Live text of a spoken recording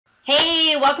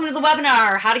Hey, welcome to the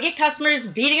webinar, How to Get Customers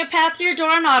Beating a Path to Your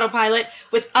Door on Autopilot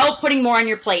Without Putting More on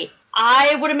Your Plate.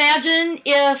 I would imagine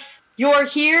if you're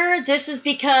here, this is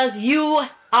because you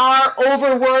are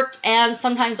overworked and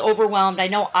sometimes overwhelmed. I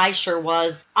know I sure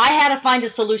was. I had to find a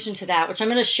solution to that, which I'm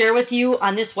going to share with you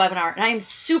on this webinar. And I am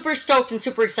super stoked and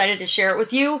super excited to share it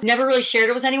with you. Never really shared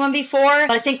it with anyone before,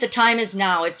 but I think the time is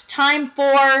now. It's time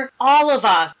for all of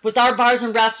us with our bars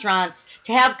and restaurants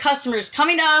to have customers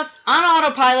coming to us on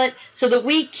autopilot so that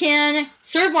we can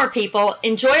serve more people,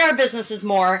 enjoy our businesses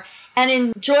more, and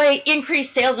enjoy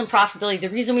increased sales and profitability, the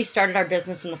reason we started our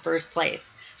business in the first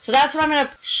place. So that's what I'm going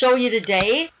to show you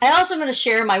today. I also am going to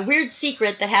share my weird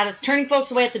secret that had us turning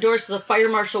folks away at the door so the fire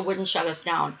marshal wouldn't shut us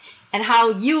down, and how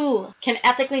you can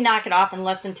ethically knock it off in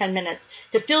less than 10 minutes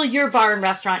to fill your bar and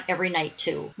restaurant every night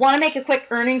too. Want to make a quick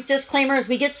earnings disclaimer as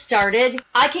we get started?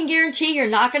 I can guarantee you're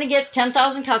not going to get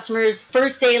 10,000 customers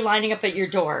first day lining up at your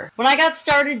door. When I got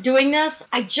started doing this,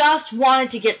 I just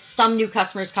wanted to get some new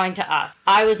customers coming to us.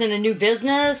 I was in a new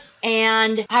business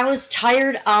and I was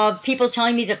tired of people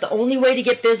telling me that the only way to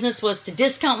get business was to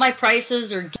discount my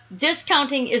prices, or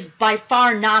discounting is by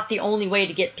far not the only way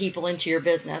to get people into your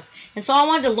business. And so I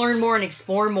wanted to learn more and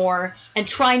explore more and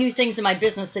try new things in my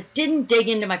business that didn't dig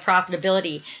into my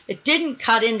profitability, that didn't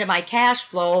cut into my cash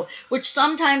flow, which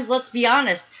sometimes, let's be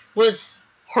honest, was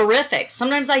horrific.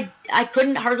 Sometimes I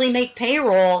couldn't hardly make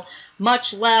payroll,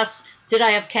 much less did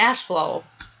I have cash flow.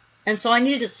 And so I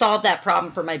needed to solve that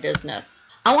problem for my business.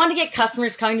 I wanted to get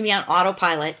customers coming to me on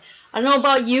autopilot. I don't know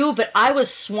about you, but I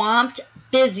was swamped,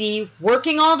 busy,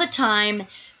 working all the time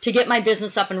to get my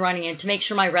business up and running and to make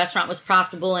sure my restaurant was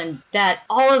profitable, and that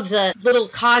all of the little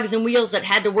cogs and wheels that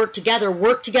had to work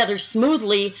together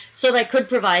smoothly so that I could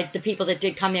provide the people that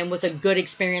did come in with a good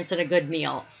experience and a good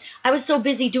meal. I was so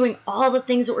busy doing all the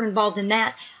things that were involved in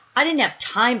that, I didn't have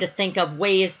time to think of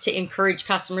ways to encourage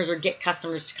customers or get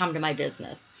customers to come to my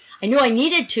business. I knew I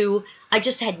needed to, I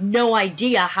just had no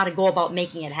idea how to go about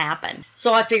making it happen.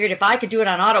 So I figured if I could do it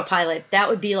on autopilot, that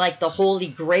would be like the holy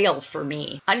grail for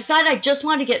me. I decided I just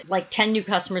wanted to get like 10 new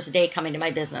customers a day coming to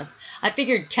my business. I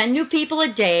figured 10 new people a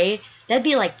day, that'd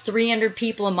be like 300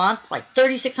 people a month, like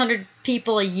 3,600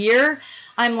 people a year.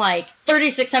 I'm like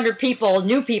 3,600 people,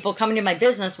 new people coming to my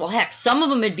business. Well, heck, some of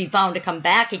them would be bound to come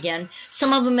back again.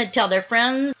 Some of them would tell their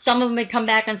friends. Some of them would come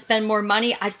back and spend more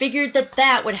money. I figured that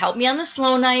that would help me on the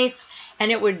slow nights,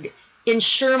 and it would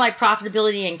ensure my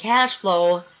profitability and cash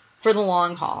flow for the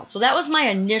long haul. So that was my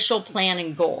initial plan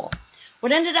and goal.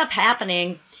 What ended up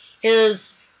happening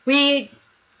is we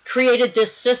created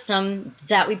this system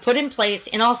that we put in place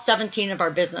in all 17 of our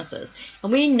businesses.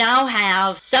 And we now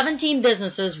have 17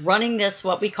 businesses running this,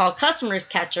 what we call customers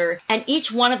catcher, and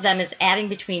each one of them is adding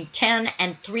between 10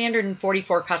 and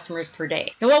 344 customers per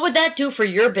day. Now, what would that do for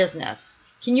your business?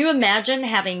 Can you imagine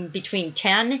having between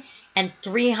 10 and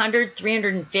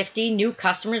 350 new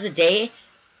customers a day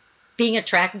being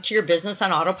attracted to your business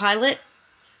on autopilot?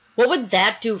 What would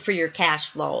that do for your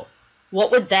cash flow?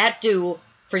 What would that do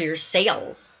for your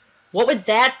sales? What would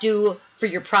that do for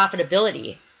your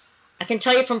profitability? I can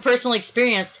tell you from personal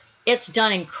experience, it's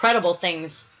done incredible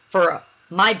things for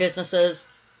my businesses,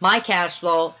 my cash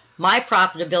flow, my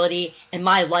profitability, and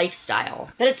my lifestyle.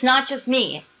 But it's not just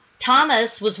me.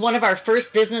 Thomas was one of our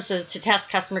first businesses to test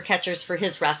customer catchers for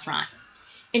his restaurant.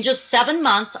 In just 7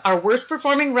 months, our worst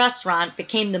performing restaurant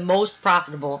became the most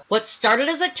profitable. What started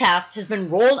as a test has been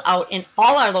rolled out in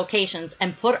all our locations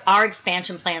and put our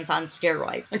expansion plans on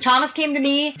steroids. When Thomas came to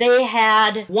me, they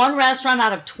had one restaurant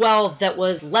out of 12 that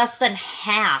was less than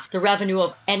half the revenue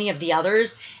of any of the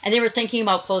others, and they were thinking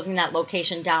about closing that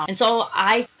location down. And so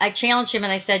I challenged him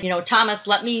and I said, Thomas,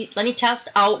 let me test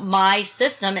out my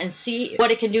system and see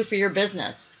what it can do for your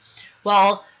business.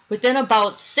 Well, within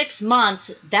about 6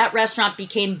 months, that restaurant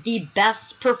became the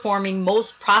best performing,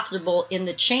 most profitable in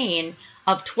the chain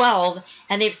of 12,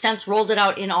 and they've since rolled it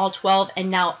out in all 12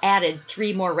 and now added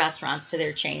 3 more restaurants to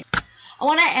their chain. I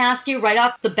want to ask you right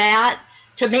off the bat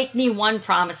to make me one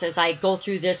promise as I go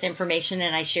through this information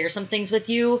and I share some things with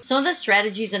you. Some of the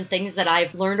strategies and things that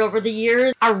I've learned over the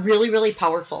years are really, really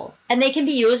powerful. And they can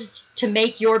be used to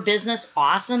make your business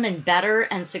awesome and better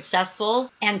and successful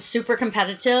and super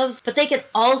competitive. But they can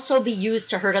also be used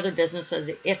to hurt other businesses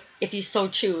if you so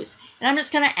choose. And I'm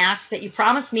just going to ask that you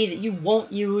promise me that you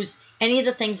won't use any of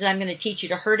the things that I'm going to teach you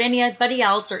to hurt anybody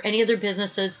else or any other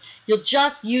businesses. You'll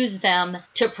just use them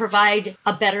to provide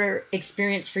a better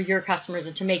experience for your customers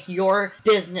and to make your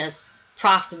business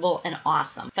profitable and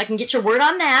awesome. If I can get your word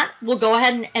on that, we'll go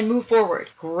ahead and move forward.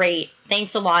 Great.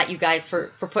 Thanks a lot, you guys,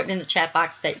 for putting in the chat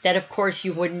box that of course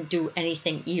you wouldn't do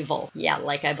anything evil. Yeah,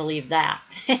 like I believe that.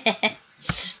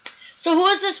 So who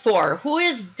is this for? Who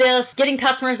is this getting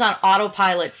customers on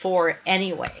autopilot for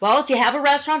anyway? Well, if you have a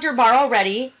restaurant or bar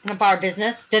already in a bar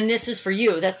business, then this is for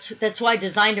you. That's who I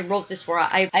designed and wrote this for.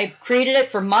 I created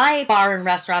it for my bar and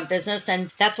restaurant business, and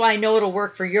that's why I know it'll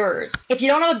work for yours. If you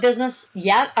don't have a business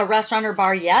yet, a restaurant or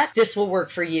bar yet, this will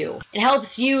work for you. It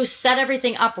helps you set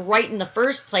everything up right in the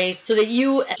first place so that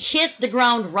you hit the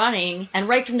ground running, and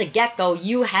right from the get-go,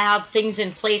 you have things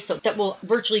in place that will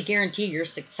virtually guarantee your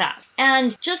success.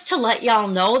 And just to let y'all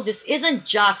know, this isn't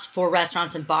just for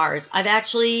restaurants and bars. I've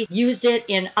actually used it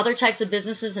in other types of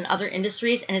businesses and other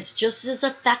industries, and it's just as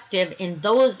effective in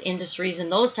those industries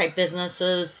and those type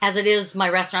businesses as it is my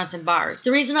restaurants and bars.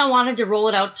 The reason I wanted to roll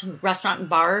it out to restaurant and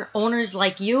bar owners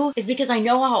like you is because I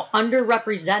know how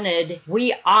underrepresented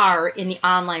we are in the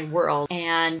online world,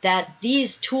 and that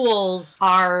these tools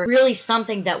are really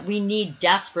something that we need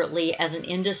desperately as an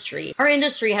industry. Our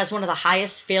industry has one of the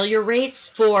highest failure rates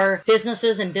for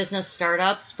businesses and business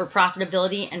startups, for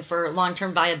profitability and for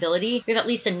long-term viability. We have at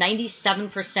least a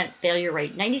 97% failure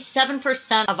rate.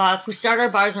 97% of us who start our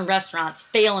bars and restaurants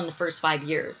fail in the first 5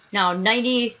 years. Now,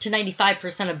 90 to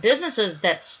 95% of businesses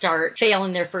that start fail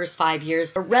in their first 5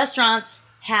 years, but restaurants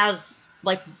has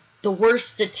like the worst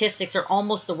statistics, or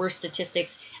almost the worst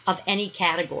statistics of any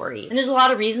category. And there's a lot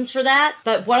of reasons for that,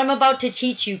 but what I'm about to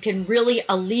teach you can really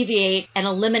alleviate and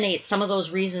eliminate some of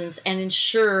those reasons and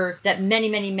ensure that many,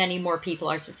 many, many more people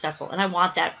are successful. And I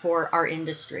want that for our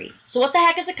industry. So what the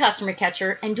heck is a customer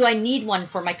catcher, and do I need one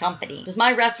for my company? Does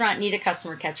my restaurant need a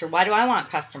customer catcher? Why do I want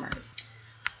customers?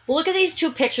 Well, look at these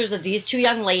two pictures of these two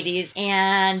young ladies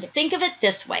and think of it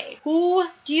this way. Who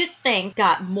do you think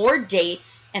got more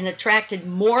dates and attracted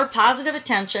more positive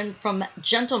attention from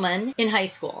gentlemen in high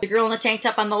school? The girl in the tank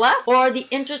top on the left, or the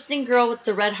interesting girl with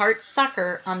the red heart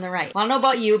sucker on the right? Well, I don't know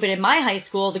about you, but in my high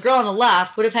school, the girl on the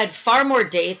left would have had far more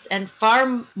dates and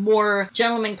far more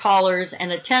gentlemen callers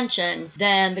and attention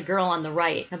than the girl on the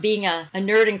right. Now, being a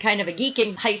nerd and kind of a geek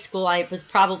in high school, I was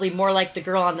probably more like the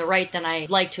girl on the right than I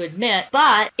like to admit,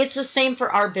 but it's the same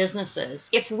for our businesses.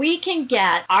 If we can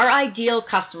get our ideal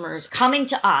customers coming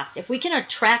to us, if we can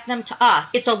attract them to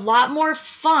us, it's a lot more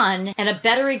fun and a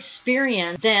better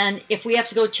experience than if we have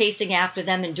to go chasing after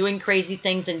them and doing crazy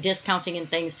things and discounting and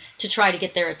things to try to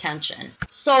get their attention.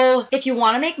 So if you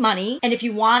want to make money, and if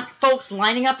you want folks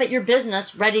lining up at your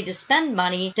business ready to spend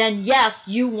money, then yes,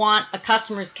 you want a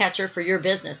customer's catcher for your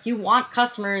business. You want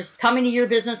customers coming to your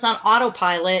business on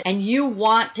autopilot, and you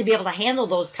want to be able to handle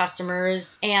those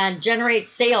customers and generate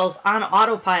sales on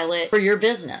autopilot for your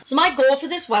business. So my goal for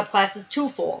this web class is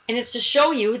twofold, and it's to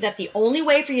show you that the only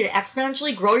way for you to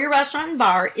exponentially grow your restaurant and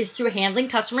bar is through handling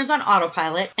customers on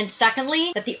autopilot, and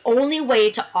secondly, that the only way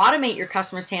to automate your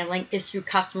customers handling is through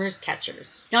customers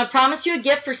catchers. Now, I promise you a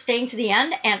gift for staying to the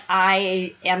end, and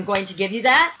I am going to give you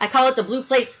that. I call it the Blue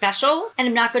Plate Special, and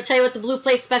I'm not going to tell you what the Blue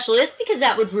Plate Special is because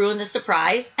that would ruin the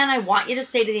surprise, and I want you to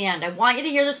stay to the end. I want you to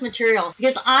hear this material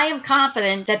because I am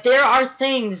confident that there are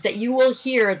things that you will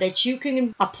hear that you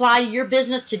can apply to your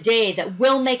business today that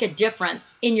will make a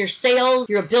difference in your sales,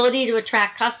 your ability to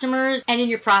attract customers, and in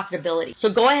your profitability. So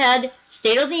go ahead,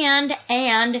 stay till the end,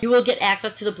 and you will get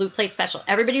access to the Blue Plate Special.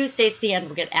 Everybody who stays to the end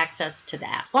will get access to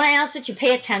that. When I ask that you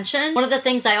pay attention, one of the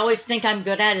things I always think I'm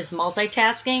good at is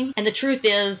multitasking, and the truth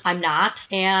is I'm not.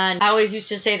 And I always used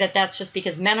to say that that's just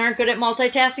because men aren't good at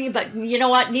multitasking, but you know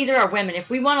what? Neither are women. If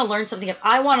we want to learn something, if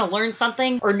I want to learn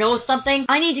something or know something,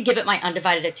 I need to give it my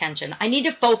undivided attention. I need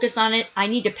to focus on it. I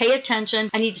need to pay attention.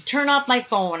 I need to turn off my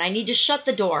phone. I need to shut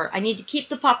the door. I need to keep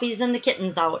the puppies and the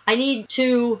kittens out. I need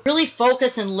to really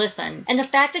focus and listen. And the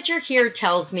fact that you're here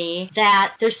tells me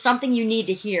that there's something you need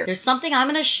to hear. There's something I'm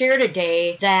going to share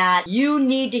today that you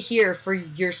need to hear for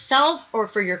yourself or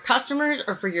for your customers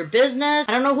or for your business.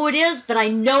 I don't know who it is, but I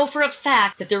know for a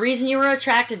fact that the reason you were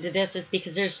attracted to this is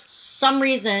because there's some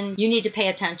reason you need to pay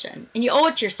attention. And you owe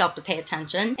it to yourself to pay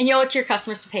attention, and you owe it to your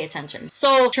customers to pay attention.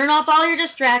 So turn off all your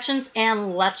distractions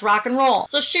and let's rock and roll.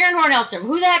 So Sharon Horne-Ellstrom,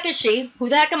 who the heck is she? Who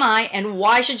the heck am I? And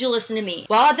why should you listen to me?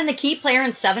 Well, I've been the key player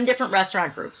in 7 different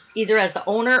restaurant groups, either as the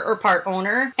owner or part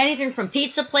owner. Anything from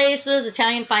pizza places,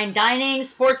 Italian fine dining,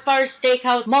 sports bars,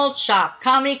 steakhouse, malt shop,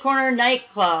 comedy corner,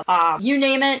 nightclub, you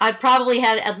name it. I've probably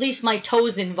had at least my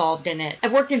toes involved in it.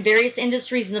 I've worked in various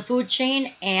industries in the food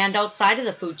chain and outside of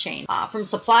the food chain, from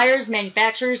suppliers,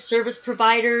 manufacturers, service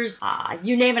providers,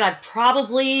 you name it. I've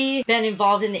probably been been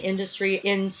involved in the industry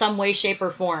in some way, shape,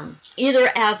 or form, either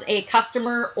as a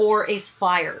customer or a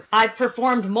supplier. I've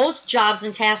performed most jobs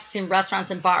and tasks in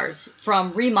restaurants and bars,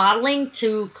 from remodeling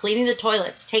to cleaning the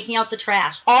toilets, taking out the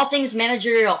trash, all things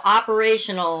managerial,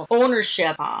 operational,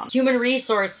 ownership, human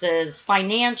resources,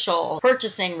 financial,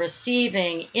 purchasing,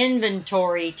 receiving,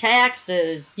 inventory,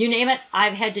 taxes, you name it,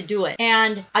 I've had to do it.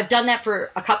 And I've done that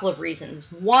for a couple of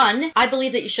reasons. One, I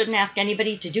believe that you shouldn't ask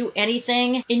anybody to do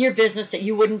anything in your business that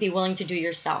you wouldn't be willing to do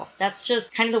yourself. That's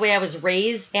just kind of the way I was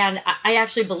raised, and I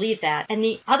actually believe that. And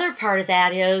the other part of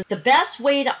that is the best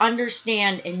way to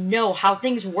understand and know how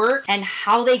things work and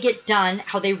how they get done,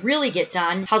 how they really get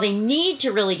done, how they need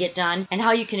to really get done, and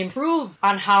how you can improve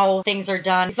on how things are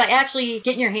done is by actually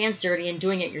getting your hands dirty and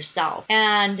doing it yourself.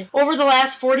 And over the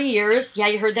last 40 years, yeah,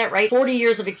 you heard that right, 40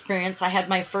 years of experience. I had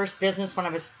my first business when I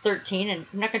was 13, and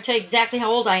I'm not going to tell you exactly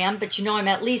how old I am, but you know I'm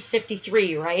at least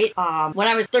 53, right? When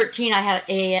I was 13, I had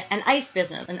an ice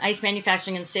business, an ice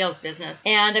manufacturing and sales business,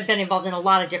 and I've been involved in a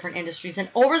lot of different industries. And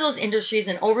over those industries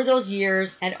and over those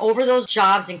years and over those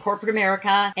jobs in corporate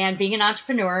America and being an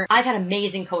entrepreneur, I've had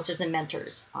amazing coaches and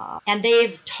mentors, and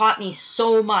they've taught me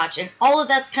so much, and all of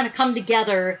that's kind of come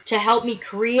together to help me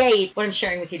create what I'm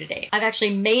sharing with you today. I've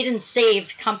actually made and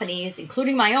saved companies,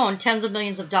 including my own, tens of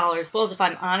millions of dollars. As well as, if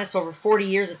I'm honest, over 40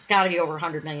 years, it's got to be over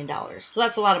 $100 million. So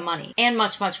that's a lot of money, and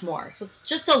much, much more. So it's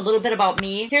just a little bit about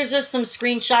me. Here's just some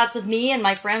screenshots of me and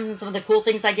my friends and some of the cool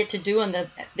things I get to do and the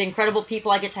incredible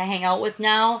people I get to hang out with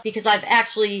now, because I've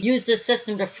actually used this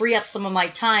system to free up some of my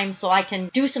time so I can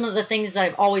do some of the things that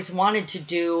I've always wanted to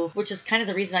do, which is kind of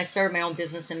the reason I started my own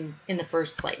business in the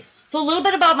first place. So a little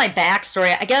bit about my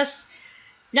backstory. I guess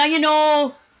now you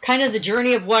know kind of the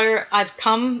journey of where I've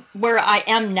come, where I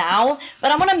am now,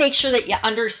 but I want to make sure that you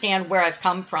understand where I've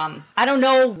come from. I don't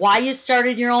know why you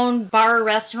started your own bar or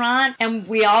restaurant, and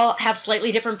we all have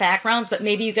slightly different backgrounds, but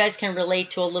maybe you guys can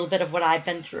relate to a little bit of what I've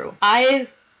been through. I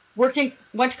went to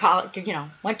college,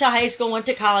 went to high school, went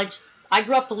to college. I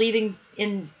grew up believing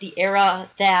in the era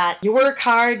that you work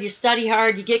hard, you study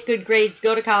hard, you get good grades,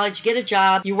 go to college, you get a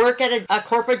job, you work at a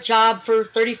corporate job for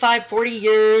 35, 40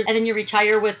 years, and then you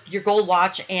retire with your gold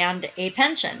watch and a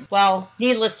pension. Well,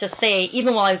 needless to say,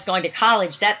 even while I was going to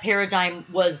college, that paradigm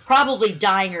was probably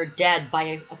dying or dead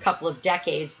by a couple of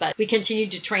decades, but we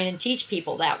continued to train and teach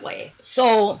people that way.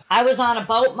 So I was on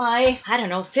about my,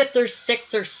 fifth or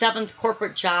sixth or seventh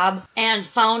corporate job, and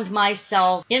found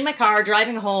myself in my car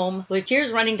driving home with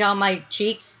tears running down my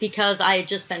cheeks because I had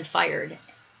just been fired.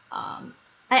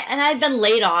 I'd been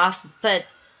laid off, but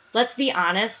let's be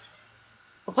honest,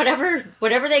 whatever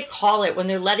they call it when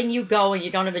they're letting you go and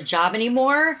you don't have a job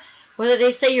anymore, whether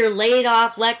they say you're laid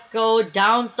off, let go,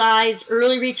 downsized,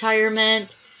 early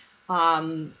retirement,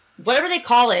 whatever they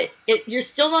call it, you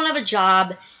still don't have a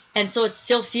job, and so it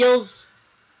still feels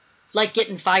like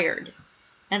getting fired.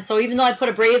 And so even though I put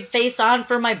a brave face on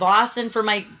for my boss and for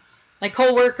my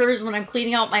coworkers when I'm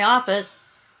cleaning out my office,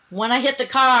 when I hit the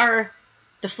car,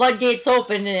 the floodgates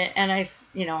opened, and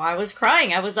I was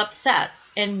crying. I was upset.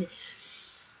 And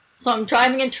so I'm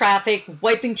driving in traffic,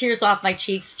 wiping tears off my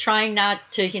cheeks, trying not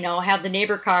to, have the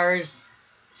neighbor cars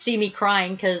see me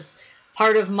crying, because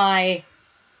part of my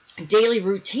daily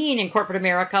routine in corporate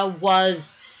America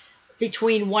was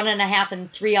between 1.5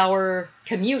 and 3 hour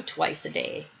commute twice a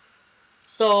day.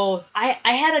 So I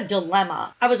had a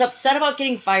dilemma. I was upset about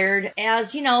getting fired,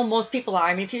 as most people are.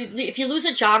 I mean, if you lose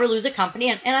a job or lose a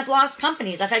company, and I've lost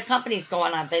companies. I've had companies go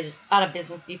out of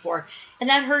business before,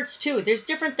 and that hurts too. There's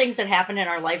different things that happen in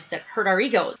our lives that hurt our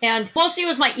egos, and mostly it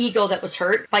was my ego that was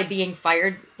hurt by being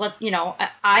fired.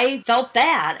 I felt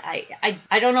bad.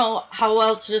 I don't know how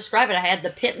else to describe it. I had the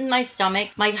pit in my stomach.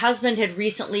 My husband had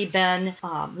recently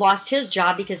lost his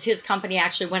job because his company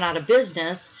actually went out of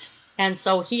business. And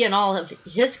so he and all of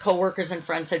his coworkers and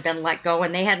friends had been let go,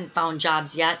 and they hadn't found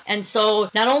jobs yet. And so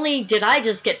not only did I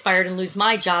just get fired and lose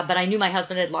my job, but I knew my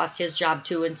husband had lost his job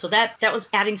too. And so that was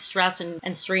adding stress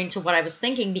and strain to what I was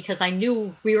thinking, because I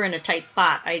knew we were in a tight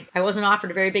spot. I wasn't offered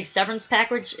a very big severance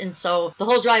package. And so the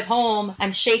whole drive home,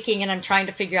 I'm shaking and I'm trying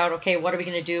to figure out, okay, what are we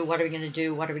going to do? What are we going to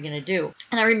do? What are we going to do?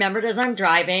 And I remembered as I'm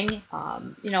driving,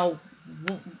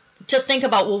 to think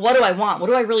about, well, what do I want? What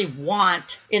do I really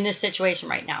want in this situation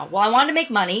right now? Well, I wanted to make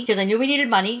money because I knew we needed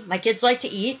money. My kids like to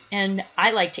eat, and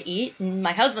I like to eat, and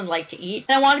my husband liked to eat.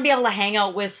 And I wanted to be able to hang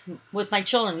out with my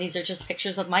children. These are just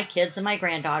pictures of my kids and my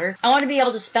granddaughter. I want to be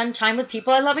able to spend time with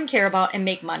people I love and care about and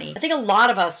make money. I think a lot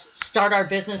of us start our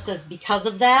businesses because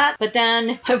of that, but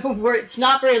then it's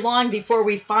not very long before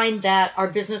we find that our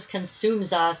business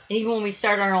consumes us. And even when we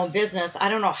start our own business, I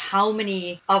don't know how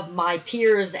many of my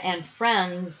peers and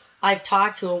friends I've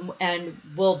talked to them and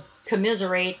will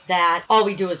commiserate that all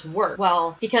we do is work.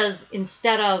 Well, because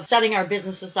instead of setting our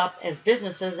businesses up as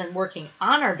businesses and working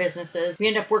on our businesses, we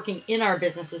end up working in our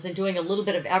businesses and doing a little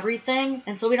bit of everything.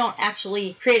 And so we don't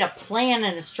actually create a plan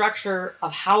and a structure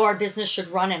of how our business should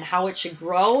run and how it should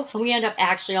grow. And we end up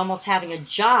actually almost having a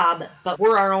job, but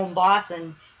we're our own boss,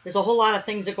 and there's a whole lot of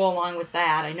things that go along with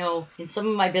that. I know in some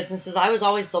of my businesses, I was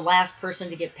always the last person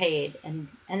to get paid, and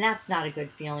that's not a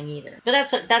good feeling either. But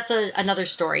that's another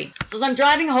story. So as I'm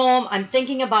driving home, I'm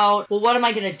thinking about, well, what am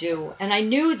I going to do? And I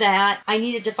knew that I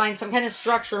needed to find some kind of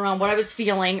structure around what I was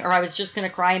feeling, or I was just going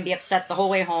to cry and be upset the whole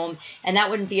way home, and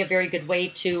that wouldn't be a very good way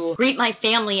to greet my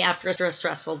family after a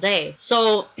stressful day.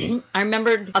 So I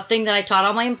remembered a thing that I taught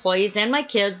all my employees and my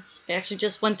kids. I actually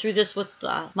just went through this with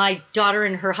my daughter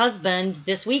and her husband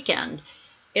this weekend.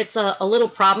 It's a little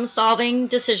problem-solving,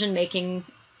 decision-making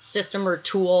system or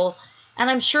tool, and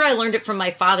I'm sure I learned it from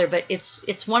my father, but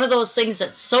it's one of those things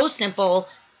that's so simple,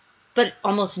 but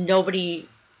almost nobody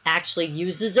actually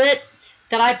uses it,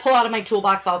 that I pull out of my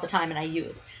toolbox all the time and I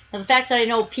use. Now, the fact that I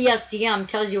know PSDM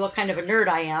tells you what kind of a nerd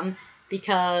I am,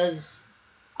 because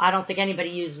I don't think anybody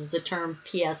uses the term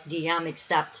PSDM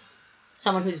except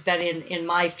someone who's been in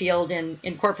my field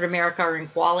in corporate America or in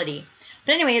quality.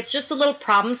 But anyway, it's just a little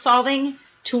problem-solving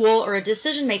tool or a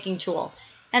decision-making tool.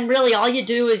 And really all you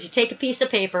do is you take a piece of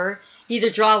paper,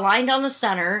 either draw a line down the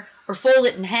center or fold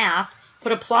it in half,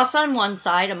 put a plus on one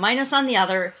side, a minus on the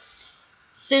other,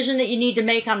 decision that you need to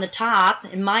make on the top,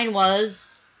 and mine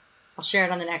was, I'll share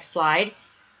it on the next slide,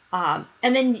 and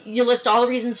then you list all the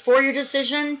reasons for your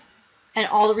decision and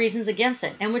all the reasons against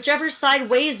it. And whichever side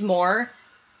weighs more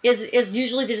is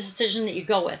usually the decision that you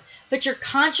go with. But you're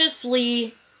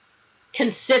consciously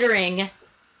considering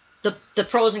the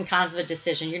pros and cons of a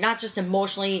decision. You're not just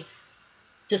emotionally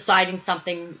deciding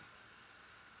something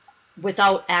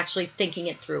without actually thinking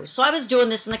it through. So I was doing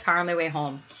this in the car on my way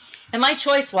home. And my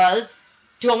choice was,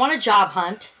 do I want a job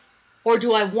hunt, or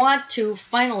do I want to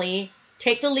finally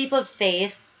take the leap of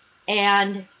faith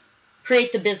and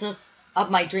create the business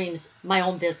of my dreams, my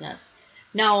own business?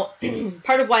 Now,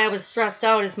 part of why I was stressed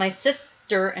out is my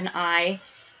sister and I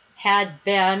had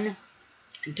been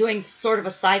doing sort of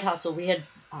a side hustle. We had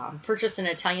purchased an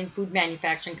Italian food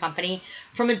manufacturing company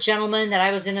from a gentleman that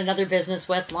I was in another business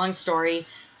with. Long story,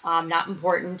 not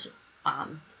important.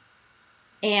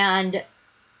 And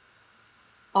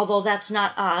although that's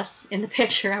not us in the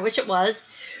picture, I wish it was,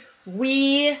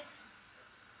 we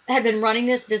had been running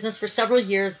this business for several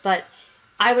years, but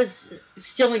I was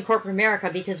still in corporate America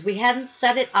because we hadn't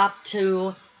set it up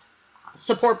to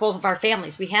support both of our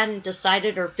families. We hadn't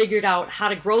decided or figured out how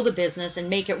to grow the business and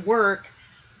make it work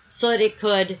so that it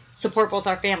could support both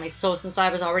our families. So since I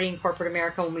was already in corporate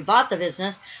America when we bought the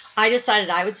business, I decided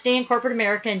I would stay in corporate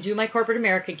America and do my corporate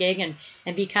America gig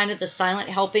and be kind of the silent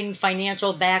helping,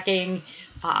 financial backing,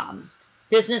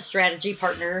 business strategy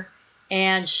partner,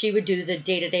 and she would do the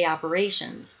day-to-day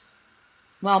operations.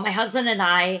 Well, my husband and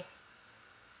I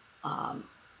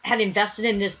had invested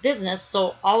in this business,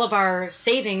 so all of our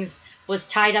savings was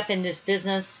tied up in this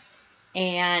business,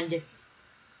 and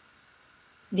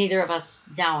neither of us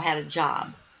now had a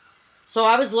job. So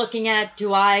I was looking at,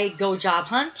 do I go job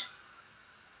hunt,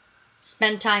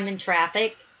 spend time in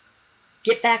traffic,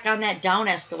 get back on that down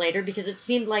escalator, because it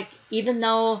seemed like even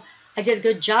though I did a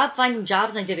good job finding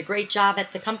jobs and I did a great job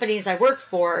at the companies I worked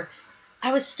for,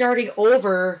 I was starting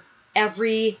over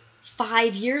every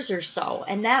 5 years or so.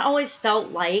 And that always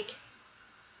felt like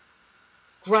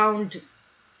ground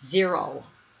zero.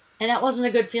 And that wasn't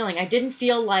a good feeling. I didn't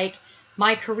feel like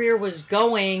my career was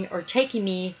going or taking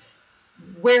me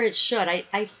where it should.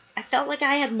 I felt like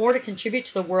I had more to contribute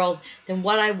to the world than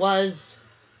what I was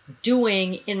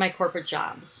doing in my corporate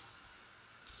jobs.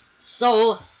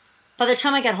 So by the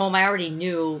time I got home, I already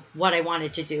knew what I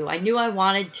wanted to do. I knew I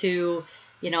wanted to,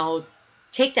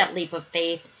 take that leap of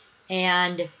faith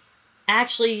and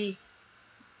actually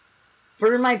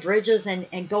burn my bridges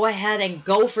and go ahead and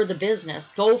go for the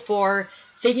business. Go for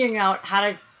figuring out how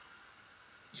to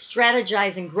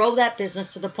strategize and grow that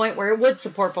business to the point where it would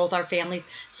support both our families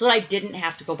so that I didn't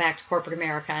have to go back to corporate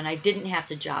America and I didn't have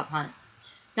to job hunt.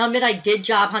 Now, admit I did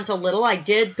job hunt a little. I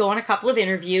did go on a couple of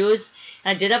interviews,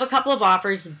 and I did have a couple of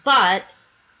offers, but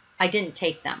I didn't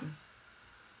take them.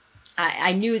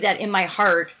 I knew that in my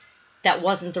heart that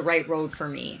wasn't the right road for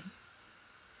me.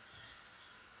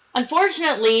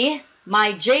 Unfortunately,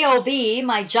 my JOB,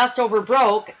 my just over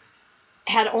broke,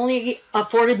 had only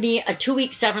afforded me a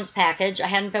 2-week severance package. I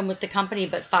hadn't been with the company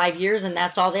but 5 years, and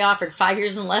that's all they offered. 5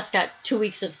 years and less, got 2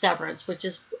 weeks of severance, which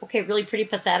is, okay, really pretty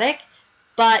pathetic,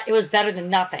 but it was better than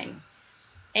nothing.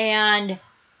 And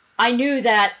I knew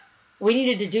that we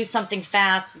needed to do something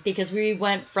fast because we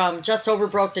went from just over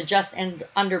broke to just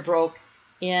under broke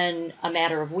in a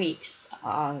matter of weeks.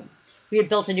 We had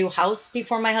built a new house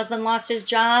before my husband lost his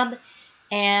job.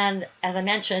 And as I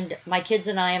mentioned, my kids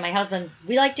and I and my husband,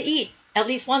 we like to eat at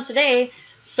least once a day.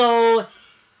 So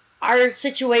our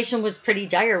situation was pretty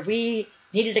dire. We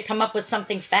needed to come up with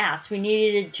something fast. We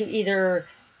needed to either,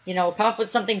 come up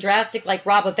with something drastic like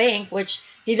rob a bank, which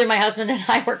neither my husband and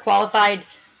I were qualified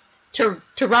to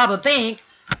rob a bank,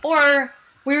 or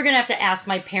we were going to have to ask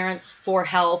my parents for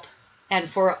help and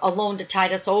for a loan to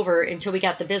tide us over until we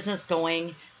got the business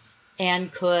going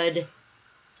and could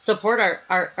support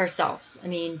ourselves. I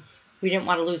mean, we didn't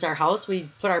want to lose our house. We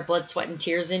put our blood, sweat, and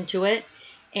tears into it,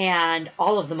 and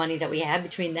all of the money that we had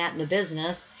between that and the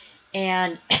business,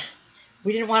 and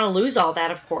we didn't want to lose all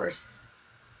that, of course.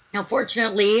 Now,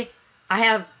 fortunately, I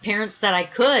have parents that I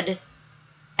could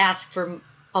ask for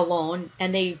a loan,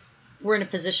 and they were in a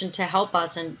position to help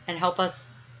us and help us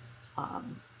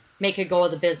make a go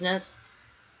of the business.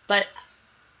 But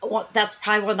that's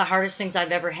probably one of the hardest things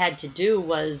I've ever had to do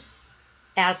was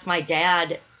ask my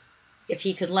dad if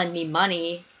he could lend me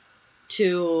money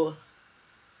to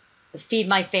feed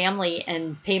my family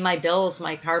and pay my bills,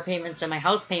 my car payments and my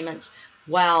house payments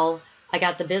while I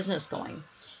got the business going.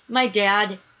 My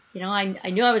dad, I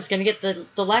knew I was going to get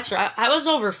the lecture. I was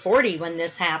over 40 when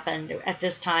this happened at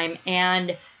this time,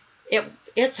 and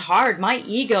it's hard. My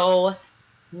ego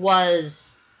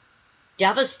was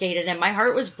devastated and my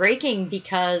heart was breaking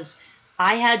because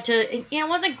I had to, it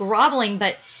wasn't groveling,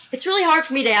 but it's really hard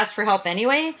for me to ask for help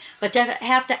anyway, but to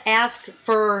have to ask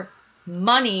for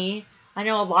money. I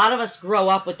know a lot of us grow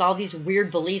up with all these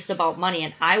weird beliefs about money,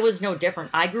 and I was no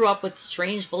different. I grew up with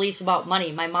strange beliefs about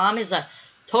money. My mom is a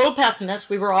total pessimist.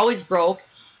 We were always broke.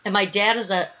 And my dad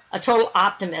is a total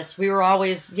optimist. We were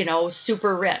always,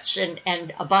 super rich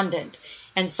and abundant.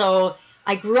 And so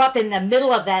I grew up in the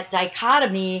middle of that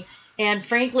dichotomy. And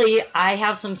frankly, I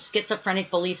have some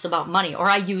schizophrenic beliefs about money, or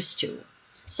I used to.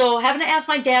 So having to ask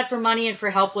my dad for money and for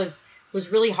help was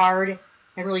really hard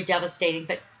and really devastating.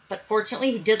 But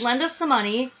fortunately, he did lend us the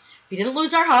money. We didn't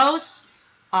lose our house.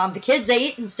 The kids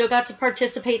ate and still got to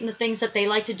participate in the things that they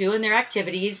like to do in their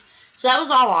activities. So that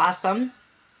was all awesome.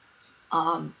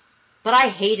 But I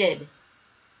hated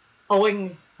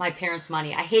owing my parents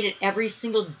money. I hated every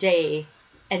single day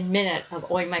and minute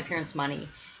of owing my parents money.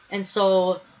 And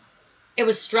so it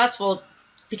was stressful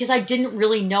because I didn't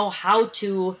really know how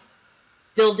to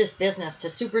build this business, to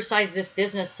supersize this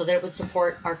business so that it would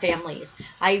support our families.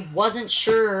 I wasn't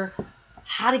sure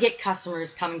how to get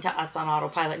customers coming to us on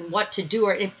autopilot and what to do.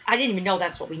 I didn't even know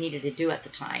that's what we needed to do at the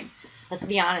time. Let's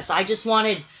be honest. I just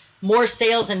wanted more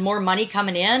sales and more money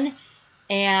coming in.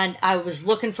 And I was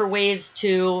looking for ways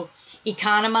to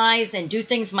economize and do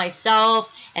things myself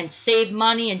and save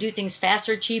money and do things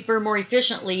faster, cheaper, more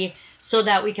efficiently so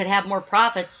that we could have more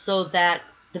profits so that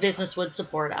the business would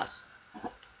support us.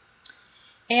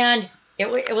 And it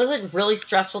was a really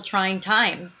stressful, trying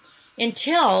time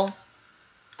until,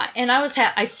 and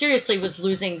I seriously was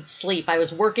losing sleep. I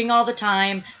was working all the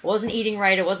time. I wasn't eating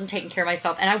right. I wasn't taking care of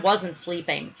myself, and I wasn't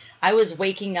sleeping. I was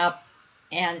waking up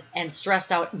and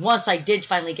stressed out once I did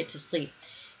finally get to sleep.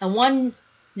 And one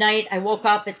night I woke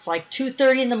up, it's like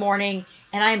 2:30 in the morning,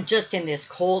 and I'm just in this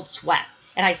cold sweat.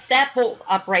 And I sat bolt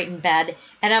upright in bed,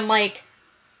 and I'm like,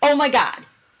 oh my God.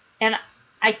 And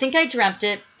I think I dreamt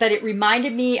it, but it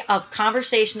reminded me of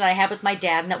conversation that I had with my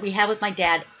dad and that we had with my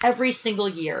dad every single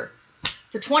year.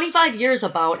 For 25 years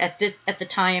at the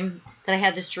time that I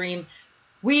had this dream,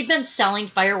 we'd been selling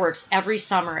fireworks every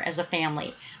summer as a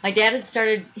family. My dad had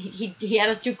started, he had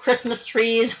us do Christmas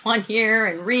trees one year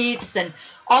and wreaths and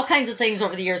all kinds of things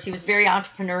over the years. He was very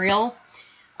entrepreneurial.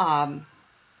 And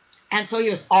so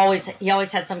he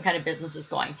always had some kind of businesses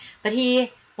going. But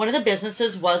one of the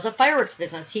businesses was a fireworks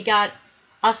business. He got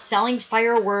us selling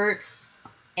fireworks,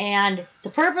 and the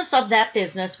purpose of that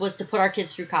business was to put our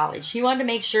kids through college. He wanted to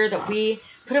make sure that we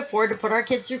could afford to put our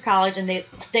kids through college, and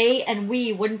they and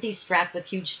we wouldn't be strapped with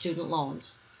huge student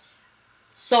loans.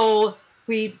 So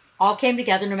we all came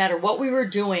together, no matter what we were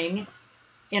doing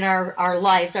in our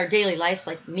lives, our daily lives,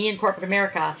 like me in corporate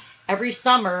America, every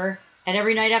summer and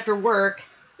every night after work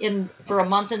for a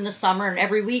month in the summer and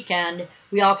every weekend,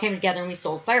 we all came together and we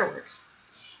sold fireworks.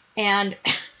 And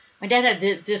my dad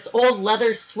had this old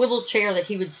leather swivel chair that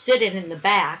he would sit in the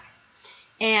back.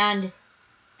 And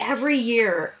every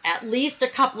year, at least a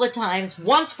couple of times,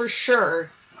 once for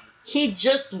sure, he'd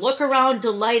just look around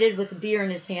delighted with a beer in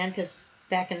his hand, because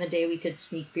back in the day we could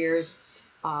sneak beers.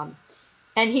 And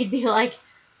he'd be like,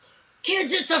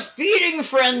 kids, it's a feeding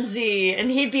frenzy. And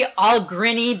he'd be all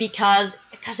grinny because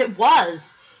it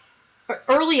was.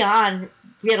 early on,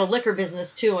 we had a liquor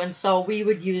business too, and so we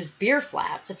would use beer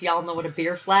flats, if y'all know what a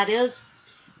beer flat is.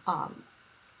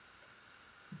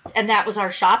 And that was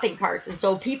our shopping carts. And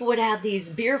so people would have these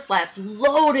beer flats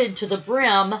loaded to the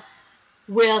brim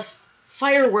with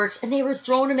fireworks, and they were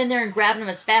throwing them in there and grabbing them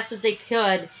as fast as they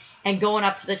could and going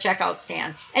up to the checkout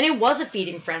stand. And it was a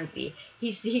feeding frenzy.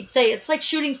 He'd say it's like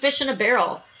shooting fish in a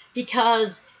barrel,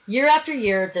 because year after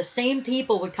year, the same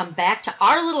people would come back to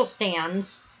our little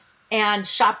stands and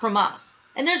shop from us.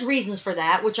 And there's reasons for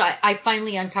that, which I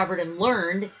finally uncovered and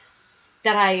learned,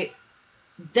 that I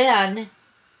then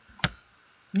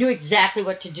knew exactly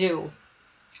what to do.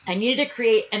 I needed to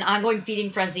create an ongoing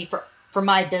feeding frenzy for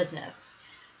my business.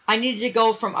 I needed to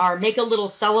go from our make a little,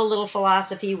 sell a little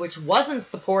philosophy, which wasn't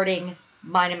supporting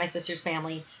mine and my sister's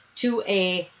family, to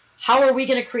a how are we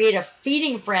going to create a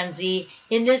feeding frenzy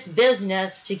in this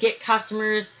business to get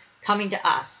customers coming to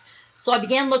us. So I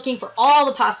began looking for all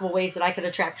the possible ways that I could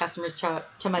attract customers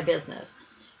to my business.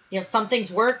 You know, some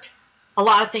things worked, a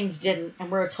lot of things didn't,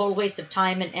 and were a total waste of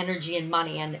time and energy and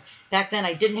money. And back then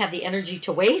I didn't have the energy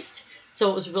to waste,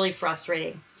 so it was really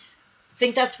frustrating. I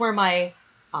think that's where my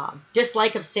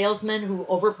dislike of salesmen who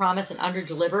overpromise and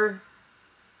underdeliver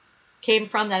came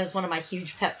from. That is one of my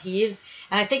huge pet peeves.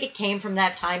 And I think it came from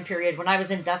that time period when I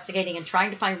was investigating and trying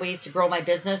to find ways to grow my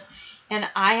business. And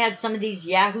I had some of these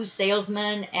Yahoo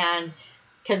salesmen and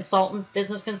consultants,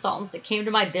 business consultants, that came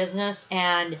to my business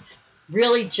and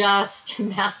really just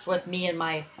messed with me and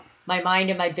my mind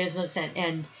and my business,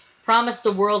 and promised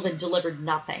the world and delivered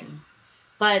nothing.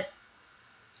 But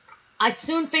I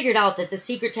soon figured out that the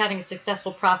secret to having a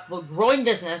successful, profitable, growing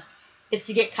business is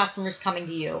to get customers coming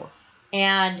to you.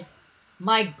 And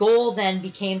my goal then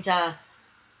became to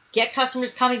get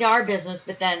customers coming to our business,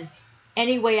 but then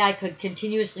any way I could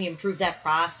continuously improve that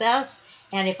process.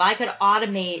 And if I could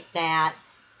automate that,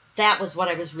 that was what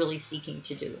I was really seeking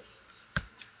to do.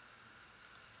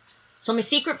 So my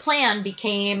secret plan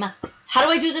became, how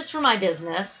do I do this for my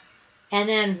business? And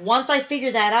then once I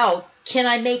figure that out, can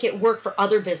I make it work for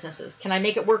other businesses? Can I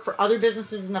make it work for other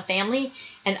businesses in the family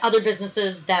and other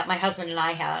businesses that my husband and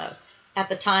I have? At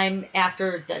the time,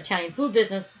 after the Italian food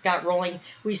business got rolling,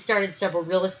 we started several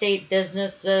real estate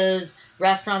businesses,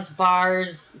 restaurants,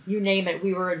 bars, you name it.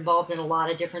 We were involved in a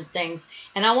lot of different things.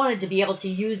 And I wanted to be able to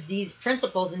use these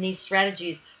principles and these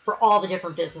strategies for all the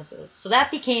different businesses. So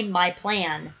that became my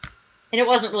plan. And it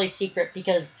wasn't really secret,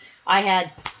 because I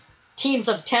had teams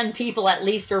of 10 people at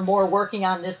least or more working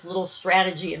on this little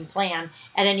strategy and plan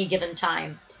at any given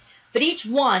time. But each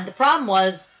one, the problem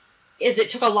is it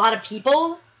took a lot of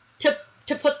people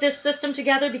to put this system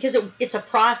together, because it's a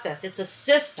process. It's a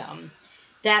system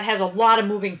that has a lot of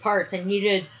moving parts and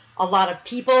needed a lot of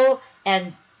people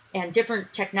and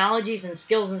different technologies and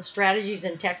skills and strategies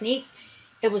and techniques.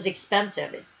 It was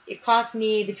expensive. It cost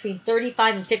me between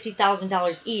 $35,000 and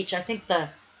 $50,000 each. I think the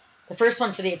first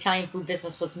one for the Italian food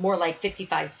business was more like $55,000,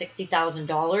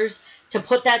 $60,000 to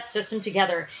put that system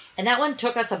together. And that one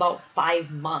took us about 5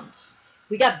 months.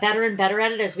 We got better and better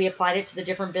at it as we applied it to the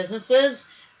different businesses,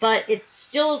 but it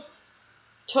still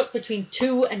took between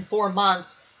 2 and 4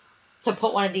 months to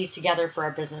put one of these together for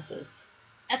our businesses.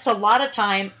 That's a lot of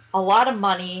time, a lot of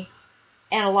money,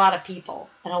 and a lot of people,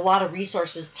 and a lot of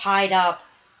resources tied up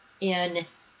in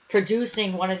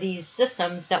producing one of these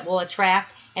systems that will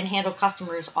attract and handle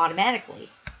customers automatically.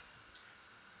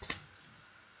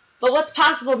 But what's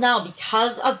possible now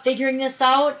because of figuring this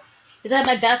out is I had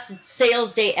my best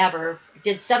sales day ever. I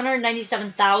did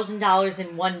 $797,000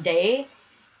 in one day.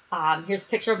 Here's a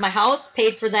picture of my house,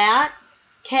 paid for that.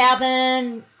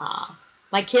 Cabin,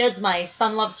 my kids, my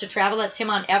son loves to travel, that's him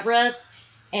on Everest,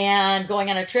 and going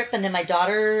on a trip. And then my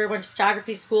daughter went to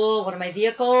photography school, one of my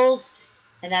vehicles,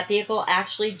 and that vehicle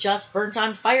actually just burnt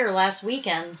on fire last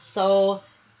weekend. So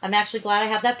I'm actually glad I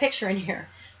have that picture in here.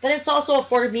 But it's also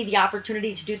afforded me the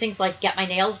opportunity to do things like get my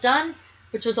nails done,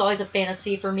 which was always a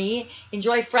fantasy for me,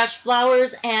 enjoy fresh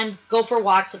flowers, and go for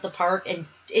walks at the park, and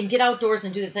get outdoors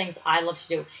and do the things I love to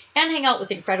do, and hang out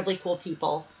with incredibly cool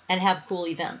people and have cool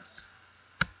events.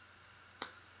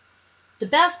 The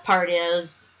best part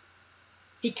is,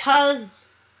 because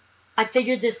I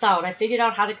figured this out, I figured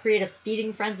out how to create a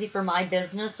feeding frenzy for my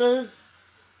businesses,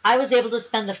 I was able to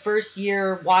spend the first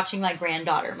year watching my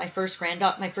granddaughter, my first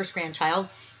grandchild.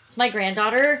 It's my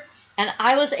granddaughter, and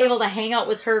I was able to hang out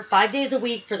with her 5 days a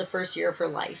week for the first year of her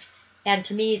life. And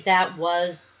to me, that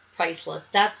was priceless.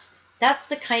 That's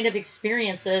the kind of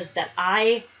experiences that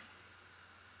I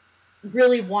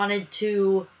really wanted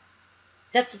to,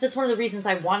 that's one of the reasons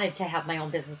I wanted to have my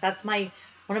own business. That's my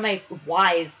one of my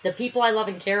whys, the people I love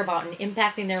and care about and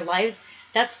impacting their lives.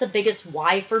 That's the biggest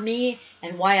why for me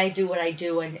and why I do what I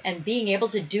do. And being able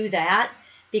to do that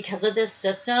because of this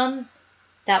system,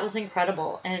 that was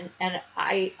incredible. And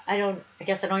I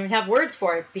guess I don't even have words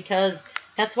for it, because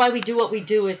that's why we do what we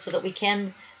do, is so that we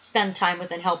can spend time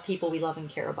with and help people we love and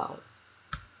care about.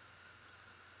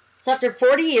 So after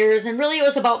 40 years, and really it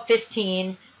was about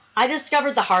 15, I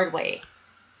discovered the hard way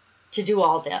to do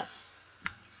all this.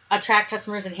 Attract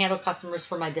customers and handle customers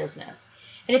for my business.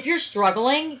 And if you're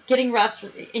struggling getting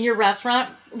in your restaurant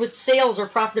with sales or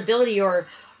profitability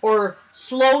or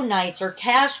slow nights or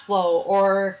cash flow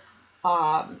or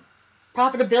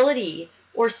profitability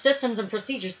or systems and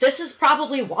procedures, this is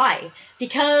probably why.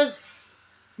 Because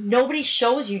nobody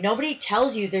shows you, nobody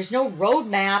tells you, there's no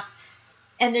roadmap,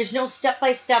 and there's no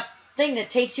step-by-step thing that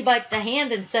takes you by the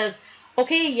hand and says,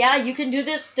 okay, yeah, you can do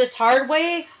this hard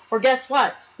way, or guess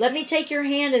what? Let me take your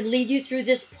hand and lead you through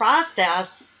this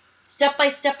process, step by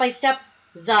step by step,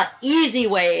 the easy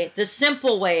way, the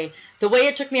simple way, the way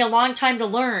it took me a long time to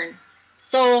learn.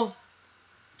 So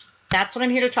that's what I'm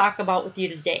here to talk about with you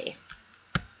today.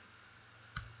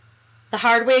 The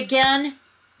hard way again,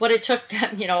 what it took,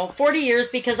 40 years,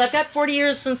 because I've got 40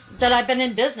 years since that I've been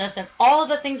in business, and all of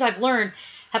the things I've learned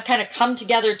have kind of come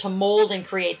together to mold and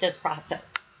create this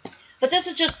process. But this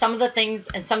is just some of the things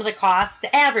and some of the costs,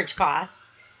 the average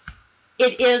costs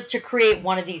it is to create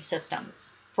one of these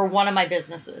systems for one of my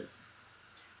businesses.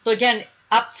 So again,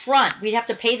 up front, we'd have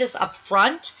to pay this up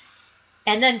front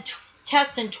and then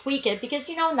test and tweak it, because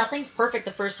nothing's perfect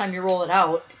the first time you roll it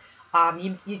out.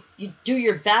 You do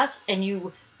your best, and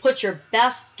you put your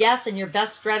best guess and your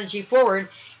best strategy forward,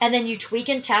 and then you tweak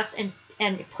and test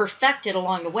and perfect it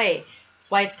along the way. That's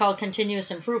why it's called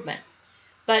continuous improvement.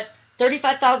 But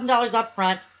 $35,000 up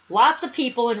front, lots of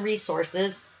people and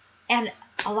resources, and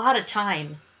a lot of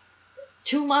time.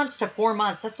 2 months to 4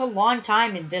 months, that's a long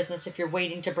time in business if you're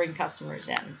waiting to bring customers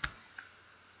in.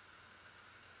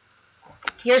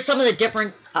 Here's some of the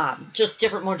different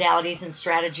modalities and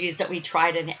strategies that we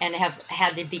tried and have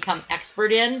had to become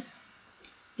expert in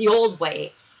the old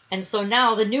way. And so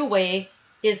now the new way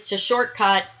is to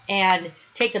shortcut and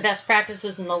take the best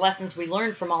practices and the lessons we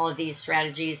learned from all of these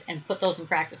strategies and put those in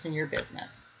practice in your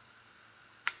business.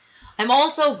 I'm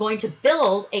also going to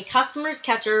build a customer's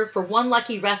catcher for one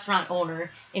lucky restaurant owner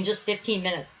in just 15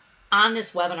 minutes on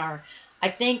this webinar. I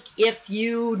think if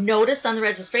you notice on the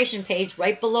registration page,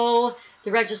 right below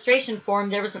the registration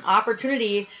form, there was an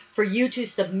opportunity for you to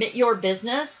submit your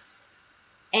business,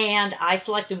 and I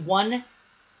selected one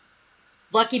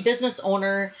lucky business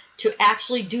owner to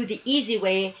actually do the easy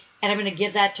way, and I'm going to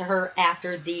give that to her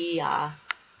after the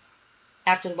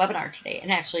webinar today.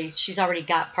 And actually, she's already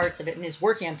got parts of it and is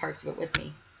working on parts of it with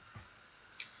me.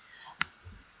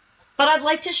 But I'd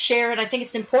like to share, and I think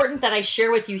it's important that I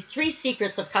share with you 3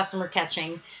 secrets of customer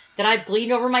catching that I've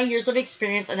gleaned over my years of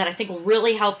experience and that I think will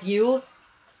really help you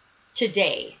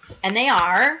today. And they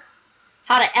are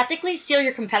how to ethically steal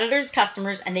your competitors'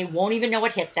 customers and they won't even know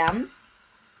what hit them,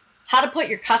 how to put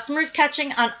your customers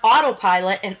catching on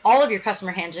autopilot and all of your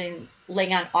customer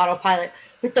handling on autopilot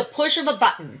with the push of a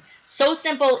button. So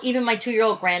simple, even my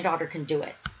 2-year-old granddaughter can do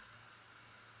it.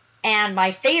 And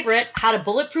my favorite, how to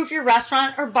bulletproof your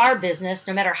restaurant or bar business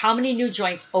no matter how many new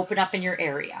joints open up in your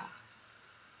area.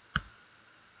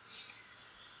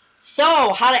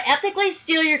 So, how to ethically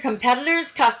steal your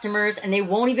competitors' customers and they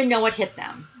won't even know what hit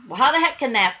them. Well, how the heck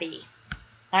can that be?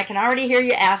 I can already hear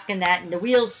you asking that and the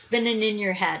wheels spinning in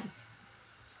your head.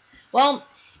 Well,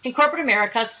 in corporate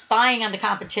America, spying on the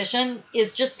competition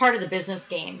is just part of the business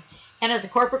game. And as a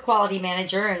corporate quality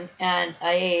manager and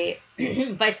a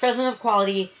vice president of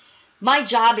quality, my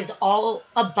job is all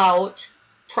about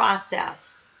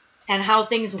process and how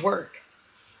things work.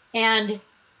 And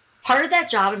part of that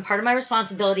job and part of my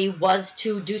responsibility was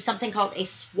to do something called a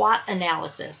SWOT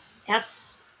analysis.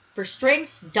 S for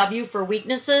strengths, W for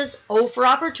weaknesses, O for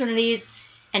opportunities,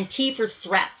 and T for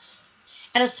threats.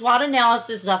 And a SWOT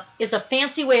analysis is a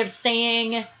fancy way of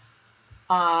saying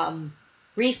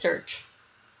research.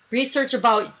 Research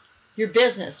about your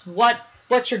business, what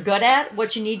you're good at,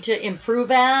 what you need to improve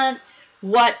at,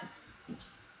 what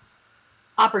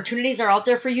opportunities are out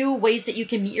there for you, ways that you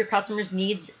can meet your customers'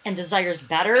 needs and desires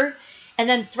better, and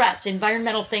then threats,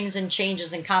 environmental things and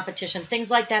changes and competition,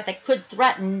 things like that that could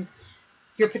threaten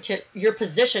your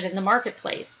position in the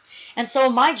marketplace. And so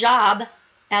my job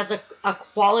as a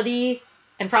quality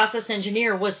and process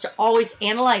engineer was to always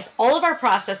analyze all of our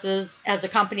processes as a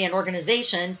company and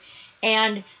organization,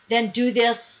 and then do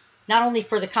this not only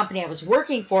for the company I was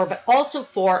working for, but also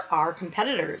for our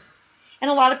competitors.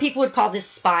 And a lot of people would call this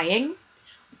spying.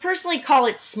 personally call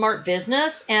it smart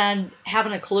business and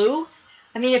having a clue.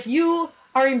 I mean, if you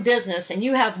are in business and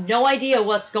you have no idea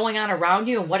what's going on around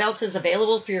you and what else is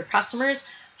available for your customers,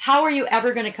 how are you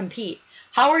ever going to compete?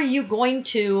 How are you going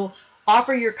to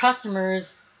offer your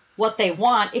customers what they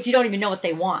want if you don't even know what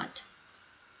they want?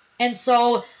 And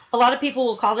so a lot of people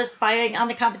will call this spying on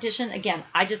the competition. Again,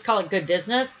 I just call it good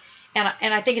business.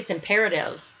 And I think it's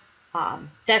imperative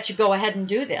that you go ahead and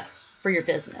do this for your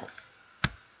business.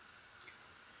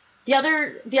 The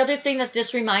other thing that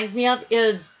this reminds me of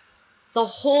is the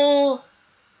whole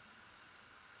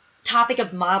topic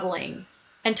of modeling.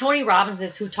 And Tony Robbins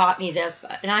is who taught me this.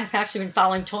 And I've actually been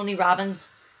following Tony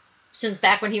Robbins since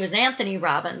back when he was Anthony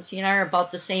Robbins. He and I are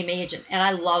about the same age, and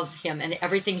I love him and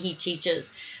everything he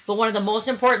teaches. But one of the most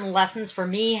important lessons for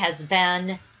me has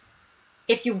been,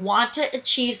 if you want to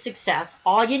achieve success,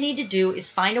 all you need to do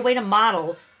is find a way to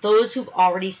model those who've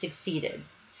already succeeded.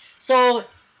 So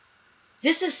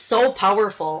this is so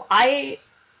powerful. I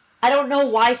don't know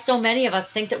why so many of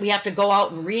us think that we have to go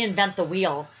out and reinvent the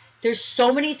wheel. There's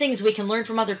so many things we can learn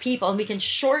from other people, and we can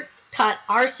shortcut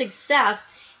our success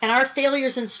and our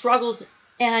failures and struggles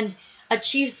and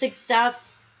achieve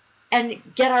success and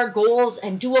get our goals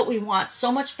and do what we want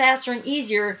so much faster and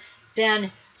easier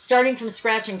than starting from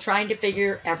scratch and trying to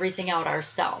figure everything out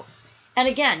ourselves. And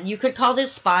again, you could call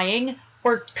this spying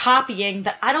or copying,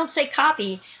 but I don't say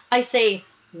copy. I say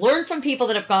learn from people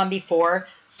that have gone before,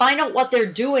 find out what they're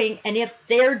doing, and if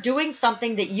they're doing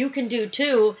something that you can do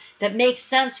too that makes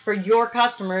sense for your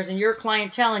customers and your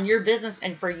clientele and your business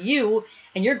and for you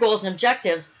and your goals and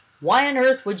objectives, why on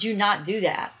earth would you not do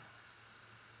that?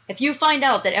 If you find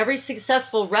out that every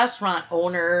successful restaurant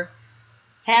owner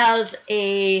has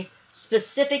a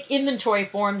specific inventory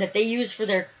form that they use for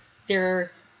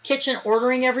their kitchen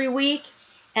ordering every week,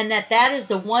 and that is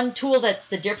the one tool that's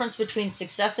the difference between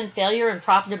success and failure and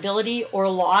profitability or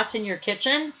loss in your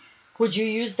kitchen, would you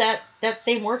use that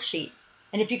same worksheet?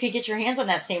 And if you could get your hands on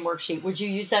that same worksheet, would you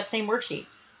use that same worksheet?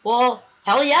 Well,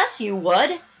 hell yes, you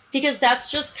would, because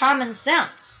that's just common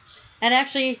sense. And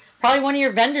actually, probably one of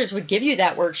your vendors would give you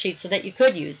that worksheet so that you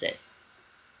could use it.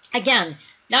 Again,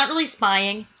 not really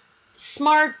spying,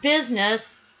 smart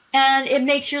business, and it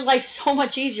makes your life so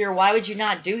much easier. Why would you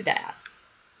not do that?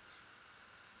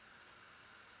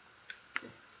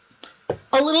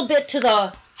 A little bit to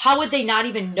the how would they not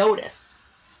even notice?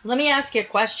 Let me ask you a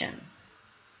question.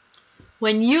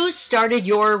 When you started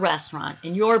your restaurant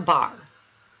and your bar,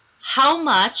 how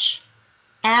much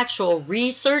actual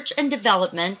research and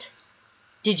development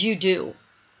did you do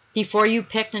before you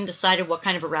picked and decided what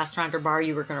kind of a restaurant or bar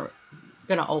you were going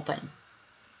to open?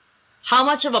 How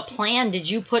much of a plan did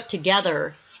you put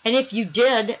together? And if you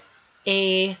did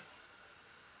a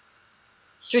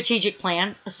strategic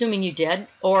plan, assuming you did,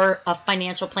 or a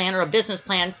financial plan or a business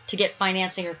plan to get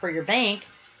financing or for your bank,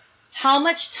 how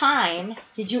much time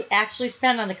did you actually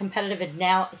spend on the competitive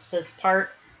analysis part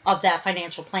of that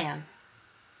financial plan?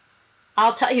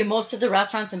 I'll tell you, most of the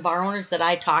restaurants and bar owners that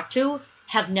I talk to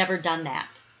have never done that.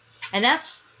 And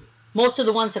that's most of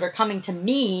the ones that are coming to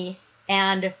me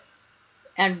and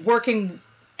working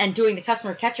and doing the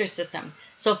customer catcher system.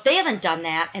 So if they haven't done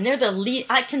that, and they're the lead,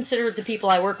 I consider the people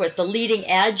I work with the leading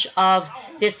edge of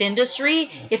this industry.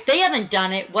 If they haven't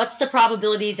done it, what's the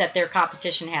probability that their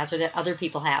competition has or that other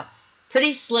people have?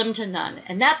 Pretty slim to none.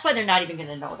 And that's why they're not even going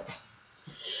to notice.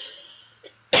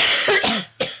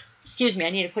 Excuse me, I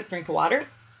need a quick drink of water.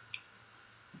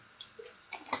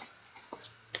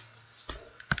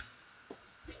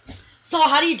 So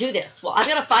how do you do this? Well, I've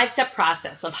got a 5-step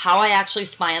process of how I actually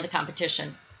spy on the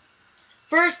competition.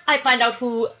 First, I find out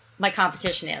who my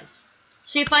competition is.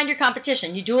 So you find your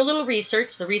competition. You do a little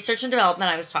research, the research and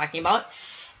development I was talking about,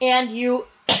 and you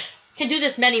can do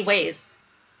this many ways.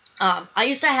 I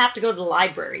used to have to go to the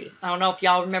library. I don't know if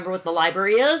y'all remember what the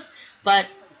library is, but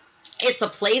it's a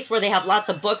place where they have lots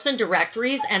of books and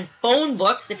directories and phone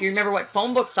books, if you remember what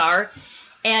phone books are.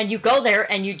 And you go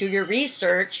there and you do your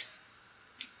research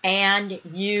and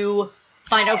you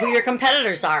find out who your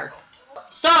competitors are.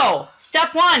 So,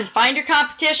 step 1, find your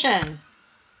competition.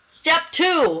 Step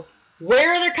 2,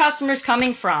 where are their customers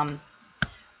coming from?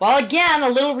 Well, again, a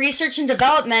little research and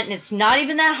development, and it's not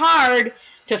even that hard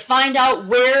to find out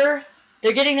where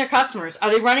they're getting their customers. Are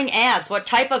they running ads? What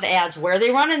type of ads? Where are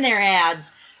they running their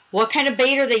ads? What kind of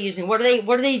bait are they using? What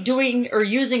are they doing or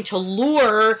using to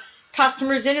lure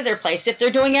customers into their place, if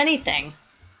they're doing anything?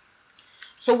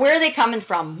 So where are they coming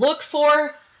from? Look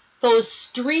for those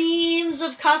streams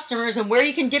of customers and where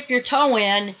you can dip your toe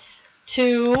in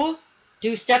to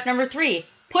do step number 3.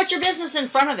 Put your business in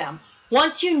front of them.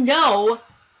 Once you know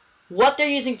what they're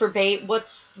using for bait,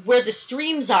 where the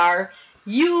streams are,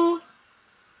 you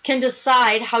can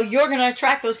decide how you're going to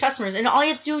attract those customers. And all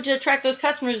you have to do to attract those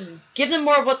customers is give them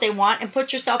more of what they want and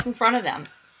put yourself in front of them.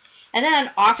 And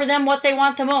then offer them what they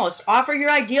want the most. Offer your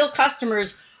ideal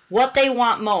customers what they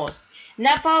want most. And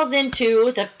that falls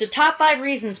into the top 5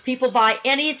 reasons people buy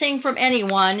anything from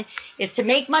anyone is to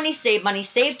make money,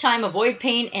 save time, avoid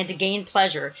pain, and to gain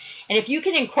pleasure. And if you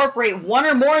can incorporate one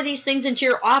or more of these things into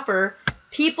your offer,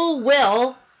 people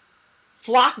will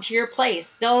flock to your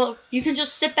place. You can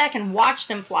just sit back and watch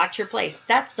them flock to your place.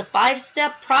 That's the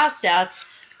 5-step process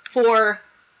for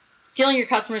stealing your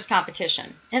customers'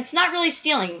 competition. And it's not really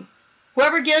stealing.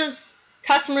 Whoever gives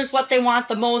customers what they want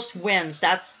the most wins.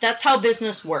 That's how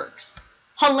business works.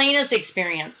 Helena's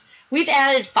experience. We've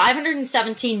added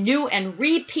 517 new and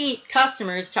repeat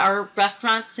customers to our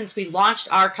restaurant since we launched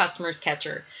our Customers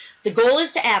Catcher. The goal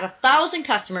is to add 1,000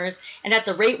 customers, and at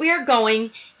the rate we are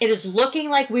going, it is looking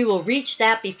like we will reach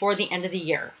that before the end of the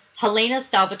year. Helena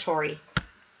Salvatore.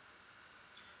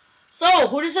 So,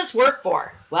 who does this work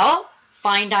for? Well,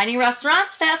 fine dining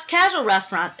restaurants, fast casual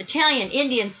restaurants, Italian,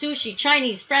 Indian, sushi,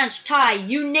 Chinese, French, Thai,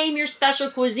 you name your special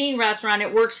cuisine restaurant,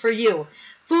 it works for you.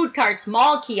 Food carts,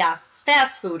 mall kiosks,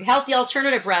 fast food, healthy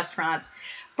alternative restaurants,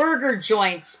 burger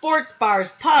joints, sports bars,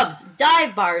 pubs,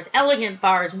 dive bars, elegant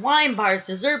bars, wine bars,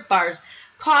 dessert bars,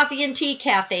 coffee and tea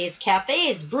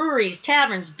cafes, breweries,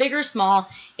 taverns, big or small,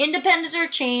 independent or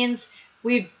chains.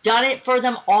 We've done it for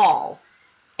them all.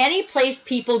 Any place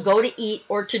people go to eat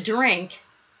or to drink,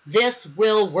 this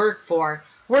will work for.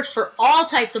 Works for all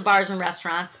types of bars and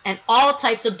restaurants and all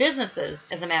types of businesses,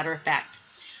 as a matter of fact.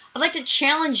 I'd like to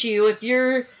challenge you if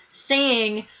you're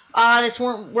saying, this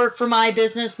won't work for my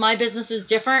business is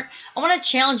different. I want to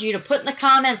challenge you to put in the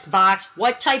comments box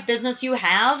what type business you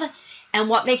have and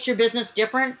what makes your business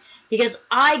different, because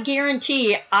I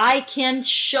guarantee I can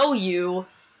show you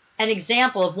an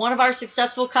example of one of our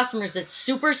successful customers that's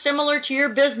super similar to your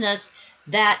business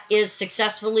that is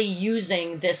successfully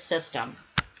using this system.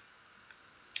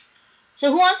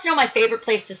 So who wants to know my favorite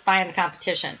place to spy on the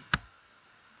competition?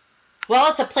 Well,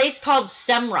 it's a place called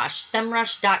SEMrush,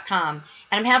 semrush.com.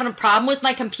 And I'm having a problem with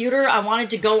my computer. I wanted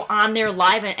to go on there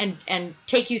live and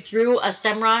take you through a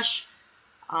SEMrush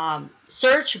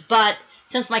search. But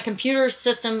since my computer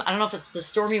system, I don't know if it's the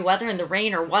stormy weather and the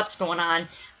rain or what's going on,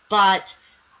 but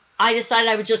I decided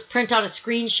I would just print out a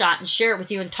screenshot and share it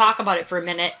with you and talk about it for a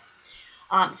minute.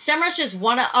 SEMrush is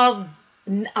one of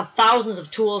thousands of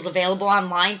tools available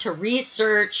online to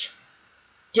research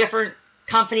different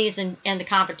companies and the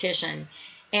competition.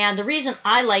 And the reason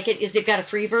I like it is they've got a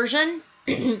free version.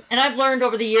 And I've learned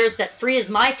over the years that free is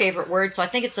my favorite word, so I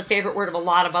think it's the favorite word of a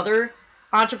lot of other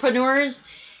entrepreneurs.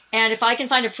 And if I can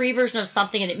find a free version of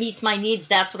something and it meets my needs,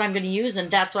 that's what I'm going to use, and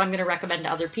that's what I'm going to recommend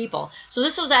to other people. So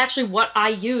this was actually what I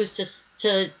used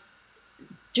to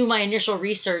do my initial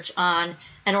research on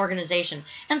an organization.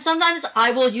 And sometimes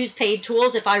I will use paid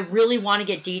tools if I really want to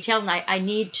get detailed and I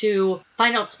need to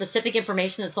find out specific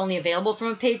information that's only available from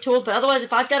a paid tool. But otherwise,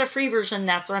 if I've got a free version,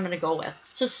 that's what I'm going to go with.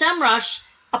 So SEMrush,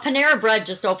 a Panera Bread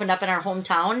just opened up in our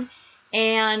hometown.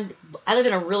 And I live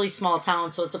in a really small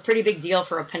town, so it's a pretty big deal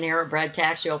for a Panera Bread to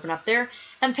actually open up there.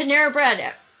 And Panera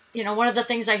Bread, you know, one of the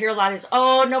things I hear a lot is,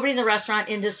 oh, nobody in the restaurant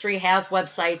industry has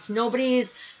websites.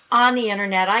 Nobody's on the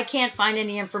internet. I can't find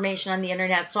any information on the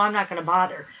internet, so I'm not going to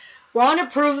bother. Well, I want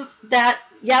to prove that,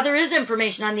 yeah, there is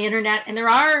information on the internet, and there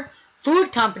are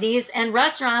food companies and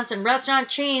restaurant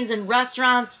chains and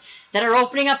restaurants that are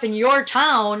opening up in your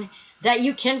town that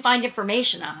you can find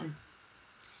information on.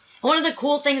 One of the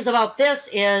cool things about this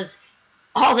is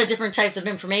all the different types of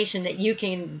information that you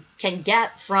can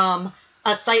get from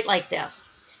a site like this.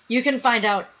 You can find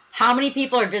out how many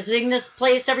people are visiting this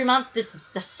place every month, this is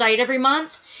the site every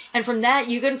month, and from that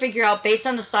you can figure out based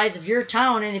on the size of your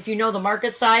town, and if you know the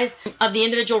market size of the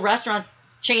individual restaurant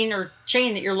chain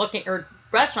that you're looking, or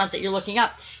restaurant that you're looking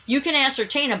up, you can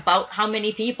ascertain about how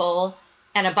many people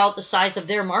and about the size of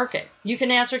their market. You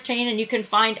can ascertain and you can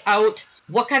find out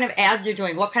what kind of ads they're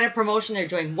doing, what kind of promotion they're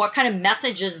doing, what kind of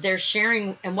messages they're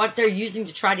sharing, and what they're using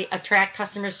to try to attract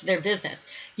customers to their business.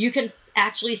 You can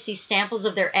actually see samples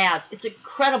of their ads. It's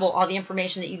incredible, all the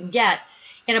information that you can get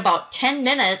in about 10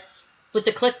 minutes with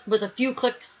a few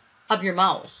clicks of your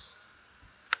mouse.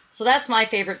 So that's my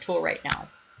favorite tool right now.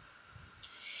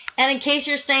 And in case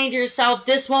you're saying to yourself,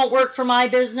 this won't work for my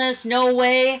business, no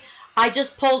way, I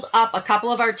just pulled up a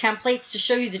couple of our templates to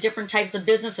show you the different types of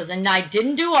businesses. And I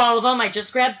didn't do all of them. I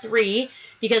just grabbed 3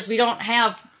 because we don't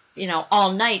have, you know,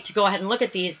 all night to go ahead and look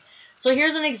at these. So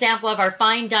here's an example of our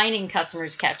fine dining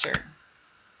customers catcher.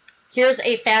 Here's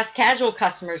a fast casual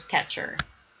customers catcher.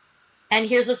 And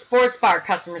here's a sports bar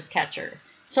customers catcher.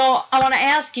 So I want to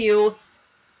ask you,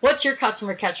 What's your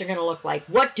customer catcher going to look like?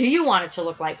 What do you want it to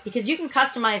look like? Because you can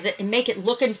customize it and make it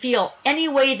look and feel any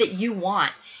way that you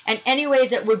want and any way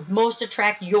that would most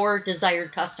attract your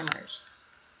desired customers.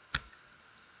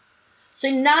 So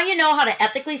now you know how to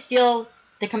ethically steal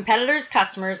the competitors'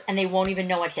 customers and they won't even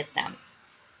know it hit them.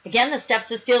 Again, the steps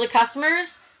to steal the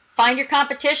customers: find your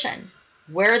competition.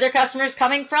 Where are their customers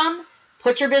coming from?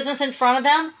 Put your business in front of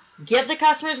them. Give the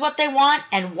customers what they want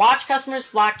and watch customers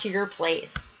flock to your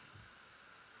place.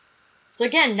 So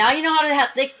again, now you know how to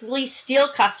ethically steal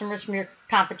customers from your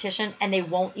competition and they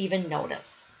won't even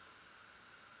notice.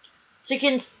 So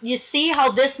you see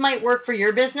how this might work for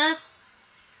your business?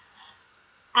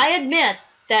 I admit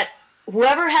that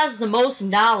whoever has the most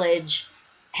knowledge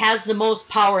has the most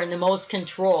power and the most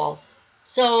control.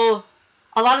 So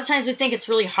a lot of times we think it's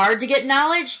really hard to get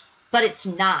knowledge, but it's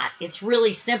not. It's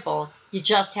really simple. You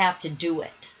just have to do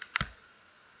it.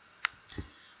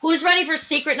 Who's ready for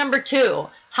secret number 2?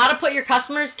 How to put your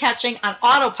customers catching on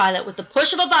autopilot with the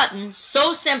push of a button.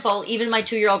 So simple, even my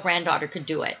 2-year-old granddaughter could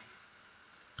do it.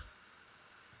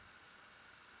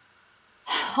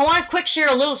 I want to quick share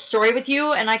a little story with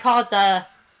you, and I call it the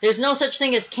 "there's no such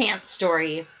thing as can't"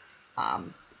 story.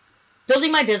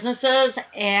 Building my businesses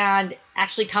and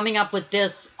actually coming up with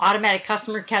this automatic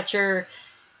customer catcher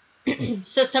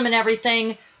system and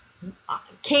everything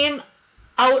came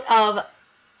out of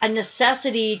a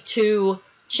necessity to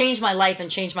change my life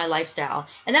and change my lifestyle.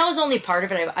 And that was only part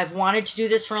of it. I've wanted to do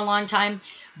this for a long time,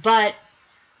 but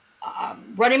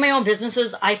running my own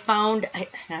businesses, I found,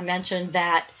 I mentioned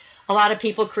that a lot of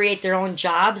people create their own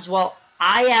jobs. Well,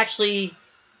 I actually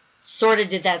sort of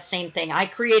did that same thing. I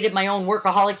created my own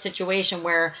workaholic situation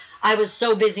where I was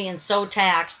so busy and so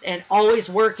taxed and always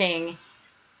working,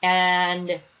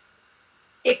 and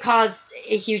it caused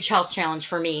a huge health challenge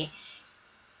for me.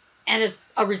 And as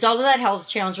a result of that health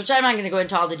challenge, which I'm not going to go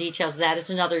into all the details of that, it's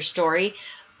another story,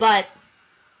 but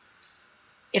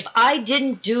if I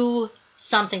didn't do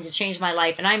something to change my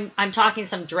life, and I'm talking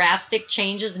some drastic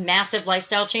changes, massive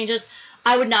lifestyle changes,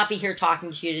 I would not be here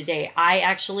talking to you today. I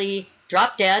actually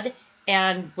dropped dead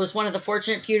and was one of the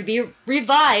fortunate few to be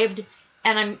revived,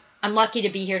 and I'm lucky to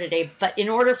be here today. But in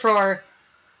order for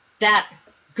that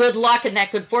good luck and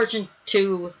that good fortune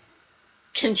to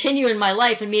continue in my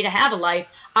life and me to have a life,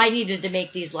 I needed to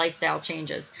make these lifestyle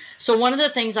changes. So one of the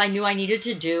things I knew I needed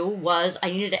to do was I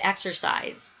needed to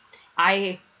exercise.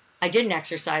 I didn't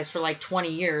exercise for like 20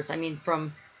 years. I mean,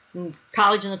 from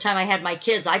college and the time I had my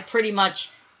kids, I pretty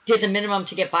much did the minimum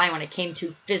to get by when it came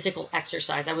to physical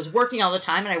exercise. I was working all the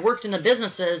time and I worked in the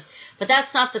businesses, but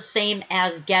that's not the same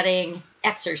as getting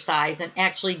exercise and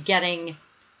actually getting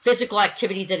physical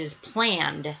activity that is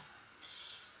planned.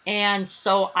 And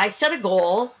so I set a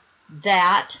goal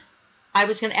that I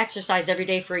was going to exercise every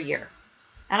day for a year.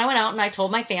 And I went out and I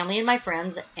told my family and my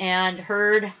friends and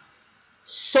heard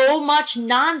so much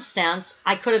nonsense,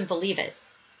 I couldn't believe it.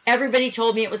 Everybody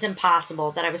told me it was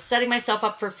impossible, that I was setting myself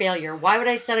up for failure. Why would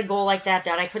I set a goal like that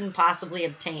I couldn't possibly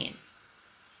obtain?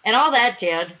 And all that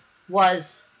did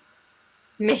was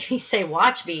make me say,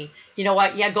 watch me. You know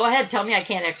what? Yeah, go ahead. Tell me I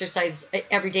can't exercise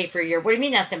every day for a year. What do you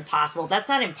mean that's impossible? That's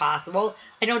not impossible.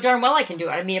 I know darn well I can do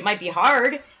it. I mean, it might be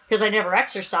hard because I never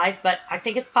exercise, but I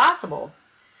think it's possible.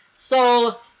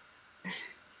 So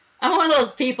I'm one of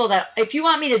those people that if you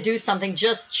want me to do something,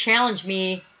 just challenge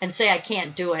me and say I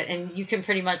can't do it. And you can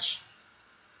pretty much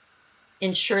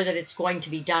ensure that it's going to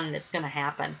be done and it's going to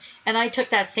happen. And I took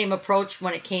that same approach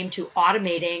when it came to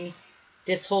automating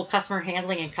this whole customer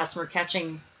handling and customer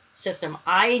catching system.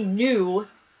 I knew,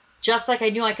 just like I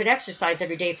knew I could exercise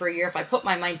every day for a year if I put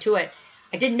my mind to it.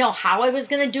 I didn't know how I was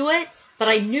going to do it, but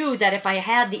I knew that if I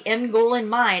had the end goal in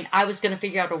mind, I was going to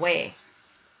figure out a way.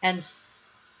 And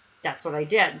that's what I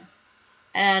did.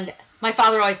 And my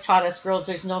father always taught us, girls,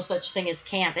 there's no such thing as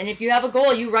can't. And if you have a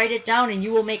goal, you write it down and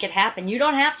you will make it happen. You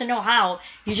don't have to know how.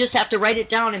 You just have to write it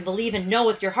down and believe and know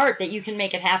with your heart that you can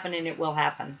make it happen and it will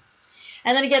happen.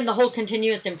 And then again, the whole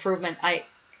continuous improvement. I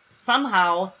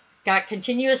somehow got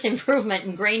continuous improvement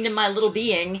ingrained in my little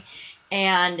being.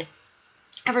 And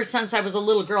ever since I was a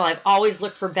little girl, I've always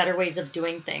looked for better ways of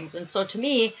doing things. And so to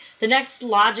me, the next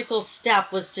logical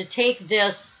step was to take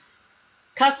this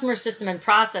customer system and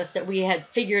process that we had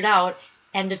figured out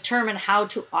and determine how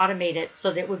to automate it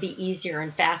so that it would be easier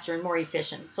and faster and more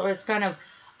efficient. So it's kind of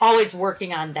always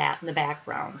working on that in the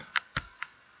background.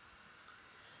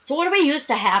 So what do we used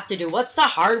to have to do? What's the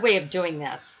hard way of doing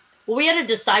this? Well, we had to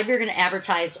decide we were going to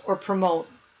advertise or promote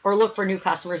or look for new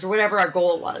customers or whatever our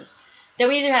goal was. Then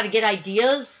we either had to get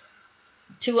ideas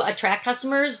to attract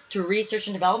customers through research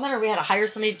and development, or we had to hire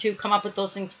somebody to come up with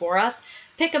those things for us.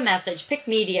 Pick a message, pick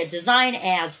media, design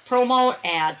ads, promote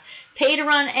ads, pay to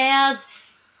run ads,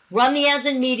 run the ads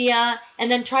in media,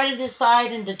 and then try to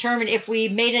decide and determine if we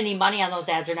made any money on those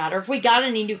ads or not, or if we got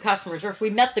any new customers, or if we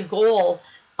met the goal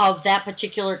of that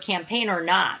particular campaign or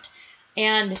not.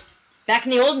 And back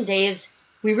in the olden days,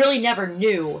 we really never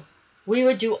knew. We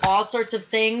would do all sorts of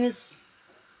things,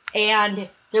 and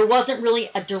there wasn't really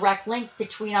a direct link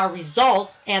between our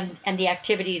results and the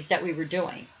activities that we were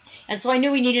doing. And so I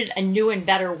knew we needed a new and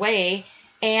better way,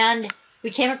 and we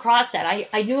came across that.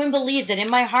 I knew and believed that in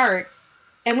my heart,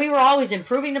 and we were always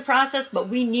improving the process, but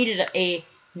we needed a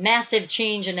massive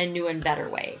change in a new and better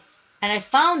way. And I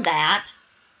found that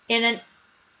in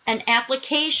an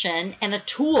application and a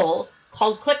tool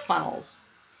called ClickFunnels.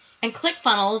 And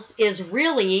ClickFunnels is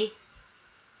really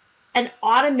an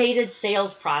automated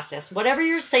sales process. Whatever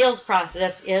your sales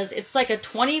process is, it's like a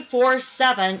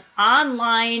 24/7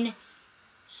 online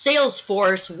sales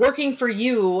force working for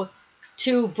you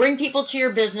to bring people to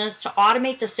your business, to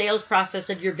automate the sales process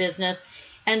of your business,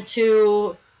 and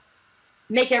to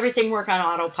make everything work on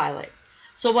autopilot.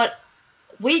 So what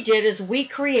we did is we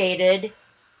created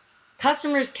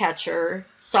Customers Catcher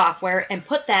software and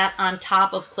put that on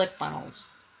top of ClickFunnels.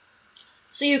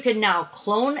 So you can now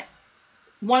clone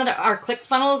one of our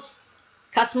ClickFunnels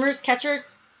Customers Catcher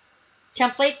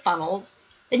template funnels.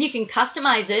 Then you can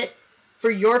customize it for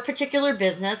your particular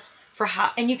business,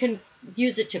 and you can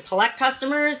use it to collect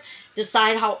customers,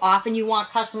 decide how often you want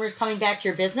customers coming back to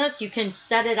your business. You can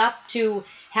set it up to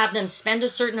have them spend a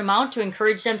certain amount, to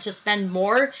encourage them to spend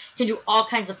more. You can do all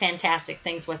kinds of fantastic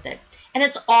things with it. And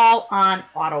it's all on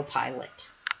autopilot.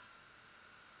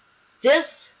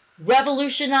 This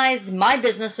revolutionized my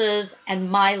businesses and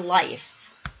my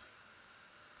life.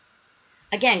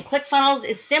 Again, ClickFunnels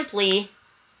is simply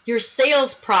your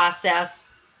sales process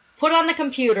put on the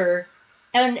computer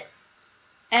and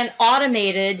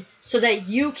automated so that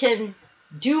you can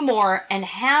do more and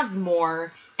have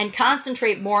more and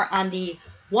concentrate more on the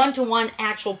one-to-one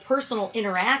actual personal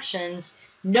interactions,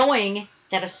 knowing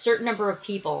that a certain number of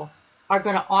people are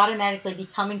going to automatically be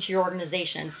coming to your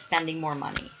organization and spending more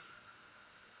money.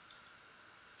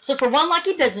 So for one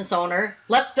lucky business owner,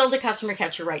 let's build a customer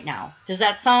catcher right now. Does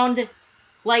that sound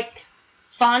like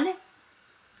fun?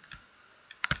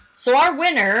 So our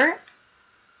winner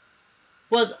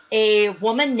was a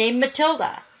woman named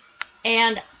Matilda,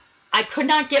 and I could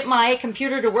not get my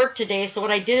computer to work today, so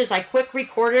what I did is I quick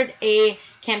recorded a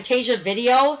Camtasia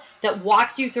video that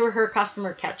walks you through her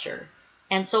customer catcher.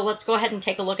 And so let's go ahead and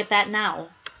take a look at that now.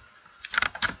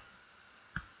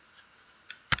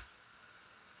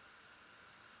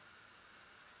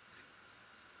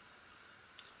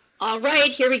 All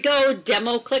right, here we go.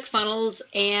 Demo ClickFunnels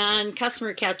and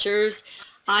customer catchers.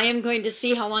 I am going to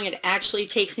see how long it actually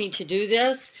takes me to do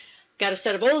this. Got a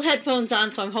set of old headphones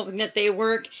on, so I'm hoping that they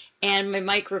work, and my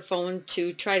microphone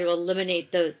to try to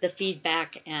eliminate the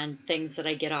feedback and things that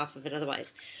I get off of it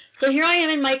otherwise. So here I am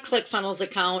in my ClickFunnels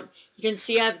account. You can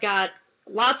see I've got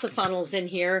lots of funnels in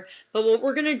here, but what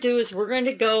we're going to do is we're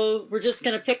just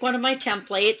going to pick one of my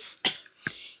templates,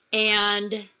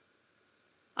 and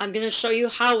I'm going to show you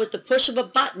how with the push of a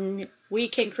button we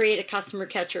can create a customer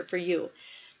catcher for you.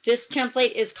 This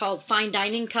template is called Fine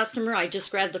Dining Customer. I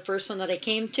just grabbed the first one that I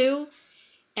came to.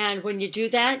 And when you do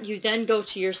that, you then go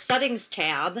to your Settings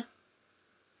tab.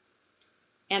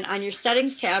 And on your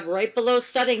Settings tab, right below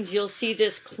Settings, you'll see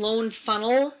this Clone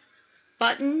Funnel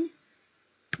button.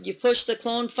 You push the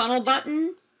Clone Funnel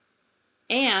button,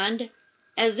 and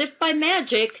as if by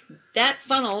magic, that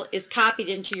funnel is copied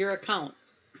into your account.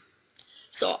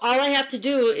 So all I have to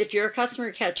do, if you're a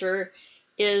customer catcher,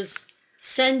 is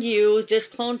send you this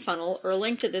clone funnel or a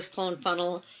link to this clone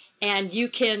funnel, and you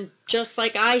can, just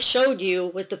like I showed you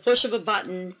with the push of a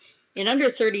button, in under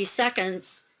 30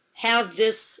 seconds have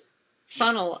this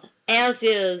funnel as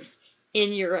is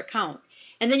in your account.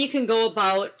 And then you can go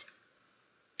about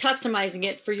customizing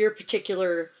it for your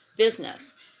particular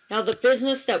business. Now the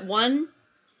business that won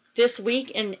this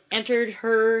week and entered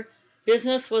her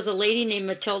business was a lady named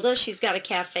Matilda. She's got a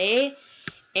cafe,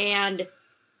 and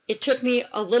it took me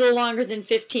a little longer than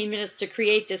 15 minutes to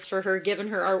create this for her, given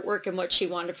her artwork and what she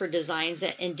wanted for designs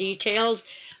and details.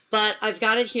 But I've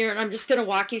got it here, and I'm just going to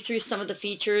walk you through some of the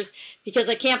features because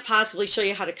I can't possibly show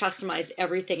you how to customize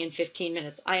everything in 15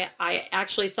 minutes. I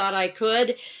actually thought I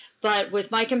could, but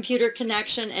with my computer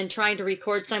connection and trying to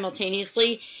record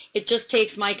simultaneously, it just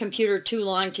takes my computer too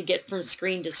long to get from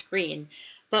screen to screen.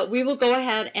 But we will go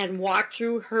ahead and walk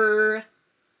through her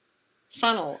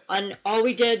funnel. And all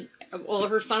we did, well,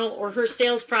 her funnel or her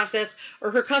sales process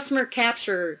or her customer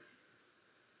capture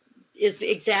is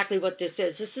exactly what this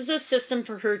is. This is a system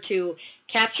for her to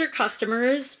capture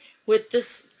customers with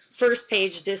this first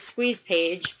page, this squeeze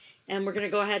page, and we're going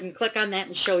to go ahead and click on that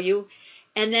and show you.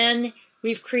 And then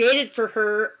we've created for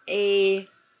her a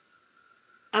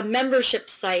membership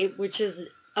site, which is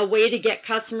a way to get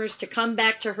customers to come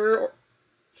back to her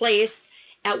place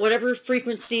at whatever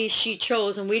frequency she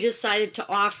chose. And we decided to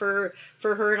offer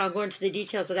for her, and I'll go into the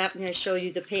details of that when I show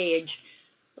you the page.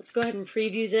 Let's go ahead and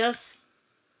preview this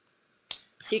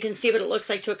so you can see what it looks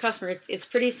like to a customer. It's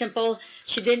pretty simple.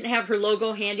 She didn't have her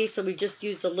logo handy, so we just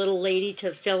used a little lady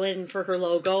to fill in for her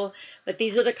logo. But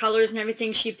these are the colors and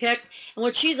everything she picked. And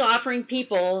what she's offering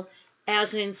people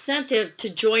as an incentive to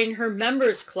join her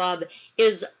members club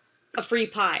is a free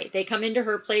pie. They come into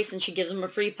her place and she gives them a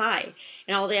free pie.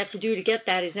 And all they have to do to get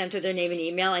that is enter their name and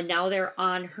email, and now they're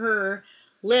on her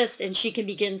list, and she can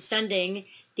begin sending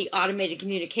the automated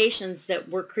communications that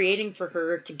we're creating for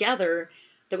her together,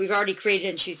 that we've already created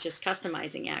and she's just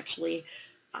customizing actually,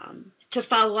 to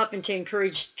follow up and to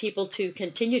encourage people to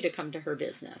continue to come to her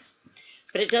business.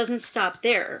 But it doesn't stop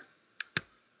there.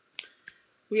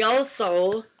 We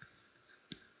also,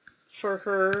 for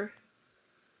her,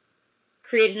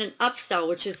 created an upsell,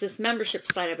 which is this membership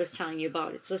site I was telling you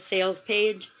about. It's a sales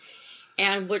page.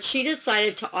 And what she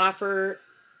decided to offer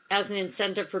as an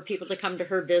incentive for people to come to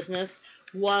her business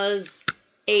was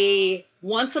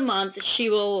once a month she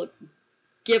will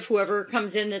give whoever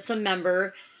comes in that's a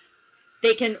member,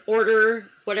 they can order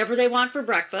whatever they want for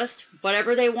breakfast,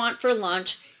 whatever they want for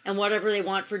lunch, and whatever they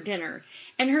want for dinner.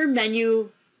 And her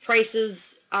menu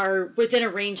prices are within a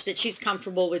range that she's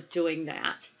comfortable with doing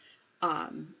that.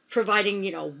 Providing,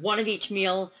 one of each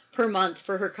meal per month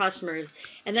for her customers.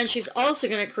 And then she's also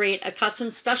going to create a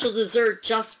custom special dessert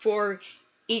just for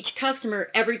each customer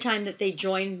every time that they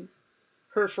join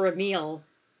her for a meal,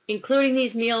 including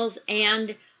these meals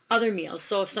and other meals.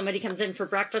 So if somebody comes in for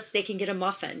breakfast, they can get a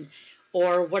muffin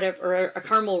or whatever, or a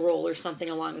caramel roll or something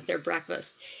along with their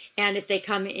breakfast. And if they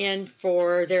come in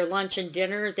for their lunch and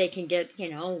dinner, they can get,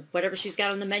 whatever she's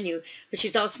got on the menu. But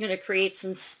she's also going to create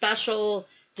some special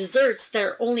desserts that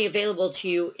are only available to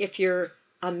you if you're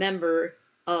a member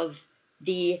of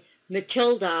the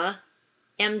Matilda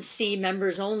MC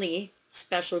members only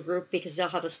special group, because they'll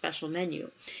have a special menu.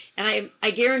 And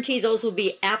I guarantee those will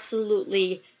be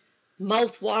absolutely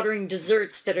mouth-watering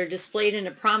desserts that are displayed in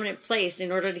a prominent place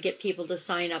in order to get people to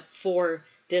sign up for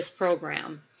this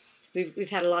program. We've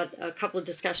had a couple of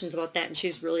discussions about that, and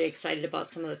she's really excited about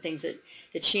some of the things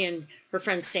that she and her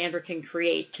friend Sandra can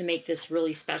create to make this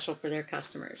really special for their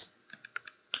customers.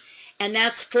 And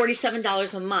that's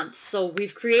 $47 a month. So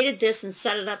we've created this and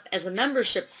set it up as a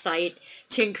membership site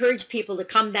to encourage people to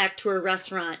come back to her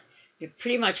restaurant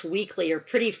pretty much weekly or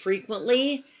pretty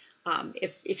frequently.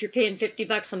 If you're paying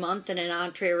 $50 a month and an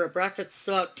entree or a breakfast is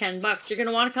about $10, you're going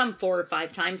to want to come 4 or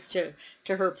 5 times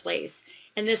to her place.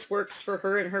 And this works for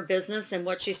her and her business and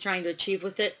what she's trying to achieve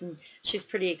with it, and she's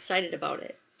pretty excited about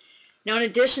it. Now, in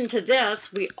addition to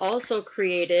this, we also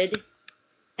created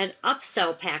an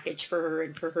upsell package for her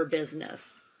and for her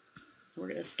business. We're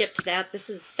going to skip to that. This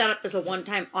is set up as a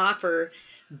one-time offer,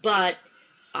 but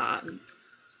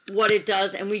what it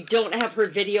does, and we don't have her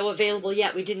video available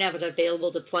yet. We didn't have it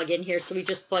available to plug in here, so we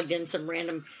just plugged in some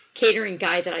random catering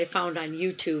guy that I found on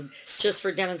YouTube just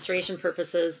for demonstration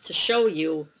purposes to show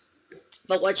you.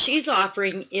 But what she's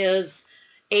offering is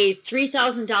a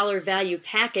 $3,000 value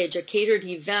package, a catered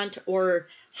event or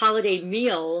holiday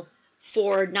meal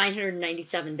for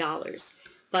 $997.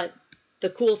 But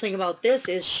the cool thing about this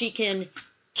is she can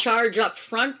charge up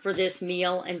front for this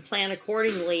meal and plan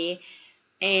accordingly,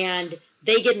 and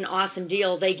they get an awesome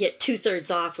deal. They get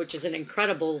 2/3 off, which is an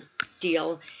incredible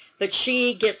deal. But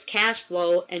she gets cash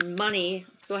flow and money.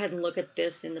 Let's go ahead and look at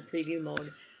this in the preview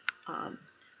mode.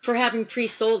 For having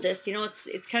pre-sold this,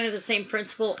 it's kind of the same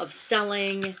principle of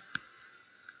selling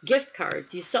gift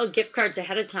cards. You sell gift cards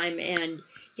ahead of time, and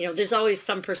there's always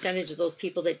some percentage of those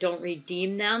people that don't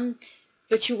redeem them,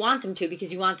 but you want them to,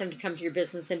 because you want them to come to your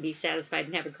business and be satisfied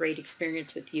and have a great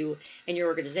experience with you and your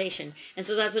organization. And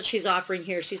so that's what she's offering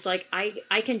here. She's like,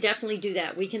 I can definitely do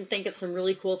that. We can think of some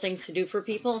really cool things to do for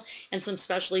people and some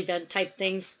special event type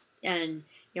things, and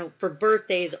for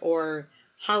birthdays or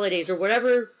holidays or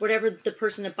whatever the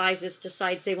person that buys this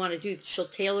decides they want to do. She'll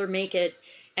tailor make it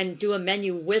and do a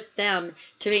menu with them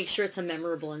to make sure it's a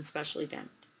memorable and special event.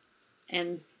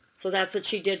 And so that's what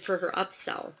she did for her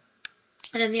upsell.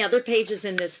 And then the other pages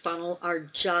in this funnel are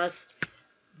just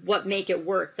what make it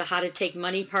work. The how to take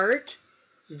money part,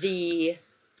 the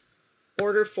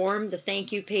order form, the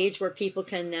thank you page where people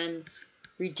can then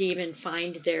redeem and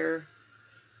find their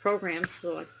programs.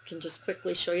 So I can just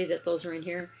quickly show you that those are in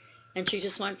here. And she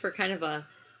just went for kind of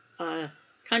a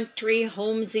country,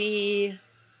 homesy,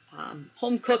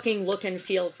 home cooking look and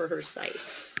feel for her site.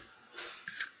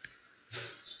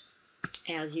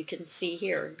 As you can see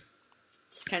here,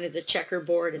 it's kind of the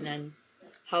checkerboard and then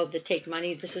how to take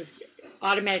money. This is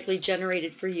automatically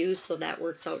generated for you, so that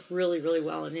works out really, really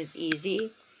well and is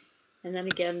easy. And then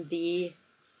again, the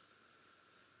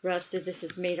rest of this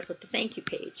is made up with the thank you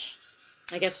page.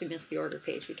 I guess we missed the order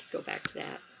page. We could go back to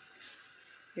that.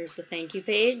 Here's the thank you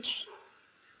page.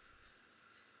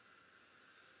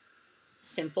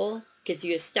 Simple. Gives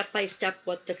you a step-by-step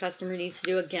what the customer needs to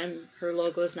do. Again, her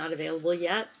logo is not available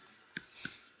yet.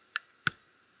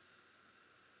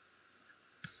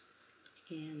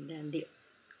 And then the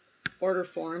order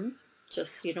form,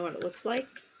 just so you know what it looks like.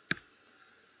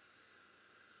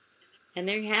 And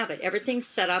there you have it. Everything's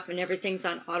set up and everything's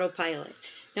on autopilot.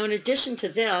 Now, in addition to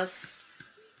this,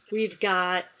 we've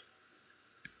got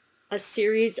a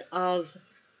series of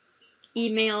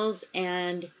emails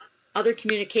and other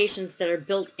communications that are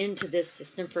built into this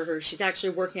system for her. She's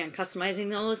actually working on customizing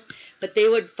those, but they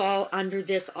would fall under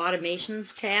this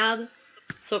automations tab.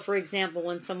 So for example,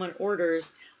 when someone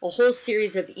orders, a whole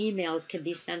series of emails can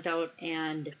be sent out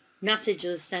and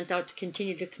messages sent out to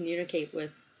continue to communicate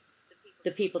with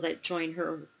the people that join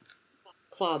her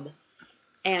club.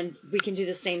 And we can do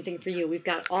the same thing for you. We've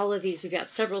got all of these. We've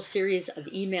got several series of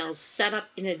emails set up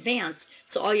in advance.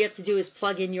 So all you have to do is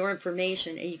plug in your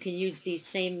information, and you can use these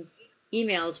same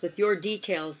emails with your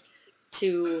details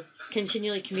to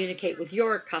continually communicate with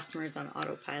your customers on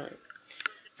autopilot.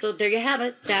 So there you have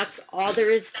it. That's all there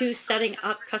is to setting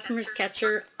up Customers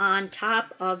Catcher on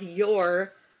top of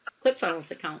your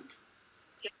ClickFunnels account.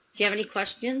 If you have any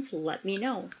questions, let me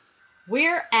know.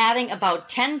 We're adding about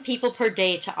 10 people per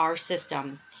day to our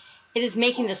system. It is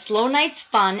making the slow nights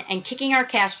fun and kicking our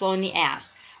cash flow in the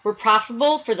ass. We're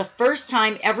profitable for the first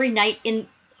time every night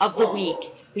of the week.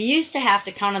 We used to have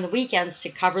to count on the weekends to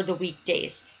cover the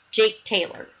weekdays. Jake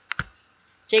Taylor.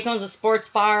 Jake owns a sports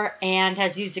bar and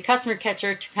has used the Customer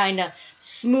Catcher to kind of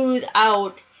smooth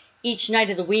out each night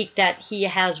of the week that he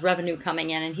has revenue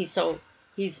coming in, and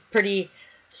he's pretty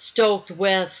stoked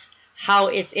with how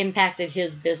it's impacted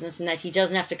his business and that he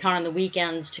doesn't have to count on the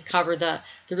weekends to cover the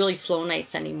really slow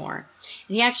nights anymore.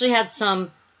 And he actually had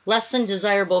some less than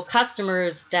desirable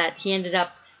customers that he ended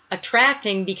up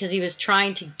attracting because he was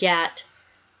trying to get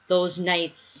those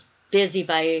nights busy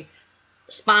by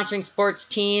sponsoring sports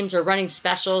teams or running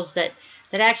specials that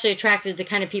actually attracted the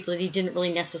kind of people that he didn't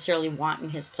really necessarily want in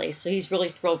his place. So he's really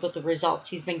thrilled with the results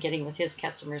he's been getting with his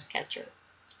Customers Catcher.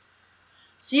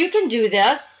 So you can do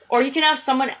this, or you can have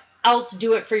someone else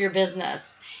do it for your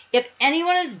business. If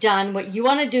anyone has done what you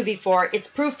want to do before, it's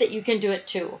proof that you can do it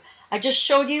too. I just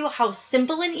showed you how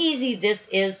simple and easy this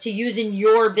is to use in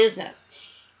your business.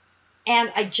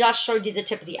 And I just showed you the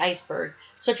tip of the iceberg.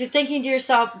 So if you're thinking to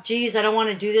yourself, geez, I don't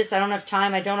want to do this, I don't have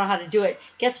time, I don't know how to do it,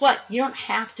 guess what? You don't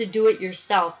have to do it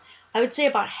yourself. I would say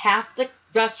about half the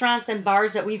restaurants and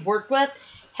bars that we've worked with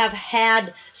have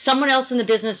had someone else in the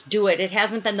business do it. It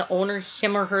hasn't been the owner,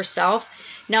 him or herself.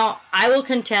 Now, I will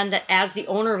contend that as the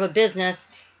owner of a business,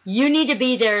 you need to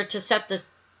be there to set the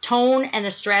tone and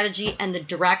the strategy and the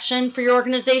direction for your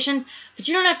organization, but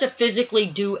you don't have to physically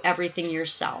do everything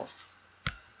yourself.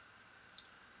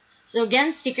 So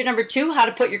again, secret number 2, how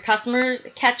to put your customers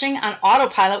catching on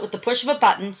autopilot with the push of a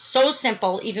button. So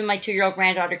simple, even my 2-year-old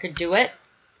granddaughter could do it.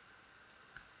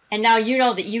 And now you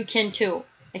know that you can too.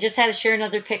 I just had to share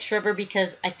another picture of her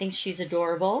because I think she's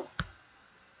adorable.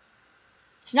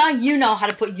 So now you know how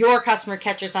to put your customer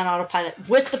catchers on autopilot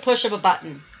with the push of a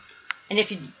button. And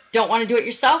if you don't want to do it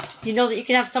yourself, you know that you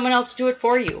can have someone else do it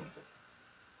for you.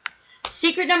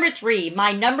 Secret number 3,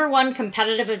 my number 1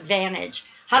 competitive advantage.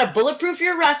 How to bulletproof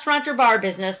your restaurant or bar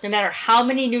business no matter how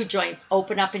many new joints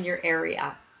open up in your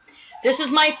area. This is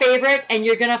my favorite, and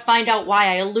you're going to find out why.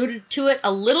 I alluded to it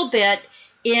a little bit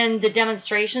in the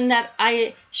demonstration that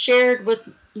I shared with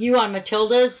you on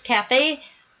Matilda's Cafe,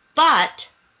 but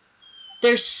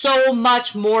there's so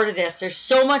much more to this. There's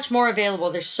so much more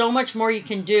available. There's so much more you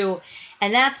can do,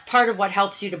 and that's part of what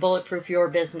helps you to bulletproof your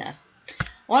business. I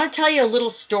want to tell you a little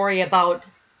story about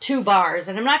 2 bars,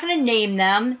 and I'm not going to name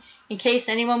them in case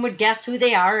anyone would guess who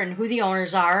they are and who the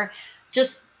owners are,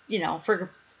 just, not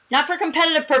for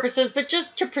competitive purposes, but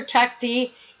just to protect the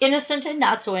innocent and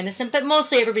not so innocent, but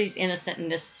mostly everybody's innocent in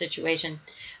this situation.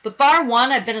 But Bar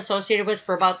 1 I've been associated with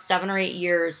for about 7 or 8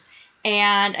 years,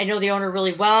 and I know the owner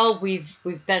really well. We've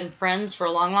been friends for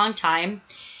a long, long time.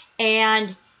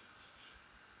 And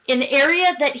in the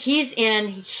area that he's in,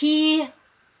 he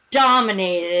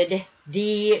dominated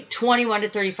the 21 to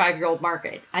 35-year-old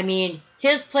market. I mean,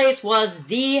 his place was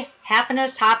the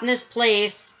happiest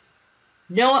place,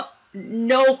 no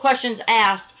questions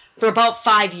asked, for about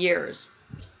 5 years.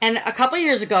 And a couple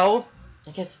years ago,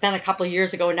 I guess it's been a couple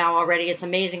years ago now already, it's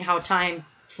amazing how time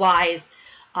flies,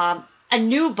 a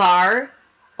new bar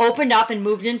opened up and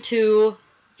moved into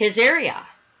his area.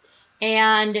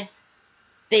 And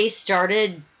they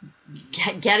started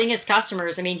getting his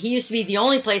customers. I mean, he used to be the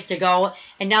only place to go,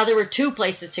 and now there were 2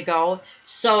 places to go.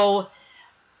 So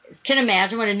you can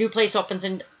imagine when a new place opens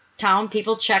in town,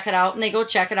 people check it out, and they go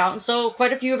check it out. And so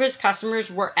quite a few of his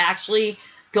customers were actually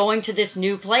going to this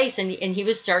new place, and he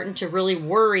was starting to really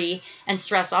worry and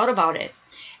stress out about it.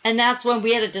 And that's when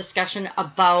we had a discussion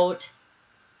about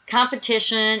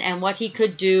competition and what he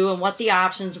could do and what the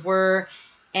options were.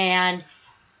 And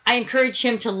I encouraged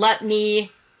him to let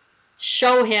me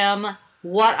show him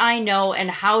what I know and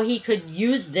how he could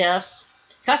use this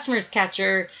customers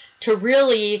catcher to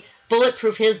really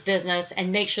bulletproof his business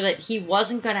and make sure that he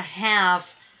wasn't going to have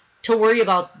to worry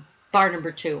about bar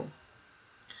number 2.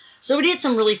 So we did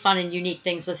some really fun and unique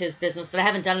things with his business that I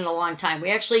haven't done in a long time.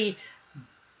 We actually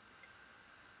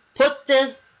put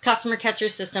this customer catcher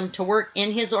system to work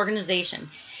in his organization.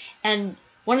 And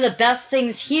one of the best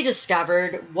things he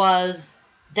discovered was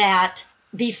that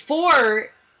before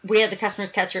we had the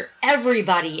customers catcher,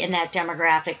 everybody in that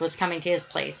demographic was coming to his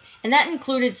place. And that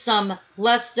included some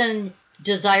less than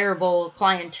desirable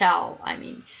clientele. I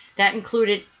mean, that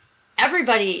included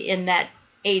everybody in that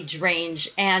age range.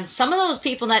 And some of those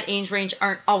people in that age range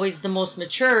aren't always the most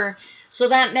mature. So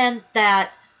that meant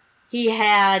that he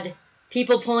had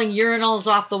people pulling urinals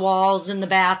off the walls in the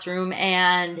bathroom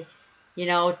and, you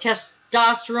know,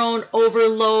 testosterone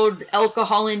overload,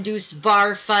 alcohol-induced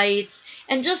bar fights,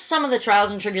 and just some of the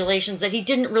trials and tribulations that he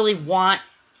didn't really want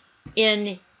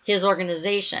in his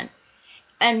organization.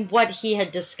 And what he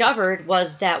had discovered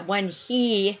was that when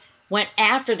he went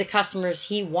after the customers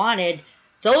he wanted,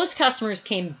 those customers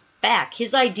came back.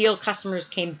 His ideal customers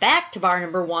came back to bar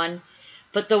number 1,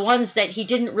 but the ones that he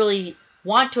didn't really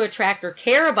want to attract or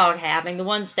care about having, the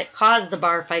ones that caused the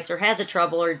bar fights or had the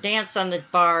trouble or danced on the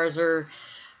bars or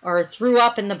threw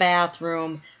up in the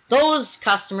bathroom, those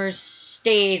customers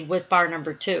stayed with bar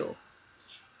number 2.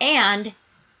 And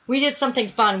we did something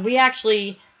fun. We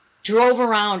actually drove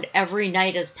around every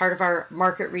night as part of our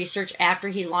market research after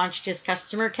he launched his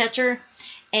customer catcher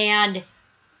and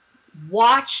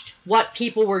watched what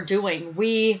people were doing.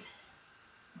 We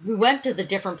went to the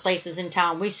different places in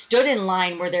town. We stood in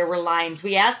line where there were lines.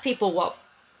 We asked people what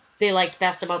they liked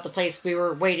best about the place we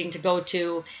were waiting to go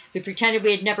to. We pretended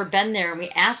we had never been there, and we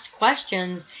asked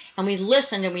questions, and we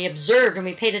listened, and we observed, and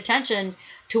we paid attention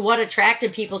to what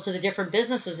attracted people to the different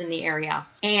businesses in the area.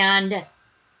 And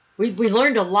we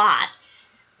learned a lot,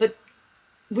 but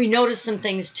we noticed some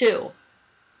things too.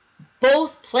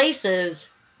 Both places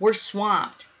were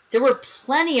swamped. There were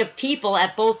plenty of people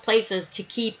at both places to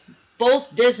keep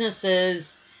both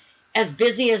businesses as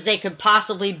busy as they could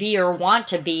possibly be or want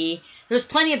to be. There was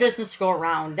plenty of business to go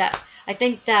around. I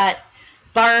think that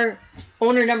bar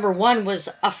owner number 1 was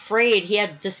afraid. He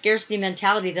had the scarcity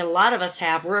mentality that a lot of us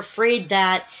have. We're afraid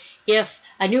that if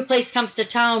a new place comes to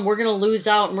town, we're going to lose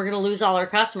out and we're going to lose all our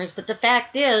customers. But the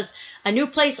fact is, a new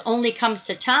place only comes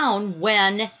to town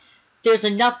when there's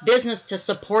enough business to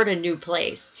support a new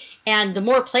place. And the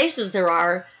more places there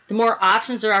are, the more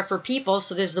options there are for people.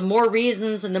 So there's the more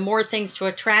reasons and the more things to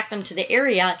attract them to the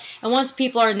area. And once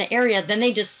people are in the area, then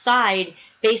they decide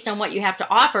based on what you have to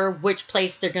offer which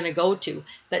place they're going to go to.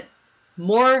 But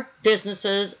more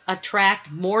businesses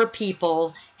attract more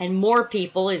people, and more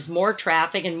people is more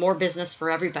traffic and more business for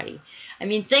everybody. I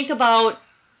mean, think about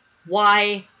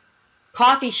why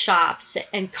coffee shops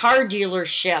and car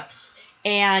dealerships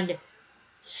and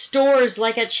stores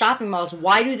like at shopping malls,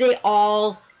 why do they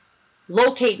all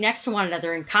locate next to one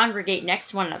another and congregate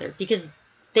next to one another? Because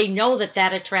they know that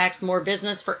that attracts more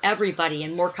business for everybody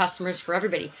and more customers for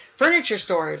everybody. Furniture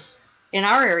stores in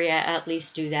our area at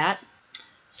least do that.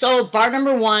 So bar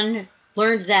number 1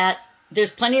 learned that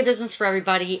there's plenty of business for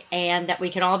everybody and that we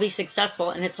can all be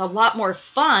successful, and it's a lot more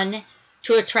fun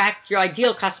to attract your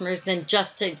ideal customers than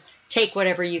just to take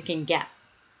whatever you can get.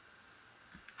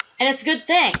 And it's a good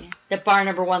thing that bar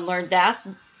number 1 learned that,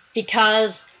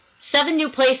 because 7 new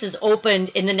places opened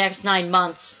in the next 9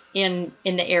 months in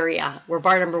the area where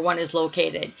bar number 1 is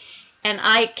located. And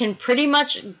I can pretty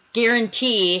much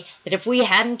guarantee that if we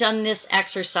hadn't done this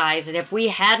exercise and if we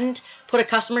hadn't put a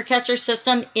customer catcher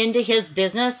system into his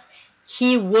business,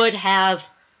 he would have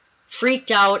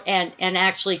freaked out and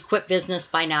actually quit business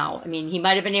by now. I mean, he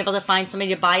might have been able to find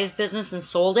somebody to buy his business and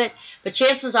sold it, but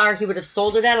chances are he would have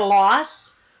sold it at a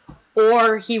loss,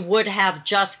 or he would have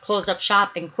just closed up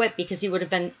shop and quit because he would have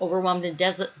been overwhelmed and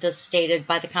devastated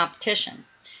by the competition,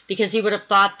 because he would have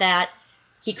thought that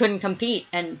he couldn't compete.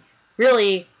 And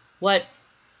really, what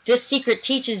this secret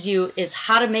teaches you is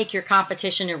how to make your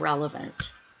competition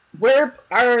irrelevant. Where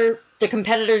are the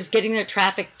competitors getting their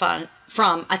traffic from?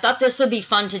 I thought this would be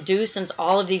fun to do since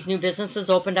all of these new businesses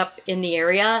opened up in the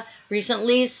area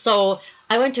recently. So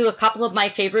I went to a couple of my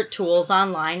favorite tools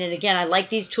online. And again, I like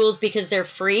these tools because they're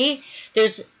free.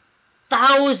 There's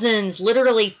thousands,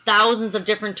 literally thousands of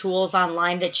different tools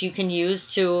online that you can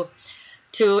use to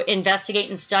investigate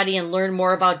and study and learn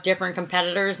more about different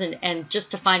competitors and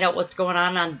just to find out what's going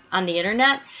on the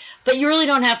internet. But you really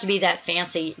don't have to be that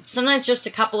fancy. Sometimes just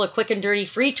a couple of quick and dirty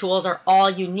free tools are all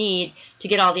you need to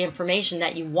get all the information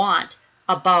that you want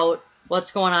about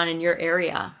what's going on in your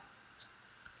area.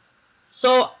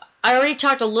 So I already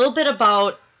talked a little bit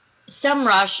about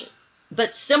SEMrush,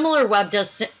 but SimilarWeb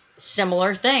does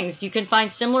similar things. You can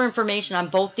find similar information on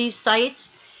both these sites.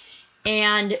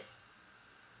 And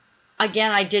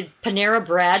again, I did Panera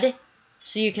Bread,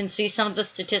 so you can see some of the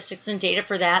statistics and data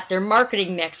for that. Their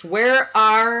marketing mix. Where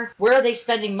are they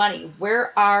spending money?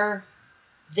 Where are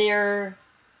their...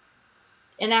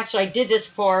 And actually, I did this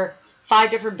for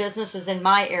 5 different businesses in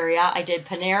my area. I did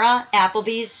Panera,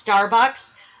 Applebee's,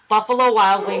 Starbucks, Buffalo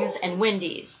Wild Wings, and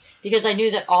Wendy's, because I knew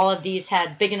that all of these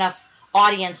had big enough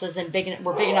audiences and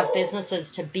were big enough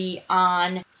businesses to be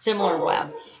on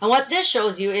SimilarWeb. And what this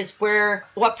shows you is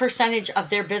what percentage of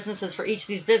their businesses for each of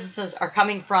these businesses are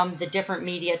coming from the different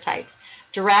media types: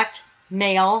 direct,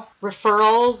 mail,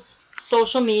 referrals,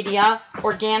 social media,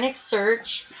 organic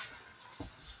search,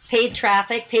 paid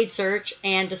traffic, paid search,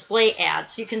 and display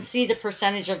ads. So you can see the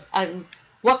percentage of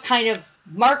what kind of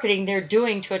marketing they're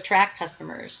doing to attract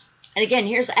customers. And again,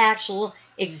 here's actual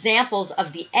examples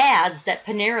of the ads that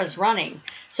Panera is running.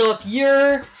 So if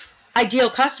your ideal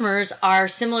customers are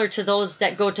similar to those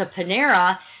that go to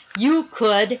Panera, you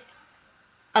could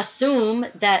assume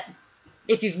that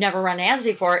if you've never run ads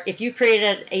before, if you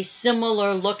created a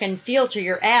similar look and feel to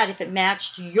your ad, if it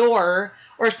matched or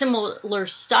a similar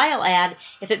style ad,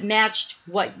 if it matched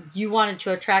what you wanted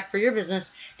to attract for your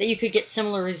business, that you could get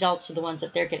similar results to the ones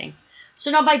that they're getting.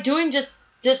 So now by doing just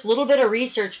this little bit of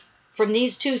research from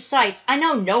these 2 sites, I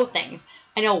now know things.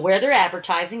 I know where they're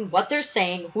advertising, what they're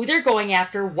saying, who they're going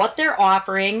after, what they're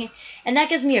offering, and that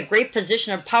gives me a great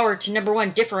position of power to, number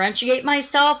one, differentiate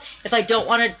myself if I don't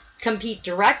want to compete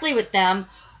directly with them,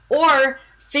 or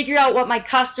figure out what my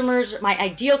customers, my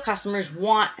ideal customers,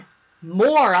 want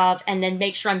more of, and then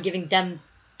make sure I'm giving them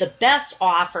the best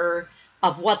offer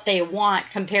of what they want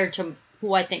compared to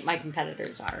who I think my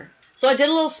competitors are. So I did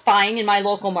a little spying in my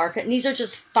local market, and these are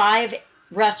just 5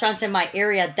 restaurants in my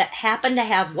area that happen to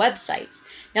have websites.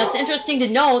 Now, it's interesting to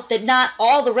note that not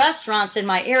all the restaurants in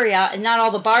my area and not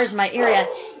all the bars in my area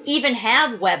even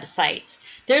have websites.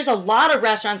 There's a lot of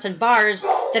restaurants and bars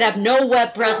that have no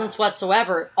web presence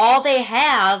whatsoever. All they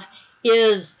have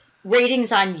is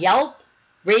ratings on Yelp,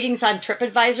 ratings on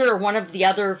TripAdvisor, or one of the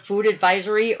other food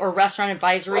advisory or restaurant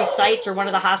advisory sites, or one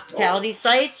of the hospitality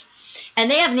sites. And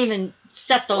they haven't even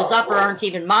set those up or aren't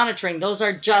even monitoring. Those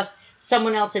are just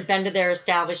someone else had been to their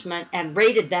establishment and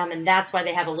rated them, and that's why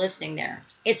they have a listing there.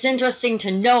 It's interesting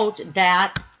to note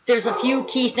that there's a few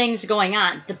key things going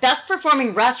on. The best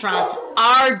performing restaurants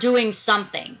are doing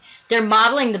something. They're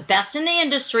modeling the best in the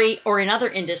industry or in other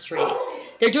industries.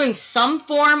 They're doing some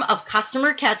form of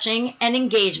customer catching and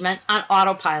engagement on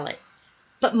autopilot.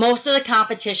 But most of the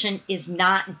competition is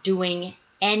not doing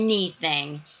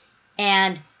anything.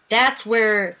 And that's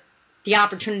where the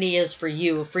opportunity is for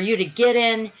you to get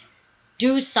in,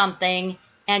 do something,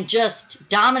 and just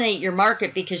dominate your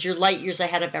market because you're light years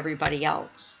ahead of everybody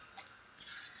else.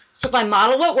 So if I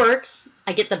model what works,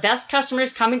 I get the best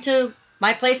customers coming to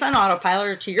my place on autopilot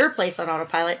or to your place on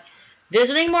autopilot,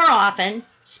 visiting more often,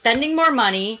 spending more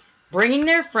money, bringing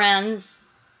their friends,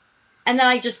 and then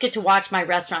I just get to watch my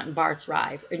restaurant and bar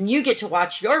thrive. And you get to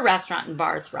watch your restaurant and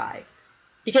bar thrive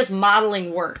because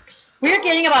modeling works. We're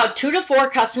getting about 2 to 4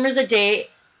 customers a day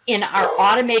in our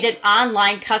automated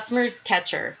online customers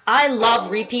catcher. I love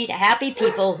repeat happy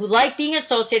people who like being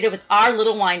associated with our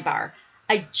little wine bar.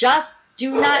 I just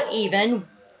do not even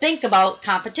think about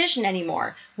competition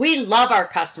anymore. We love our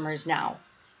customers now.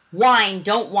 Wine,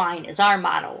 don't whine is our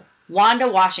motto. Wanda,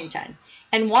 Washington.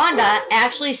 And Wanda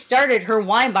actually started her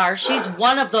wine bar. She's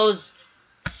one of those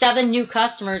 7 new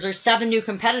customers or 7 new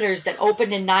competitors that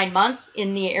opened in 9 months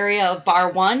in the area of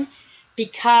Bar 1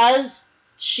 because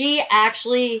she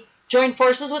actually joined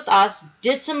forces with us,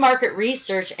 did some market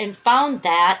research, and found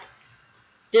that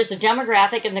there's a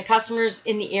demographic and the customers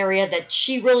in the area that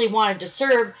she really wanted to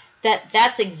serve that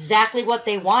that's exactly what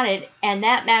they wanted, and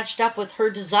that matched up with her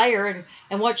desire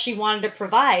and what she wanted to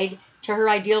provide to her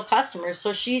ideal customers.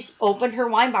 So she's opened her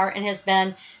wine bar and has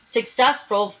been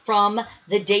successful from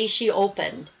the day she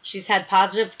opened. She's had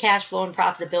positive cash flow and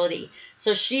profitability.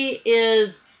 So she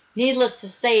is, needless to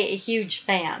say, a huge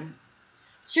fan.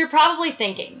 So you're probably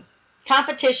thinking,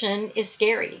 competition is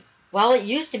scary. Well, it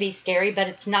used to be scary, but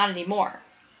it's not anymore.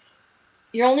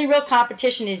 Your only real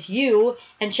competition is you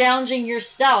and challenging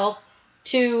yourself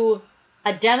to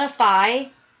identify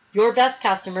your best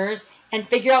customers and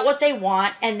figure out what they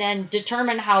want, and then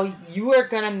determine how you are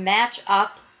going to match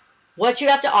up what you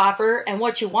have to offer and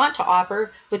what you want to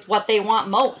offer with what they want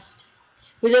most.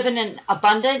 We live in an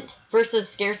abundant versus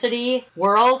scarcity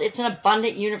world. It's an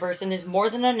abundant universe, and there's more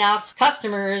than enough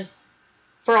customers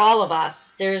for all of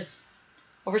us. There's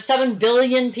over 7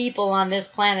 billion people on this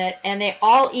planet, and they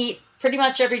all eat pretty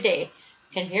much every day.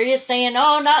 I can hear you saying,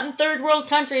 oh, not in third world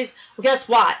countries. Well, guess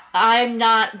what? I'm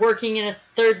not working in a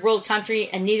third world country,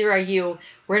 and neither are you.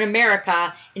 We're in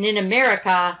America, and in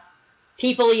America,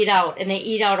 people eat out, and they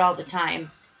eat out all the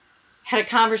time. I had a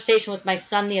conversation with my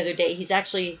son the other day. He's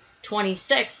actually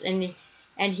 26, and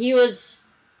he was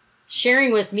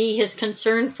sharing with me his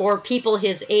concern for people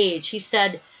his age. He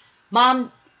said,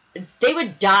 Mom, they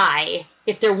would die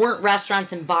if there weren't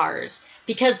restaurants and bars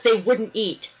because they wouldn't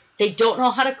eat. They don't know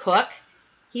how to cook.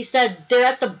 He said they're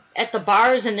at the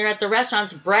bars and they're at the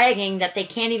restaurants bragging that they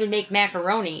can't even make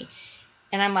macaroni.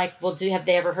 And I'm like, well, have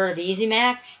they ever heard of Easy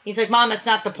Mac? He's like, Mom, that's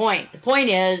not the point. The point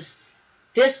is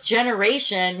this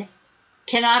generation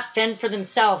cannot fend for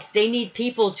themselves. They need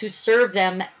people to serve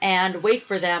them and wait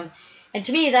for them. And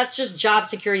to me, that's just job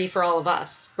security for all of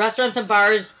us. Restaurants and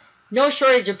bars, no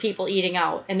shortage of people eating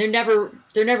out, and there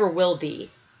never will be.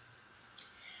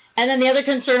 And then the other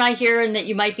concern I hear, and that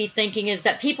you might be thinking, is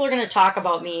that people are going to talk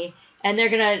about me, and they're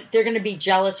going to be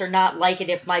jealous or not like it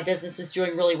if my business is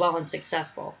doing really well and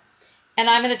successful. And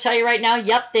I'm going to tell you right now,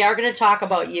 yep, they are going to talk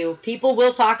about you. People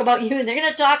will talk about you, and they're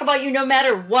going to talk about you no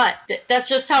matter what. That's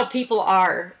just how people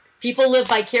are. People live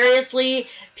vicariously.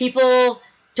 People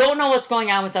don't know what's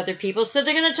going on with other people, so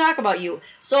they're going to talk about you.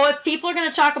 So if people are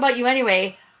going to talk about you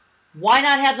anyway, why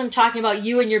not have them talking about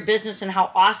you and your business and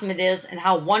how awesome it is and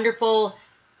how wonderful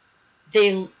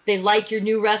they like your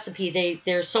new recipe.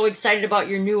 They're so excited about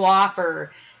your new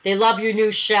offer. They love your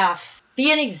new chef.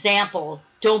 Be an example.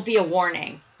 Don't be a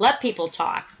warning. Let people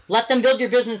talk. Let them build your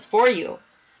business for you.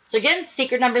 So again,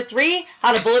 secret number 3,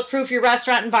 how to bulletproof your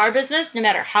restaurant and bar business no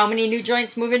matter how many new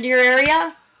joints move into your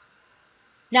area.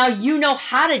 Now you know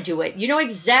how to do it. You know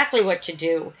exactly what to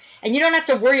do. And you don't have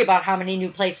to worry about how many new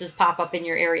places pop up in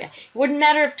your area. It wouldn't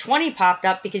matter if 20 popped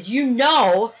up because you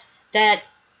know that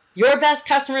your best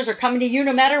customers are coming to you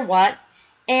no matter what.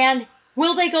 And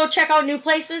will they go check out new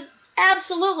places?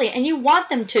 Absolutely. And you want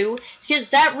them to, because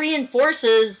that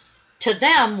reinforces to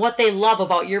them what they love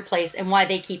about your place and why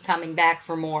they keep coming back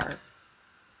for more.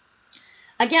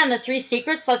 Again, the 3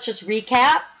 secrets, let's just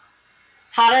recap.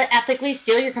 How to ethically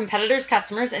steal your competitors'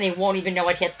 customers and they won't even know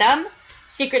what hit them.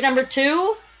 Secret number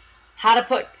 2, how to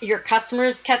put your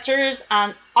customers' catchers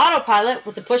on autopilot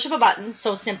with the push of a button.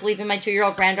 So simple, even my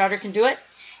 2-year-old granddaughter can do it.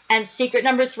 And secret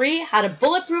number 3, how to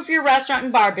bulletproof your restaurant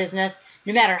and bar business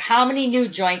no matter how many new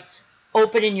joints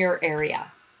open in your area.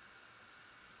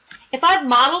 If I've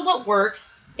modeled what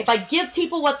works, if I give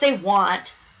people what they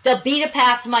want, they'll beat a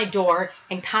path to my door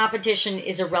and competition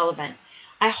is irrelevant.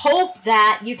 I hope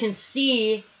that you can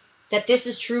see that this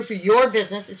is true for your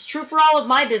business. It's true for all of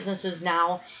my businesses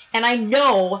now. And I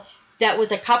know that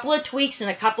with a couple of tweaks and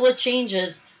a couple of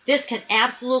changes, this can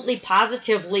absolutely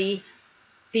positively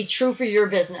be true for your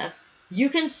business. You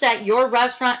can set your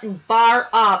restaurant and bar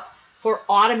up for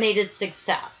automated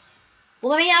success.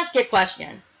 Well, let me ask you a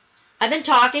question. I've been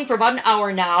talking for about an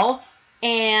hour now,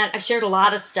 and I've shared a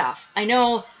lot of stuff. I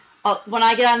know when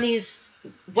I get on these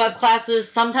web classes,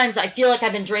 sometimes I feel like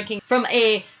I've been drinking from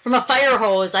a fire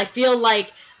hose. I feel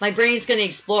like my brain's going to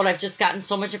explode. I've just gotten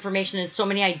so much information and so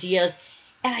many ideas,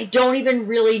 and I don't even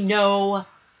really know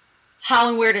how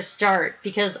and where to start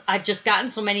because I've just gotten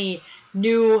so many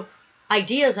new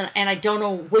ideas and I don't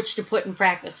know which to put in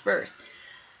practice first.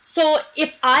 So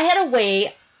if I had a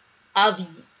way of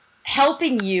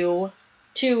helping you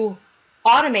to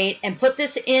automate and put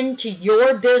this into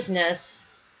your business,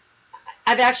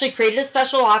 I've actually created a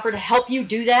special offer to help you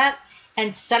do that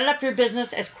and set it up your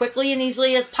business as quickly and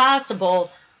easily as possible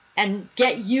and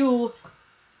get you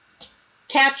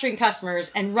capturing customers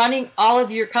and running all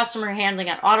of your customer handling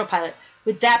on autopilot.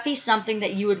 Would that be something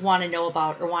that you would want to know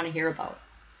about or want to hear about?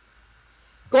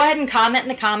 Go ahead and comment in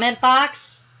the comment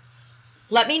box.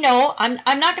 let me know.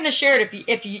 I'm not going to share it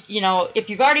if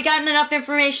you've already gotten enough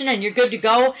information and you're good to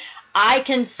go. I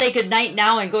can say goodnight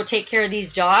now and go take care of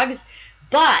these dogs,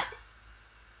 but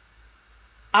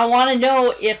I want to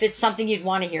know if it's something you'd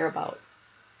want to hear about.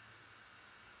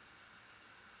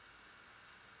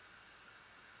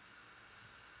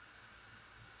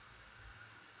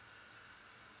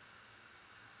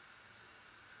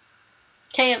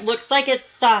 Okay, it looks like it's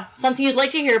something you'd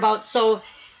like to hear about. So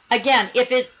again,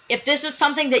 if this is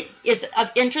something that is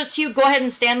of interest to you, go ahead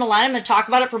and stay on the line. I'm going to talk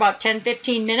about it for about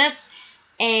 10-15 minutes.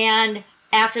 And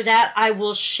after that, I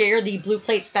will share the Blue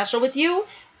Plate special with you.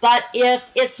 But if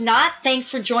it's not, thanks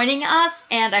for joining us,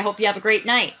 and I hope you have a great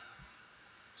night.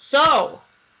 So,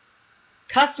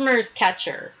 Customers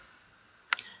Catcher.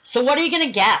 So what are you going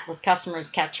to get with Customers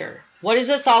Catcher? What is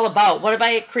this all about? What have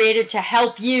I created to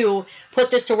help you put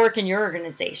this to work in your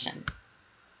organization?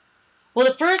 Well,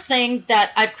 the first thing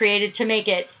that I've created to make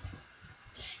it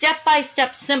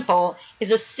step-by-step simple is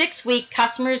a 6-week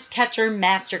Customers Catcher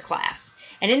Masterclass.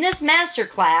 And in this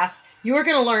masterclass, you are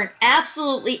going to learn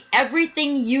absolutely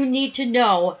everything you need to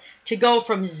know to go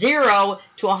from 0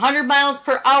 to 100 miles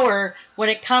per hour when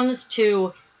it comes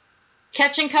to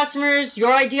catching customers,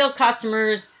 your ideal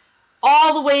customers,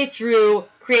 all the way through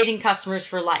creating customers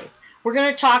for life. We're going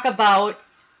to talk about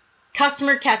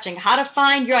customer catching, how to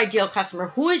find your ideal customer.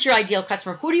 Who is your ideal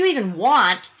customer? Who do you even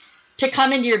want to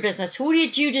come into your business? Who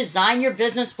did you design your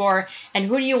business for, and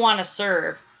who do you want to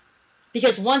serve?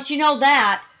 Because once you know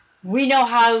that, we know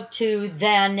how to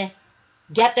then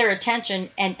get their attention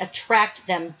and attract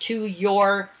them to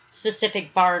your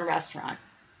specific bar and restaurant.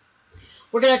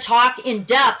 We're going to talk in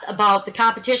depth about the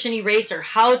competition eraser,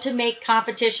 how to make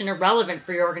competition irrelevant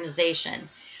for your organization.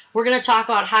 We're going to talk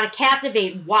about how to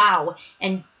captivate, wow,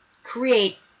 and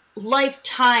create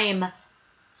lifetime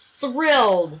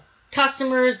thrilled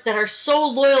customers that are so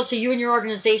loyal to you and your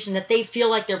organization that they feel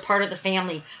like they're part of the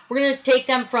family. We're going to take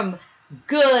them from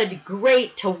good,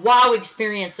 great to wow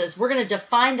experiences. We're going to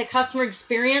define the customer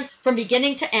experience from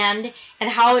beginning to end and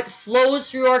how it flows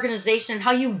through your organization and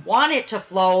how you want it to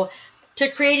flow to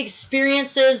create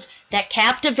experiences that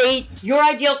captivate your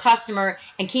ideal customer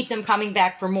and keep them coming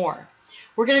back for more.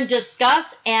 We're going to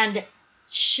discuss and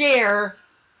share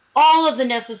all of the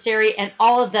necessary and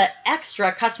all of the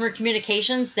extra customer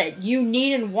communications that you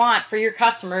need and want for your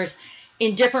customers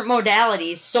in different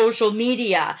modalities: social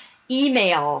media,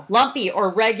 email, lumpy or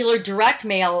regular direct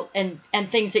mail, and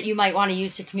things that you might want to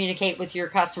use to communicate with your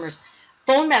customers,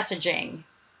 phone messaging,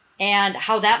 and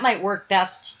how that might work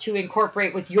best to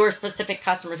incorporate with your specific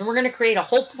customers. And we're going to create a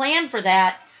whole plan for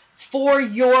that for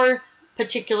your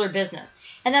particular business.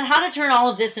 And then how to turn all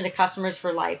of this into customers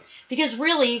for life. Because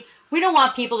really, we don't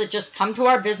want people that just come to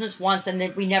our business once and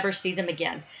then we never see them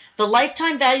again. The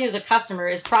lifetime value of the customer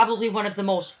is probably one of the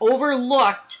most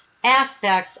overlooked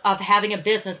aspects of having a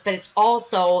business, but it's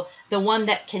also the one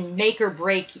that can make or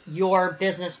break your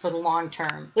business for the long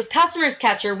term. With Customers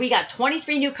Catcher, we got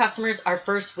 23 new customers our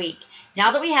first week.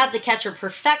 Now that we have the catcher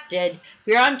perfected,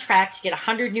 we are on track to get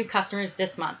 100 new customers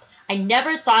this month. I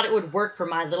never thought it would work for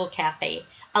my little cafe.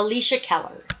 Alicia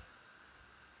Keller.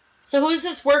 So who does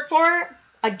this work for?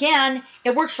 Again,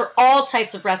 it works for all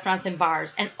types of restaurants and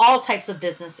bars and all types of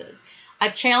businesses.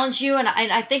 I've challenged you, and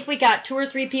I think we got 2 or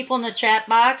 3 people in the chat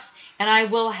box, and I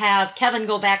will have Kevin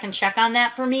go back and check on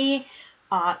that for me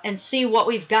and see what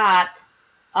we've got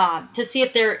to see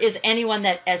if there is anyone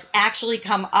that has actually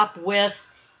come up with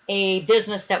a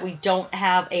business that we don't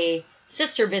have a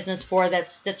sister business for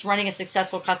that's running a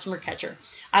successful customer catcher.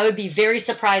 I would be very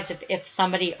surprised if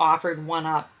somebody offered one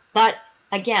up. But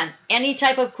again, any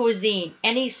type of cuisine,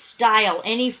 any style,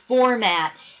 any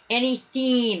format, any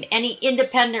theme, any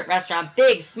independent restaurant,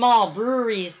 big, small,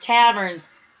 breweries, taverns,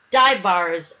 dive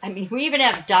bars. I mean, we even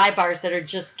have dive bars that are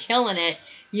just killing it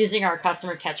using our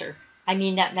customer catcher. I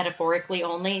mean that metaphorically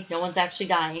only. No one's actually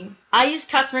dying. I used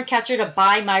Customer Catcher to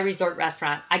buy my resort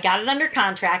restaurant. I got it under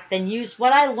contract, then used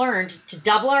what I learned to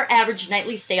double our average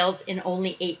nightly sales in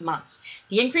only 8 months.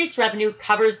 The increased revenue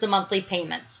covers the monthly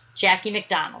payments. Jackie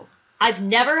McDonald. I've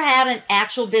never had an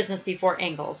actual business before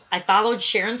Ingalls. I followed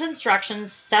Sharon's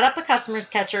instructions, set up a Customer's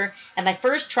Catcher, and my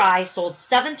first try sold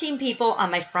 17 people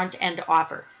on my front end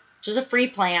offer, which is a free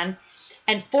plan,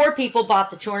 and 4 people bought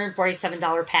the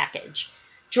 $247 package.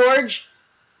 George,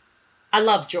 I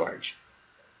love George,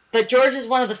 but George is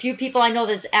one of the few people I know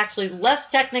that's actually less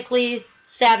technically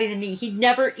savvy than me. He'd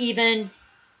never even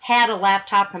had a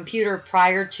laptop computer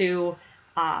prior to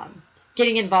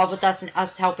getting involved with us and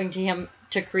us helping him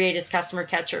to create his Customer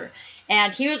Catcher.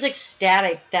 And he was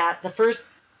ecstatic that the first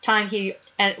time he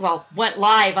went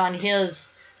live on his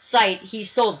site, he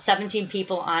sold 17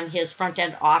 people on his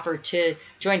front-end offer to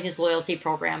join his loyalty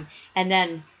program. And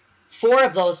then 4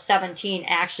 of those 17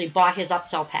 actually bought his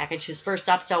upsell package, his first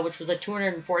upsell, which was a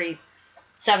 $247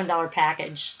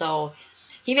 package. So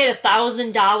he made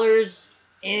 $1,000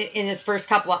 in his first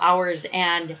couple of hours.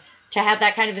 And to have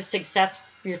that kind of a success,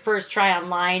 your first try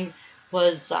online,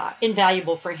 was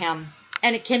invaluable for him.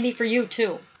 And it can be for you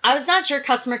too. I was not sure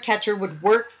Customer Catcher would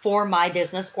work for my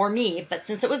business or me, but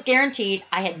since it was guaranteed,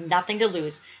 I had nothing to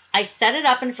lose. I set it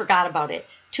up and forgot about it.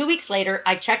 2 weeks later,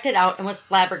 I checked it out and was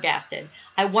flabbergasted.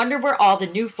 I wonder where all the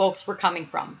new folks were coming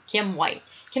from. Kim White.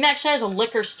 Kim actually has a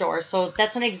liquor store, so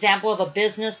that's an example of a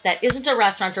business that isn't a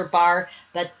restaurant or bar,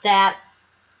 but that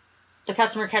the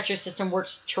Customer Catcher system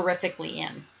works terrifically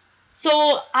in.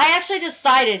 So I actually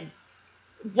decided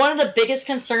one of the biggest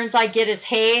concerns I get is,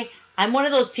 hey, I'm one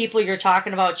of those people you're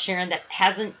talking about, Sharon, that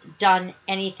hasn't done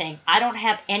anything. I don't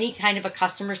have any kind of a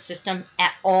customer system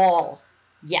at all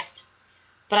yet.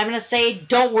 But I'm going to say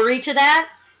don't worry to that,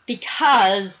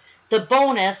 because the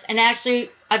bonus, and actually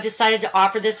I've decided to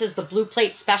offer this as the Blue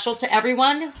Plate special to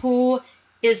everyone who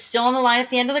is still on the line at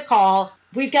the end of the call.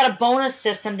 We've got a bonus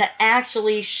system that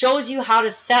actually shows you how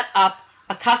to set up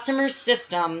a customer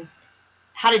system,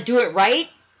 how to do it right,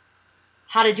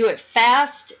 how to do it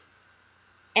fast,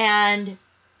 and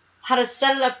how to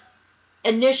set it up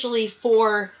initially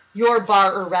for your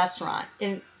bar or restaurant.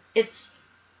 And it's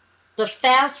the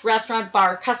Fast Restaurant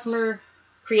Bar Customer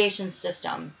Creation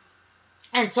System.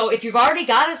 And so if you've already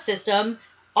got a system,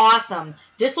 awesome.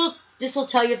 This will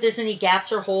tell you if there's any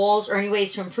gaps or holes or any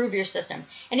ways to improve your system.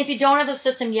 And if you don't have a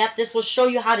system yet, this will show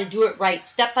you how to do it right,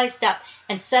 step by step,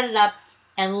 and set it up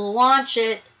and launch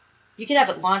it. You can have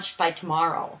it launched by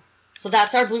tomorrow. So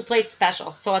that's our Blue Plate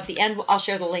special. So at the end, I'll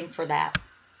share the link for that.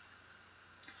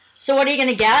 So what are you going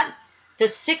to get? The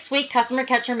 6-week Customer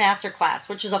Catcher Masterclass,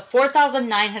 which is a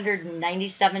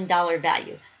 $4,997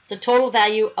 value. It's a total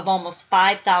value of almost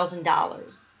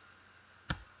 $5,000.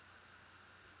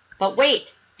 But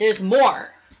wait, there's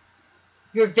more.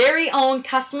 Your very own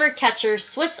Customer Catcher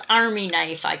Swiss Army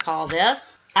knife, I call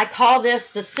this. I call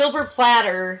this the Silver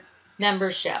Platter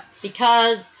membership,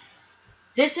 because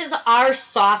this is our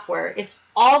software. It's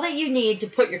all that you need to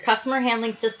put your customer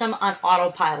handling system on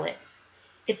autopilot.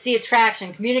 It's the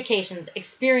attraction, communications,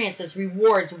 experiences,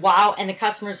 rewards, wow, and the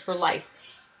customers for life.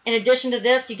 In addition to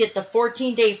this, you get the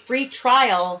 14-day free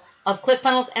trial of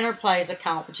ClickFunnels Enterprise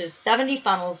account, which is 70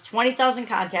 funnels, 20,000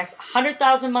 contacts,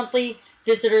 100,000 monthly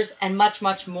visitors, and much,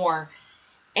 much more.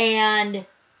 And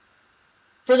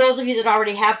for those of you that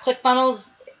already have ClickFunnels,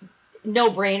 no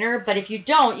brainer. But if you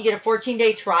don't, you get a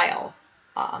 14-day trial.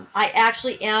 I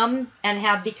actually am and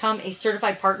have become a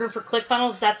certified partner for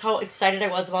ClickFunnels. That's how excited I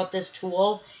was about this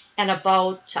tool and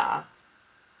about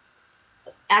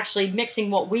actually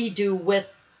mixing what we do with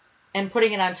and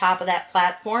putting it on top of that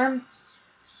platform.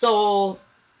 So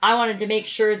I wanted to make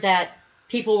sure that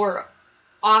people were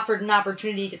offered an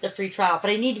opportunity to get the free trial.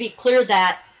 But I need to be clear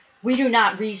that we do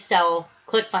not resell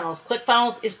ClickFunnels.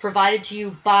 ClickFunnels is provided to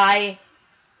you by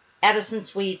Edison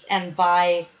Suites and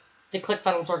by the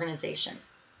ClickFunnels organization.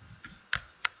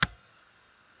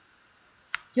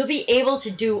 You'll be able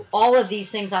to do all of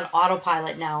these things on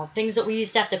autopilot now, things that we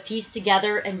used to have to piece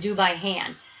together and do by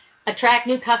hand. Attract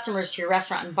new customers to your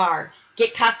restaurant and bar.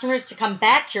 Get customers to come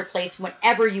back to your place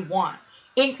whenever you want.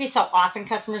 Increase how often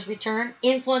customers return.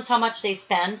 Influence how much they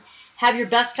spend. Have your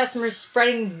best customers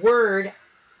spreading word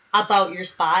about your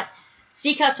spot.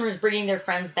 See customers bringing their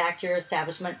friends back to your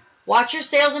establishment. Watch your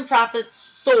sales and profits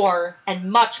soar,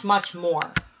 and much, much more.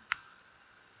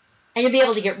 And you'll be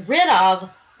able to get rid of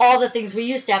all the things we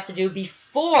used to have to do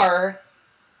before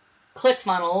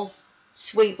ClickFunnels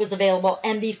Suite was available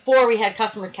and before we had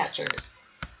Customer Catchers.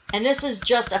 And this is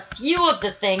just a few of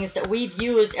the things that we've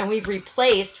used and we've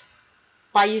replaced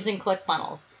by using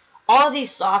ClickFunnels. All of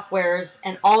these softwares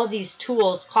and all of these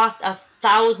tools cost us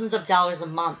thousands of dollars a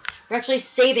month. We're actually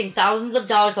saving thousands of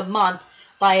dollars a month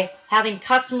by having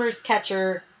Customer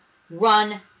Catcher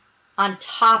run on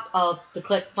top of the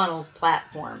ClickFunnels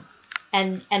platform.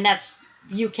 And that's,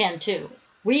 you can too.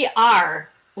 We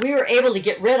were able to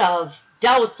get rid of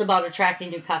doubts about attracting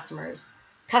new customers,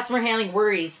 customer handling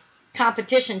worries,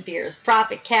 competition fears,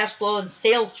 profit, cash flow, and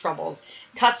sales troubles,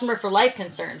 customer for life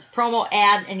concerns, promo,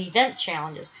 ad, and event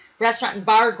challenges, restaurant and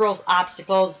bar growth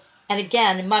obstacles, and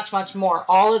again, much, much more.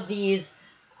 All of these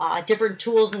different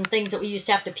tools and things that we used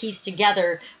to have to piece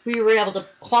together, we were able to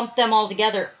clump them all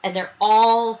together, and they're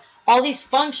all these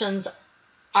functions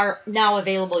are now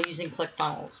available using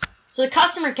ClickFunnels. So the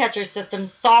Customer Catcher system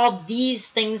solved these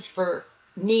things for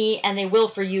me, and they will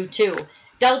for you too.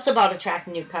 doubts about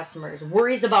attracting new customers,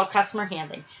 worries about customer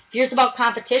handling, fears about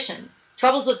competition,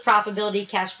 troubles with profitability,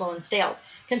 cash flow, and sales,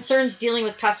 concerns dealing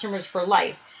with customers for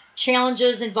life,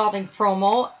 challenges involving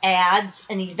promo, ads,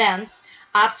 and events,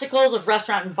 obstacles of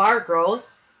restaurant and bar growth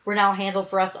were now handled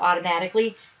for us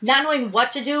automatically. Not knowing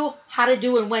what to do, how to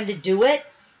do, and when to do it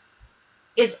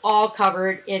is all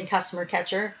covered in Customer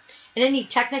Catcher. And any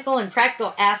technical and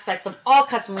practical aspects of all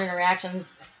customer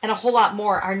interactions and a whole lot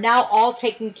more are now all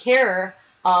taken care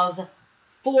of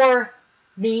for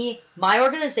me, my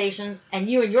organizations, and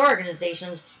you and your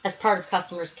organizations as part of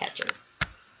Customer Catcher.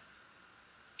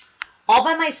 All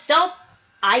by myself,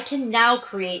 I can now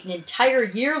create an entire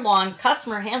year-long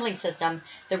customer handling system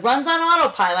that runs on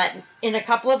autopilot in a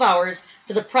couple of hours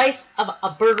for the price of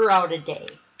a burger out a day.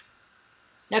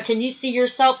 Now, can you see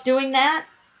yourself doing that?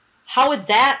 How would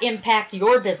that impact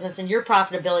your business and your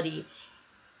profitability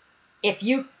if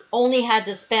you only had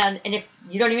to spend, and if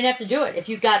you don't even have to do it, if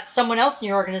you've got someone else in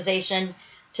your organization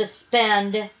to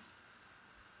spend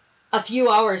a few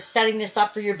hours setting this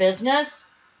up for your business?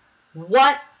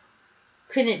 What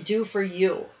can it do for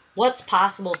you? What's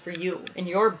possible for you in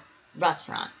your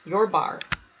restaurant, your bar?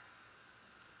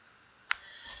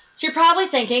 So you're probably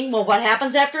thinking, well, what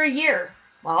happens after a year?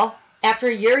 Well, after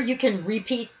a year, you can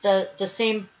repeat the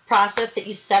same process that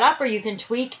you set up, or you can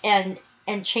tweak and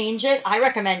change it. I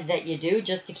recommend that you do,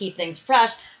 just to keep things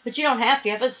fresh, but you don't have to.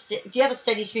 If you have a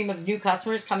steady stream of new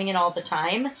customers coming in all the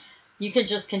time, you can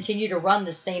just continue to run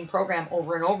the same program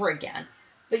over and over again.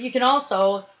 But you can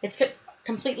also, it's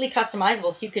completely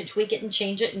customizable, so you can tweak it and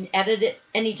change it and edit it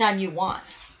anytime you want.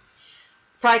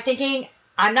 Probably thinking,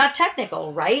 I'm not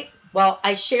technical, right? Well,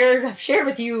 I've shared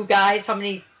with you guys how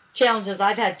many challenges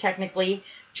I've had technically.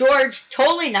 George,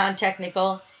 totally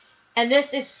non-technical. And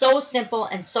this is so simple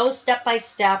and so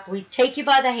step-by-step. We take you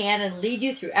by the hand and lead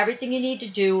you through everything you need to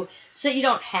do so you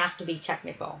don't have to be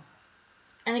technical.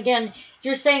 And again, if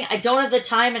you're saying, I don't have the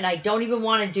time and I don't even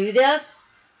want to do this,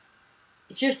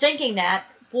 if you're thinking that,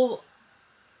 well,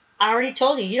 I already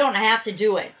told you, you don't have to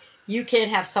do it. You can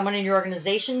have someone in your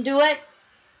organization do it.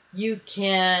 You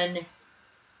can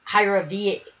hire a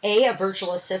VA, a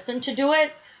virtual assistant, to do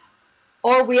it.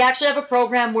 Or we actually have a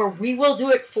program where we will do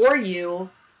it for you.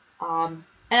 And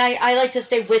I like to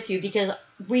stay with you because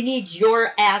we need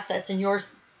your assets and your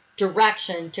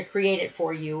direction to create it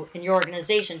for you in your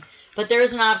organization. But there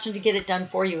is an option to get it done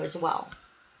for you as well.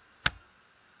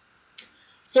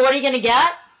 So what are you going to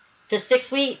get? The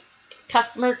 6-week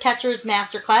Customer Catchers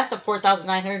Masterclass of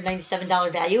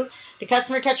 $4,997 value. The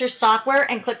Customer Catcher software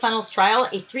and ClickFunnels trial,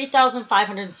 a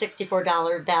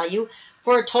 $3,564 value,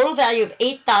 for a total value of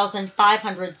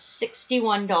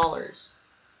 $8,561.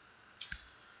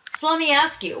 So let me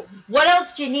ask you, what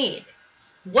else do you need?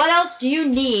 What else do you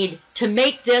need to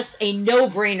make this a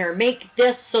no-brainer? Make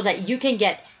this so that you can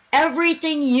get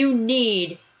everything you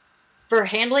need for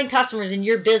handling customers in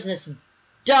your business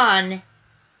done,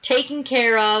 taken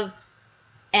care of,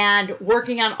 and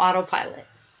working on autopilot.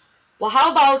 Well,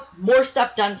 how about more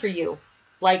stuff done for you?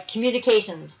 Like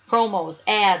communications, promos,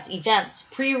 ads, events,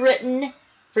 pre-written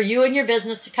for you and your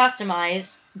business to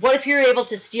customize. What if you're able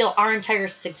to steal our entire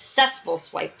successful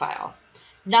swipe file?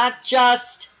 Not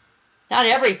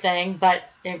everything, but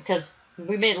because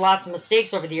we made lots of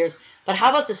mistakes over the years, but how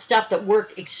about the stuff that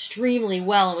worked extremely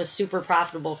well and was super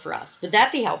profitable for us? Would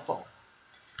that be helpful?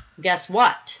 Guess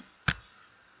what?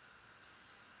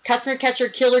 Customer Catcher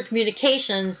Killer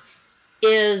Communications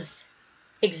is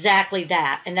exactly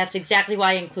that, and that's exactly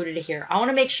why I included it here. I want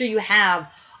to make sure you have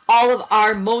all of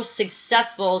our most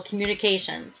successful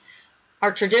communications,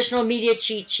 our traditional media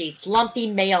cheat sheets, lumpy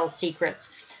mail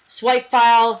secrets, swipe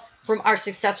file from our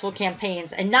successful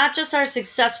campaigns, and not just our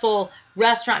successful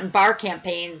restaurant and bar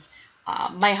campaigns.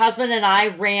 My husband and I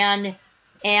ran,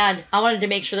 and I wanted to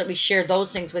make sure that we shared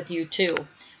those things with you too.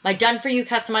 My done-for-you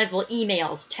customizable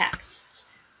emails, texts,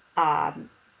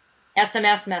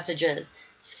 SMS messages,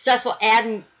 successful ad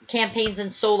and campaigns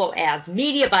and solo ads,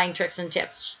 media buying tricks and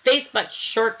tips, Facebook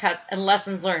shortcuts, and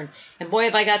lessons learned. And boy,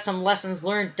 have I got some lessons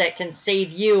learned that can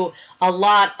save you a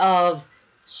lot of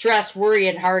stress, worry,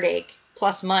 and heartache,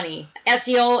 plus money.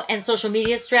 SEO and social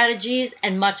media strategies,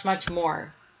 and much, much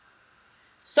more.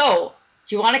 So,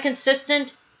 do you want a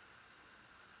consistent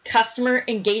customer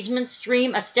engagement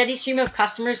stream, a steady stream of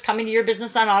customers coming to your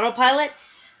business on autopilot?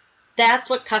 That's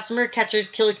what Customer Catchers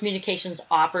Killer Communications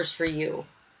offers for you.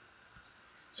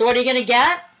 So what are you going to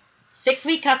get?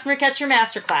 6-week Customer Catcher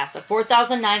Masterclass, a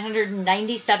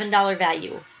 $4,997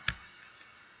 value.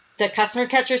 The Customer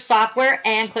Catcher software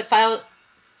and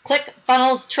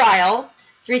ClickFunnels trial,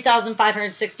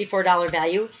 $3,564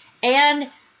 value. And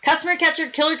Customer Catcher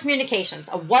Killer Communications,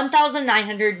 a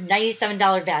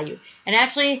 $1,997 value. And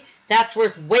actually, that's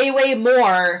worth way, way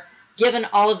more given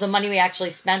all of the money we actually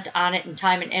spent on it and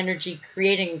time and energy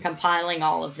creating and compiling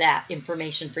all of that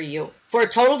information for you. For a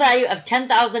total value of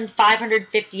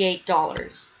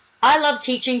 $10,558. I love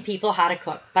teaching people how to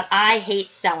cook, but I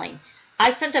hate selling.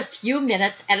 I spent a few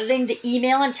minutes editing the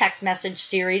email and text message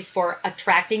series for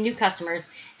attracting new customers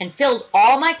and filled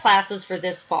all my classes for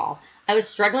this fall. I was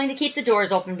struggling to keep the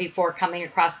doors open before coming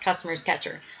across Customer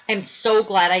Catcher. I'm so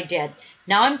glad I did.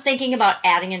 Now I'm thinking about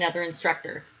adding another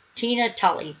instructor, Tina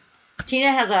Tully.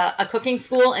 Tina has a cooking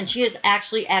school, and she has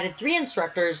actually added 3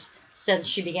 instructors since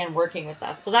she began working with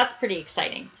us. So that's pretty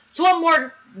exciting. So what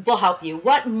more will help you?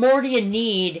 What more do you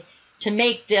need to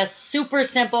make this super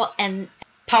simple and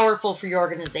powerful for your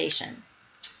organization?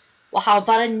 Well, how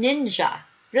about a ninja?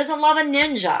 Who doesn't love a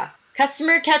ninja?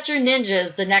 Customer Catcher Ninja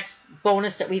is the next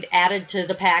bonus that we've added to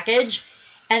the package.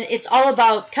 And it's all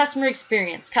about customer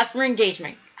experience, customer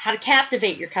engagement, how to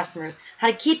captivate your customers, how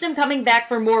to keep them coming back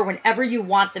for more whenever you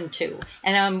want them to,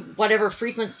 and on whatever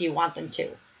frequency you want them to.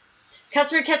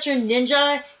 Customer Catcher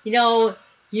Ninja,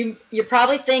 you're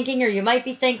probably thinking, or you might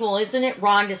be thinking, well, isn't it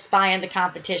wrong to spy on the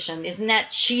competition? Isn't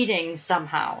that cheating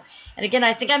somehow? And again,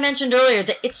 I think I mentioned earlier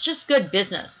that it's just good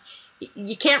business.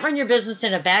 You can't run your business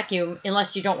in a vacuum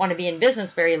unless you don't want to be in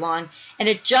business very long. And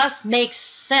it just makes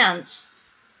sense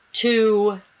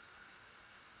to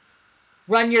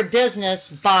run your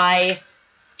business by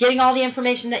getting all the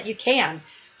information that you can.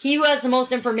 He who has the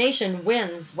most information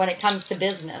wins when it comes to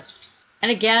business. And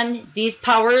again, these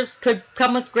powers could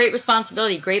come with great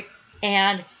responsibility.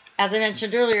 And as I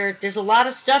mentioned earlier, there's a lot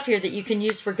of stuff here that you can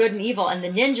use for good and evil. And the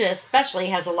ninja especially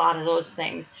has a lot of those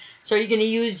things. So are you going to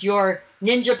use your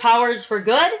ninja powers for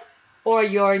good or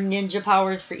your ninja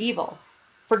powers for evil?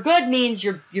 For good means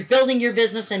you're building your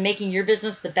business and making your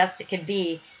business the best it can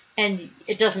be. And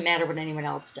it doesn't matter what anyone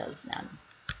else does then.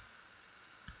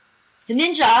 The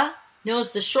ninja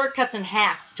knows the shortcuts and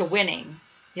hacks to winning.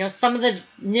 Some of the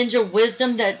ninja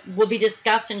wisdom that will be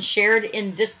discussed and shared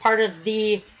in this part of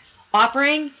the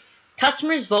offering.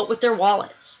 Customers vote with their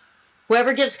wallets.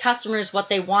 Whoever gives customers what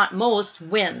they want most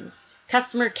wins.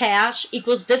 Customer cash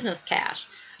equals business cash.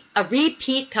 A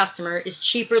repeat customer is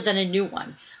cheaper than a new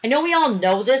one. I know we all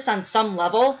know this on some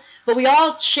level, but we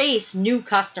all chase new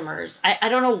customers. I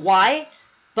don't know why,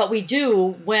 but we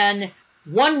do when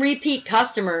one repeat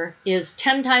customer is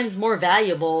 10 times more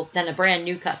valuable than a brand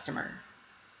new customer.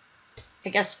 I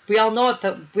guess we all know it,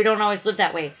 but we don't always live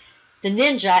that way. The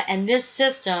ninja and this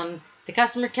system, the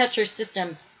Customer Catcher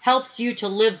system, helps you to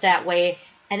live that way,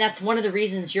 and that's one of the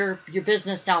reasons your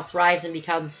business now thrives and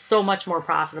becomes so much more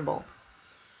profitable.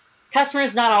 Customer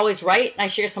is not always right. I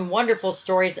share some wonderful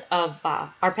stories of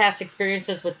our past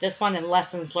experiences with this one and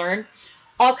lessons learned.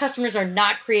 All customers are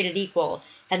not created equal,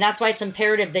 and that's why it's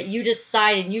imperative that you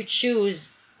decide and you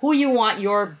choose who you want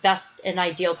your best and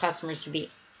ideal customers to be.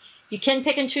 You can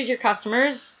pick and choose your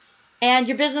customers, and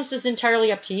your business is entirely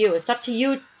up to you. It's up to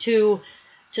you to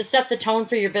set the tone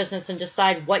for your business and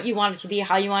decide what you want it to be,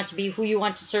 how you want it to be, who you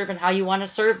want to serve, and how you want to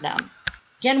serve them.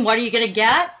 Again, what are you going to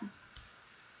get?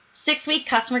 6-week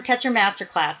Customer Catcher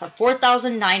Masterclass, a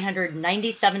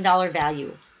 $4,997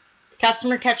 value.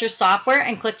 Customer Catcher Software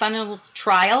and ClickFunnels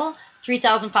Trial,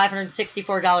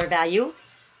 $3,564 value.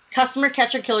 Customer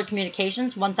Catcher Killer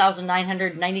Communications,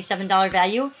 $1,997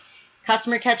 value.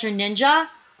 Customer Catcher Ninja,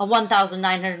 a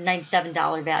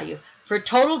 $1,997 value, for a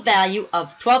total value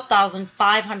of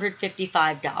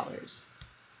 $12,555.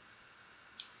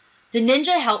 The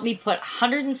Ninja helped me put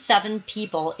 107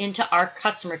 people into our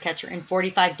Customer Catcher in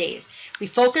 45 days. We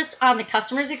focused on the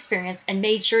customer's experience and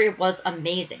made sure it was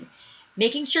amazing.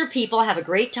 Making sure people have a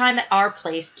great time at our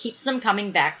place keeps them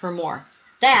coming back for more.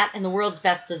 That and the world's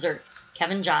best desserts.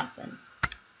 Kevin Johnson.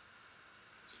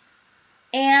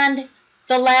 And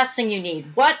the last thing you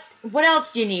need. What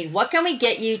else do you need? What can we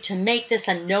get you to make this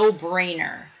a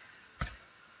no-brainer?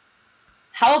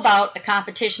 How about a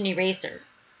competition eraser?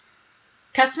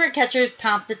 Customer Catcher's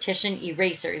Competition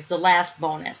Eraser is the last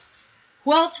bonus.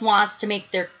 Who else wants to make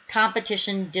their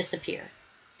competition disappear?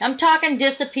 I'm talking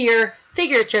disappear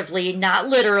figuratively, not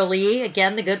literally.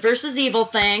 Again, the good versus evil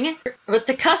thing. With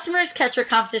the Customer Catcher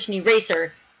Competition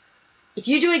Eraser, if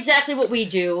you do exactly what we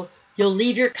do, you'll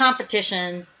leave your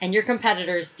competition and your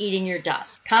competitors eating your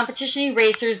dust. Competition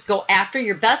erasers go after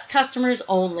your best customers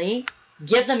only,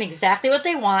 give them exactly what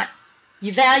they want,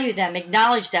 you value them,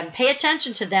 acknowledge them, pay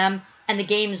attention to them, and the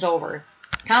game's over.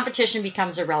 Competition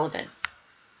becomes irrelevant.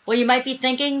 Well, you might be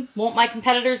thinking, won't my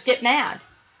competitors get mad?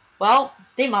 Well,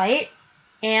 they might.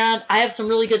 And I have some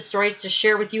really good stories to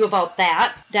share with you about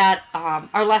that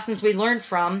are lessons we learned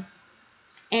from.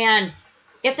 And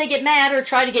if they get mad or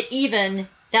try to get even,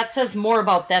 that says more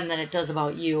about them than it does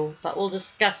about you. But we'll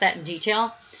discuss that in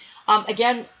detail.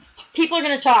 Again, people are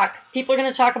going to talk. People are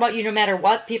going to talk about you no matter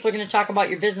what. People are going to talk about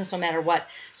your business no matter what.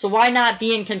 So why not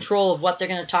be in control of what they're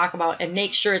going to talk about and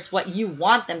make sure it's what you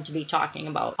want them to be talking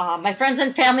about? My friends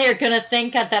and family are going to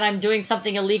think that I'm doing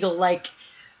something illegal, like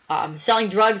selling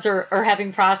drugs or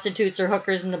having prostitutes or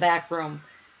hookers in the back room.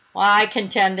 Well, I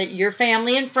contend that your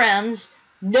family and friends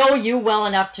know you well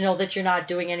enough to know that you're not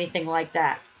doing anything like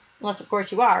that. Unless, of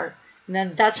course, you are. And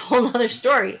then that's a whole other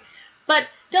story. But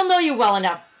they'll know you well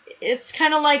enough. It's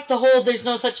kind of like the whole there's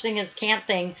no such thing as can't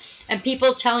thing. And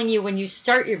people telling you when you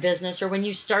start your business or when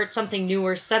you start something new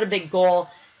or set a big goal,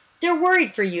 they're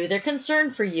worried for you. They're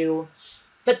concerned for you.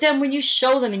 But then when you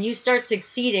show them and you start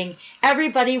succeeding,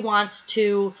 everybody wants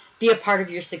to be a part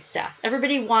of your success.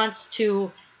 Everybody wants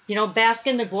to, bask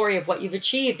in the glory of what you've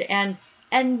achieved. And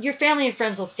your family and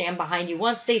friends will stand behind you.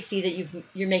 Once they see that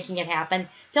you're making it happen,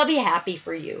 they'll be happy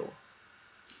for you.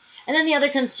 And then the other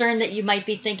concern that you might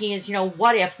be thinking is,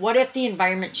 what if the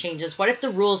environment changes? What if the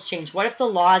rules change? What if the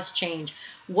laws change?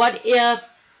 What if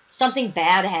something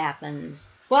bad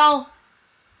happens? Well,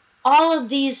 all of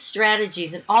these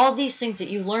strategies and all of these things that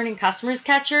you learn in Customers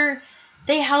Catcher,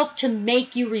 they help to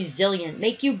make you resilient,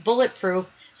 make you bulletproof,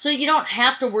 so that you don't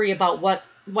have to worry about what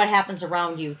happens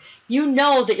around you. You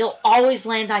know that you'll always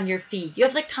land on your feet. You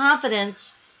have the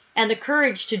confidence and the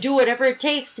courage to do whatever it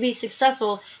takes to be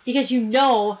successful because you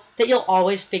know that you'll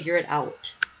always figure it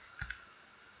out.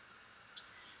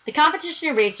 The competition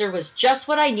eraser was just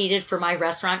what I needed for my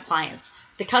restaurant clients.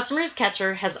 The Customers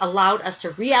Catcher has allowed us to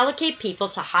reallocate people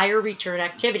to higher return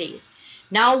activities.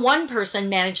 Now one person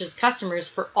manages customers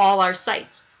for all our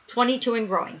sites, 22 and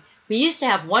growing. We used to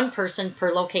have one person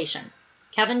per location.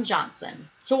 Kevin Johnson.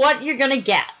 So what you're going to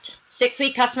get: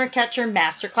 6-week Customer Catcher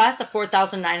Masterclass, a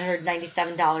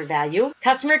 $4,997 value.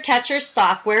 Customer Catcher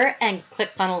Software and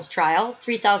ClickFunnels Trial,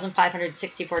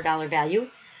 $3,564 value.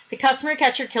 The Customer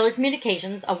Catcher Killer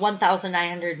Communications, a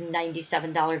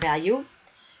 $1,997 value.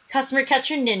 Customer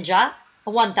Catcher Ninja, a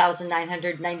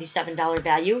 $1,997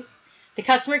 value. The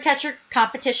Customer Catcher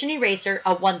Competition Eraser,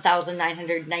 a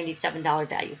 $1,997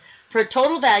 value, for a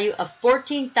total value of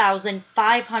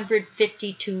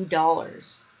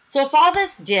 $14,552. So if all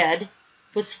this did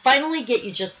was finally get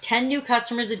you just 10 new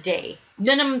customers a day,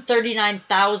 minimum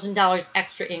 $39,000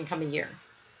 extra income a year,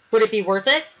 would it be worth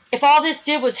it? If all this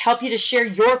did was help you to share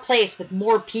your place with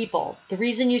more people, the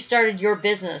reason you started your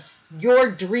business, your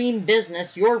dream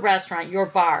business, your restaurant, your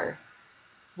bar,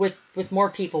 with more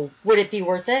people, would it be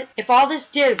worth it? If all this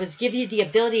did was give you the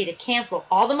ability to cancel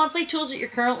all the monthly tools that you're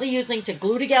currently using to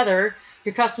glue together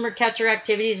your Customer Catcher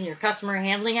activities and your customer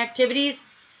handling activities,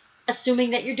 assuming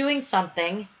that you're doing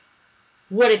something,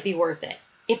 would it be worth it?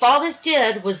 If all this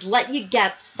did was let you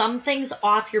get some things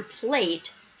off your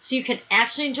plate so you can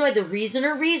actually enjoy the reason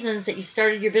or reasons that you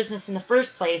started your business in the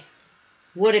first place,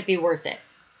 would it be worth it?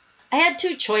 I had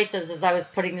two choices as I was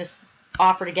putting this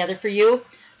offer together for you.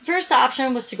 First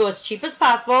option was to go as cheap as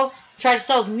possible, try to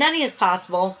sell as many as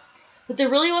possible, but there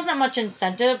really wasn't much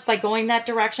incentive by going that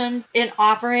direction in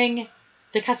offering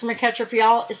the Customer Catcher for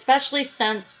y'all, especially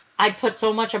since I'd put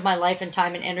so much of my life and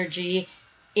time and energy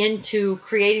into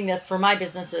creating this for my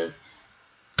businesses.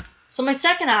 So my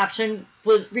second option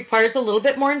requires a little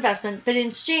bit more investment, but in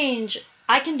exchange,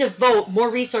 I can devote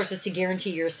more resources to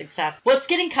guarantee your success. What's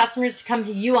getting customers to come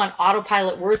to you on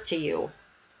autopilot worth to you?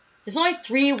 There's only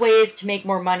 3 ways to make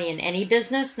more money in any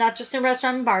business, not just in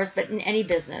restaurant and bars, but in any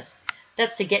business.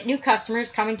 That's to get new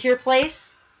customers coming to your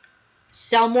place,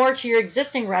 sell more to your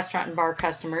existing restaurant and bar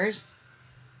customers,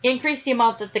 increase the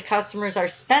amount that the customers are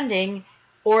spending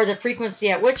or the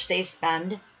frequency at which they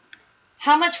spend.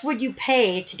 How much would you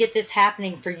pay to get this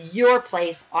happening for your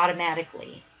place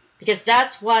automatically? Because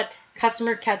that's what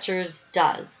Customer Catchers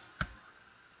does.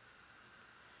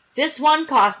 This one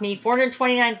cost me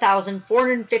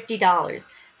 $429,450,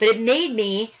 but it made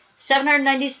me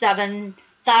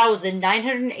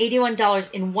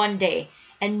 $797,981 in one day,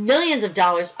 and millions of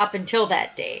dollars up until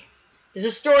that day. There's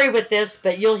a story with this,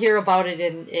 but you'll hear about it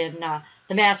in the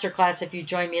masterclass if you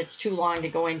join me. It's too long to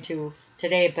go into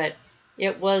today, but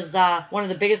it was one of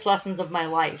the biggest lessons of my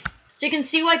life. So you can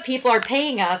see why people are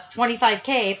paying us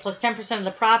 $25K plus 10% of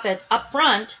the profits up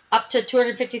front, up to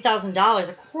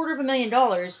 $250,000,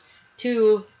 $250,000,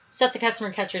 to set the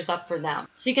Customer Catchers up for them.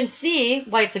 So you can see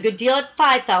why it's a good deal at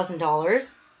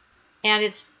 $5,000,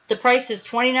 and the price is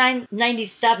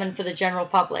 $29.97 for the general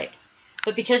public.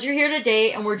 But because you're here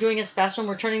today and we're doing a special and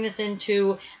we're turning this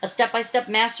into a step-by-step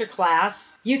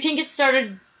masterclass, you can get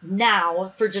started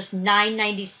now for just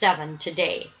 $9.97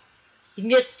 today. You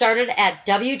can get started at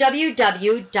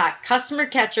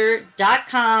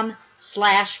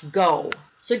www.customercatcher.com/go.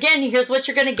 So again, here's what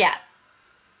you're going to get.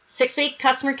 6-week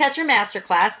Customer Catcher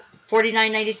Masterclass,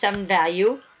 $49.97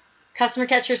 value. Customer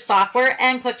Catcher Software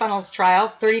and ClickFunnels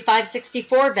Trial,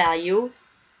 $35.64 value.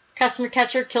 Customer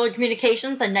Catcher Killer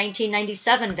Communications, a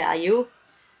 $19.97 value.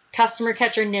 Customer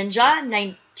Catcher Ninja,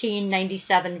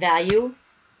 $19.97 value.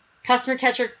 Customer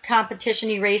Catcher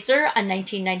Competition Eraser, a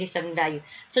 $19.97 value.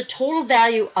 It's a total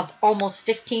value of almost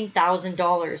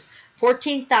 $15,000.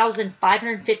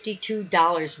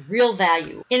 $14,552 real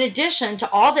value. In addition to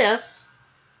all this,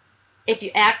 if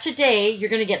you act today, you're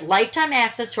going to get lifetime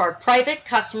access to our private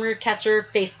Customer Catcher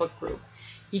Facebook group.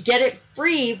 You get it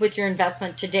free with your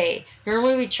investment today.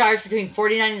 Normally we charge between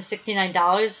 $49 and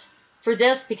 $69 for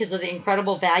this because of the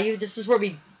incredible value. This is where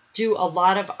we do a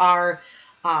lot of our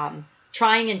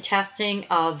trying and testing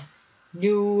of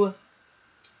new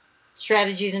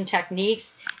strategies and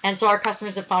techniques, and so our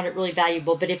customers have found it really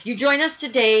valuable. But if you join us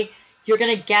today, you're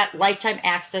going to get lifetime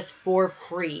access for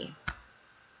free.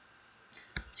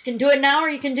 You can do it now or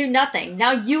you can do nothing.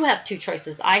 Now you have two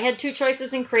choices. I had two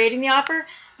choices in creating the offer.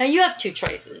 Now you have two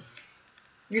choices.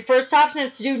 Your first option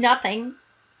is to do nothing,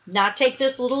 not take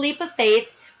this little leap of faith,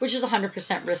 which is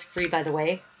 100% risk-free, by the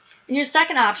way. And your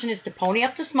second option is to pony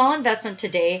up the small investment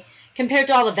today compared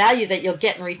to all the value that you'll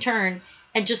get in return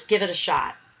and just give it a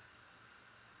shot.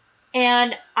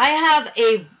 And I have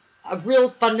a real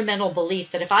fundamental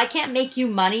belief that if I can't make you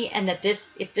money and that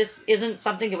if this isn't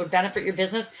something that would benefit your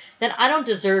business, then I don't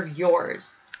deserve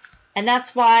yours. And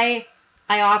that's why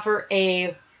I offer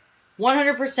a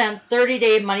 100%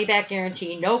 30-day money-back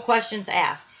guarantee, no questions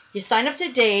asked. You sign up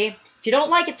today. If you don't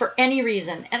like it for any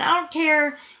reason, and I don't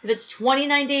care if it's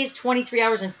 29 days, 23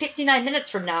 hours, and 59 minutes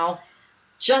from now,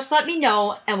 just let me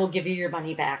know and we'll give you your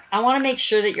money back. I want to make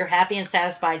sure that you're happy and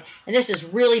satisfied, and this is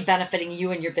really benefiting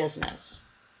you and your business.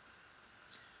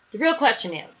 The real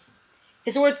question is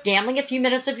it worth gambling a few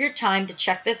minutes of your time to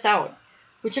check this out?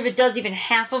 Which, if it does even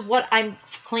half of what I'm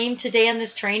claimed today on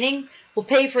this training, will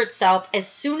pay for itself as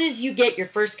soon as you get your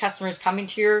first customers coming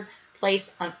to your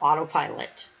place on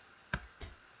autopilot.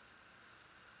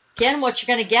 Again, what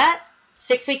you're going to get: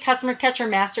 6-week Customer Catcher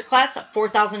Masterclass at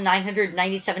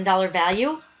 $4,997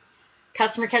 value.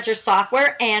 Customer Catcher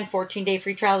Software and 14-day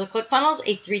free trial of ClickFunnels,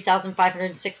 a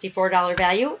 $3,564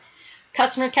 value.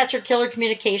 Customer Catcher Killer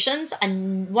Communications, a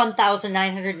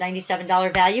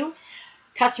 $1,997 value.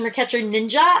 Customer Catcher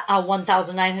Ninja, a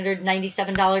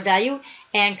 $1,997 value.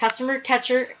 And Customer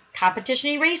Catcher Competition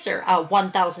Eraser, a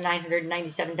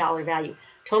 $1,997 value.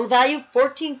 Total value,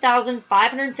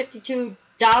 $14,552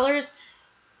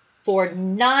 for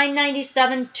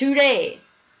 $997 today.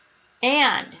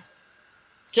 And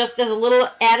just as a little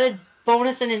added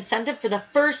bonus and incentive for the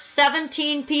first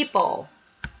 17 people,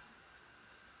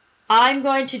 I'm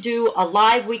going to do a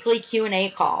live weekly Q&A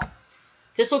call.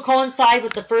 This will coincide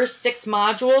with the first 6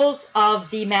 modules of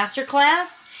the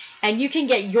masterclass, and you can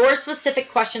get your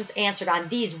specific questions answered on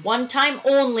these one-time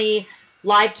only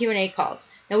live Q&A calls.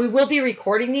 Now, we will be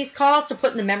recording these calls to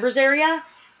put in the members area,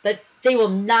 but they will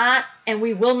not, and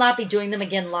we will not be doing them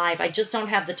again live. I just don't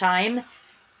have the time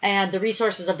and the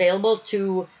resources available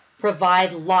to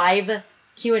provide live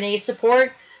Q&A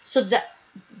support. So the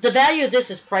value of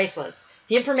this is priceless.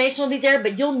 The information will be there,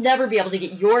 but you'll never be able to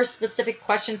get your specific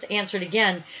questions answered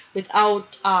again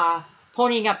without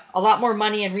ponying up a lot more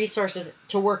money and resources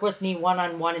to work with me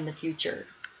one-on-one in the future.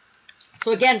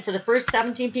 So again, for the first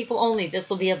 17 people only, this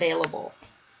will be available.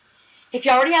 If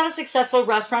you already have a successful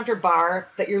restaurant or bar,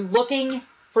 but you're looking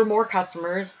for more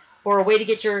customers or a way to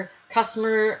get your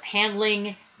customer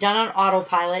handling done on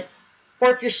autopilot, or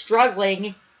if you're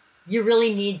struggling, you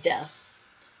really need this.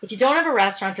 If you don't have a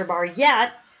restaurant or bar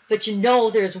yet, but you know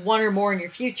there's one or more in your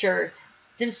future,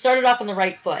 then start it off on the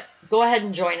right foot. Go ahead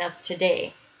and join us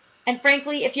today. And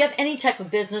frankly, if you have any type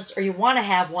of business or you want to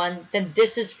have one, then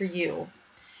this is for you.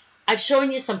 I've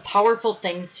shown you some powerful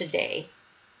things today.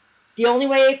 The only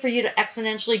way for you to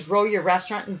exponentially grow your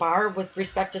restaurant and bar with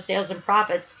respect to sales and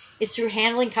profits is through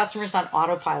handling customers on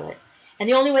autopilot. And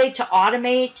the only way to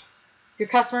automate your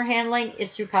customer handling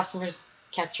is through Customer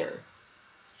Catcher.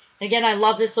 And again, I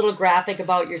love this little graphic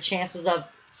about your chances of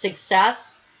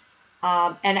success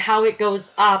and how it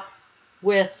goes up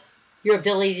with your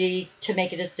ability to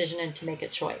make a decision and to make a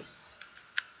choice.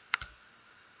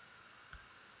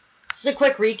 This is a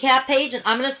quick recap page, and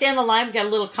I'm going to stay on the line. We've got a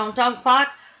little countdown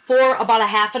clock for about a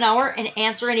half an hour and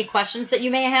answer any questions that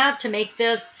you may have to make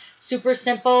this super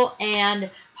simple and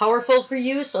powerful for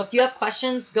you. So if you have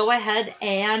questions, go ahead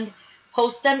and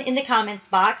post them in the comments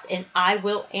box, and I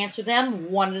will answer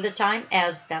them one at a time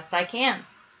as best I can.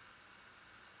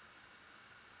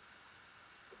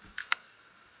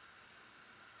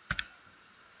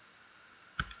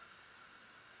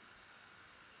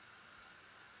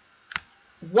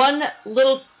 one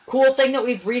little cool thing that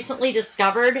we've recently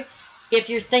discovered, if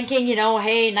you're thinking, hey,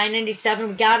 $9.97,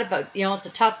 we got it, but, it's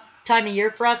a tough time of year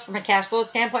for us from a cash flow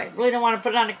standpoint, really don't want to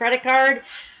put it on a credit card.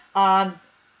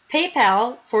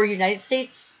 PayPal, for United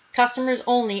States customers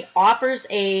only, offers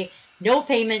a no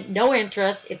payment, no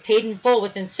interest, if paid in full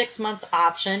within 6 months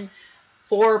option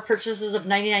for purchases of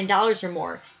 $99 or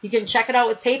more. You can check it out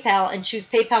with PayPal and choose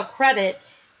PayPal credit.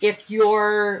 If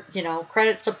your,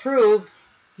 credit's approved,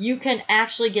 you can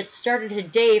actually get started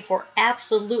today for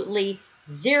absolutely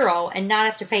zero and not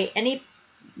have to pay any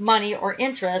money or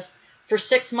interest for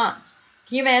 6 months.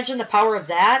 Can you imagine the power of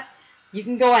that? You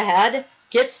can go ahead,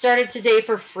 get started today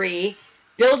for free,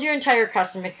 build your entire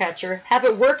customer catcher, have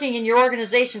it working in your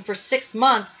organization for 6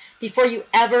 months before you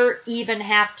ever even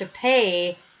have to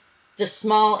pay the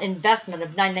small investment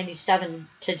of $9.97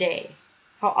 today.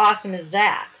 How awesome is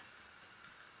that?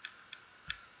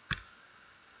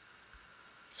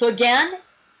 So again,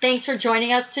 thanks for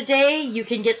joining us today. You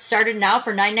can get started now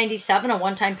for $9.97, a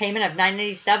one-time payment of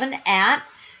 $9.97 at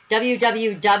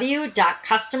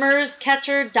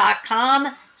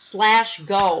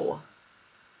www.customerscatcher.com/go.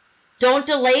 Don't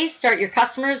delay. Start your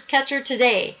Customers Catcher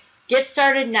today. Get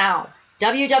started now.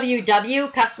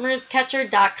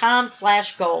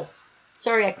 www.customerscatcher.com/go.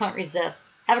 Sorry, I couldn't resist.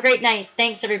 Have a great night.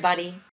 Thanks, everybody.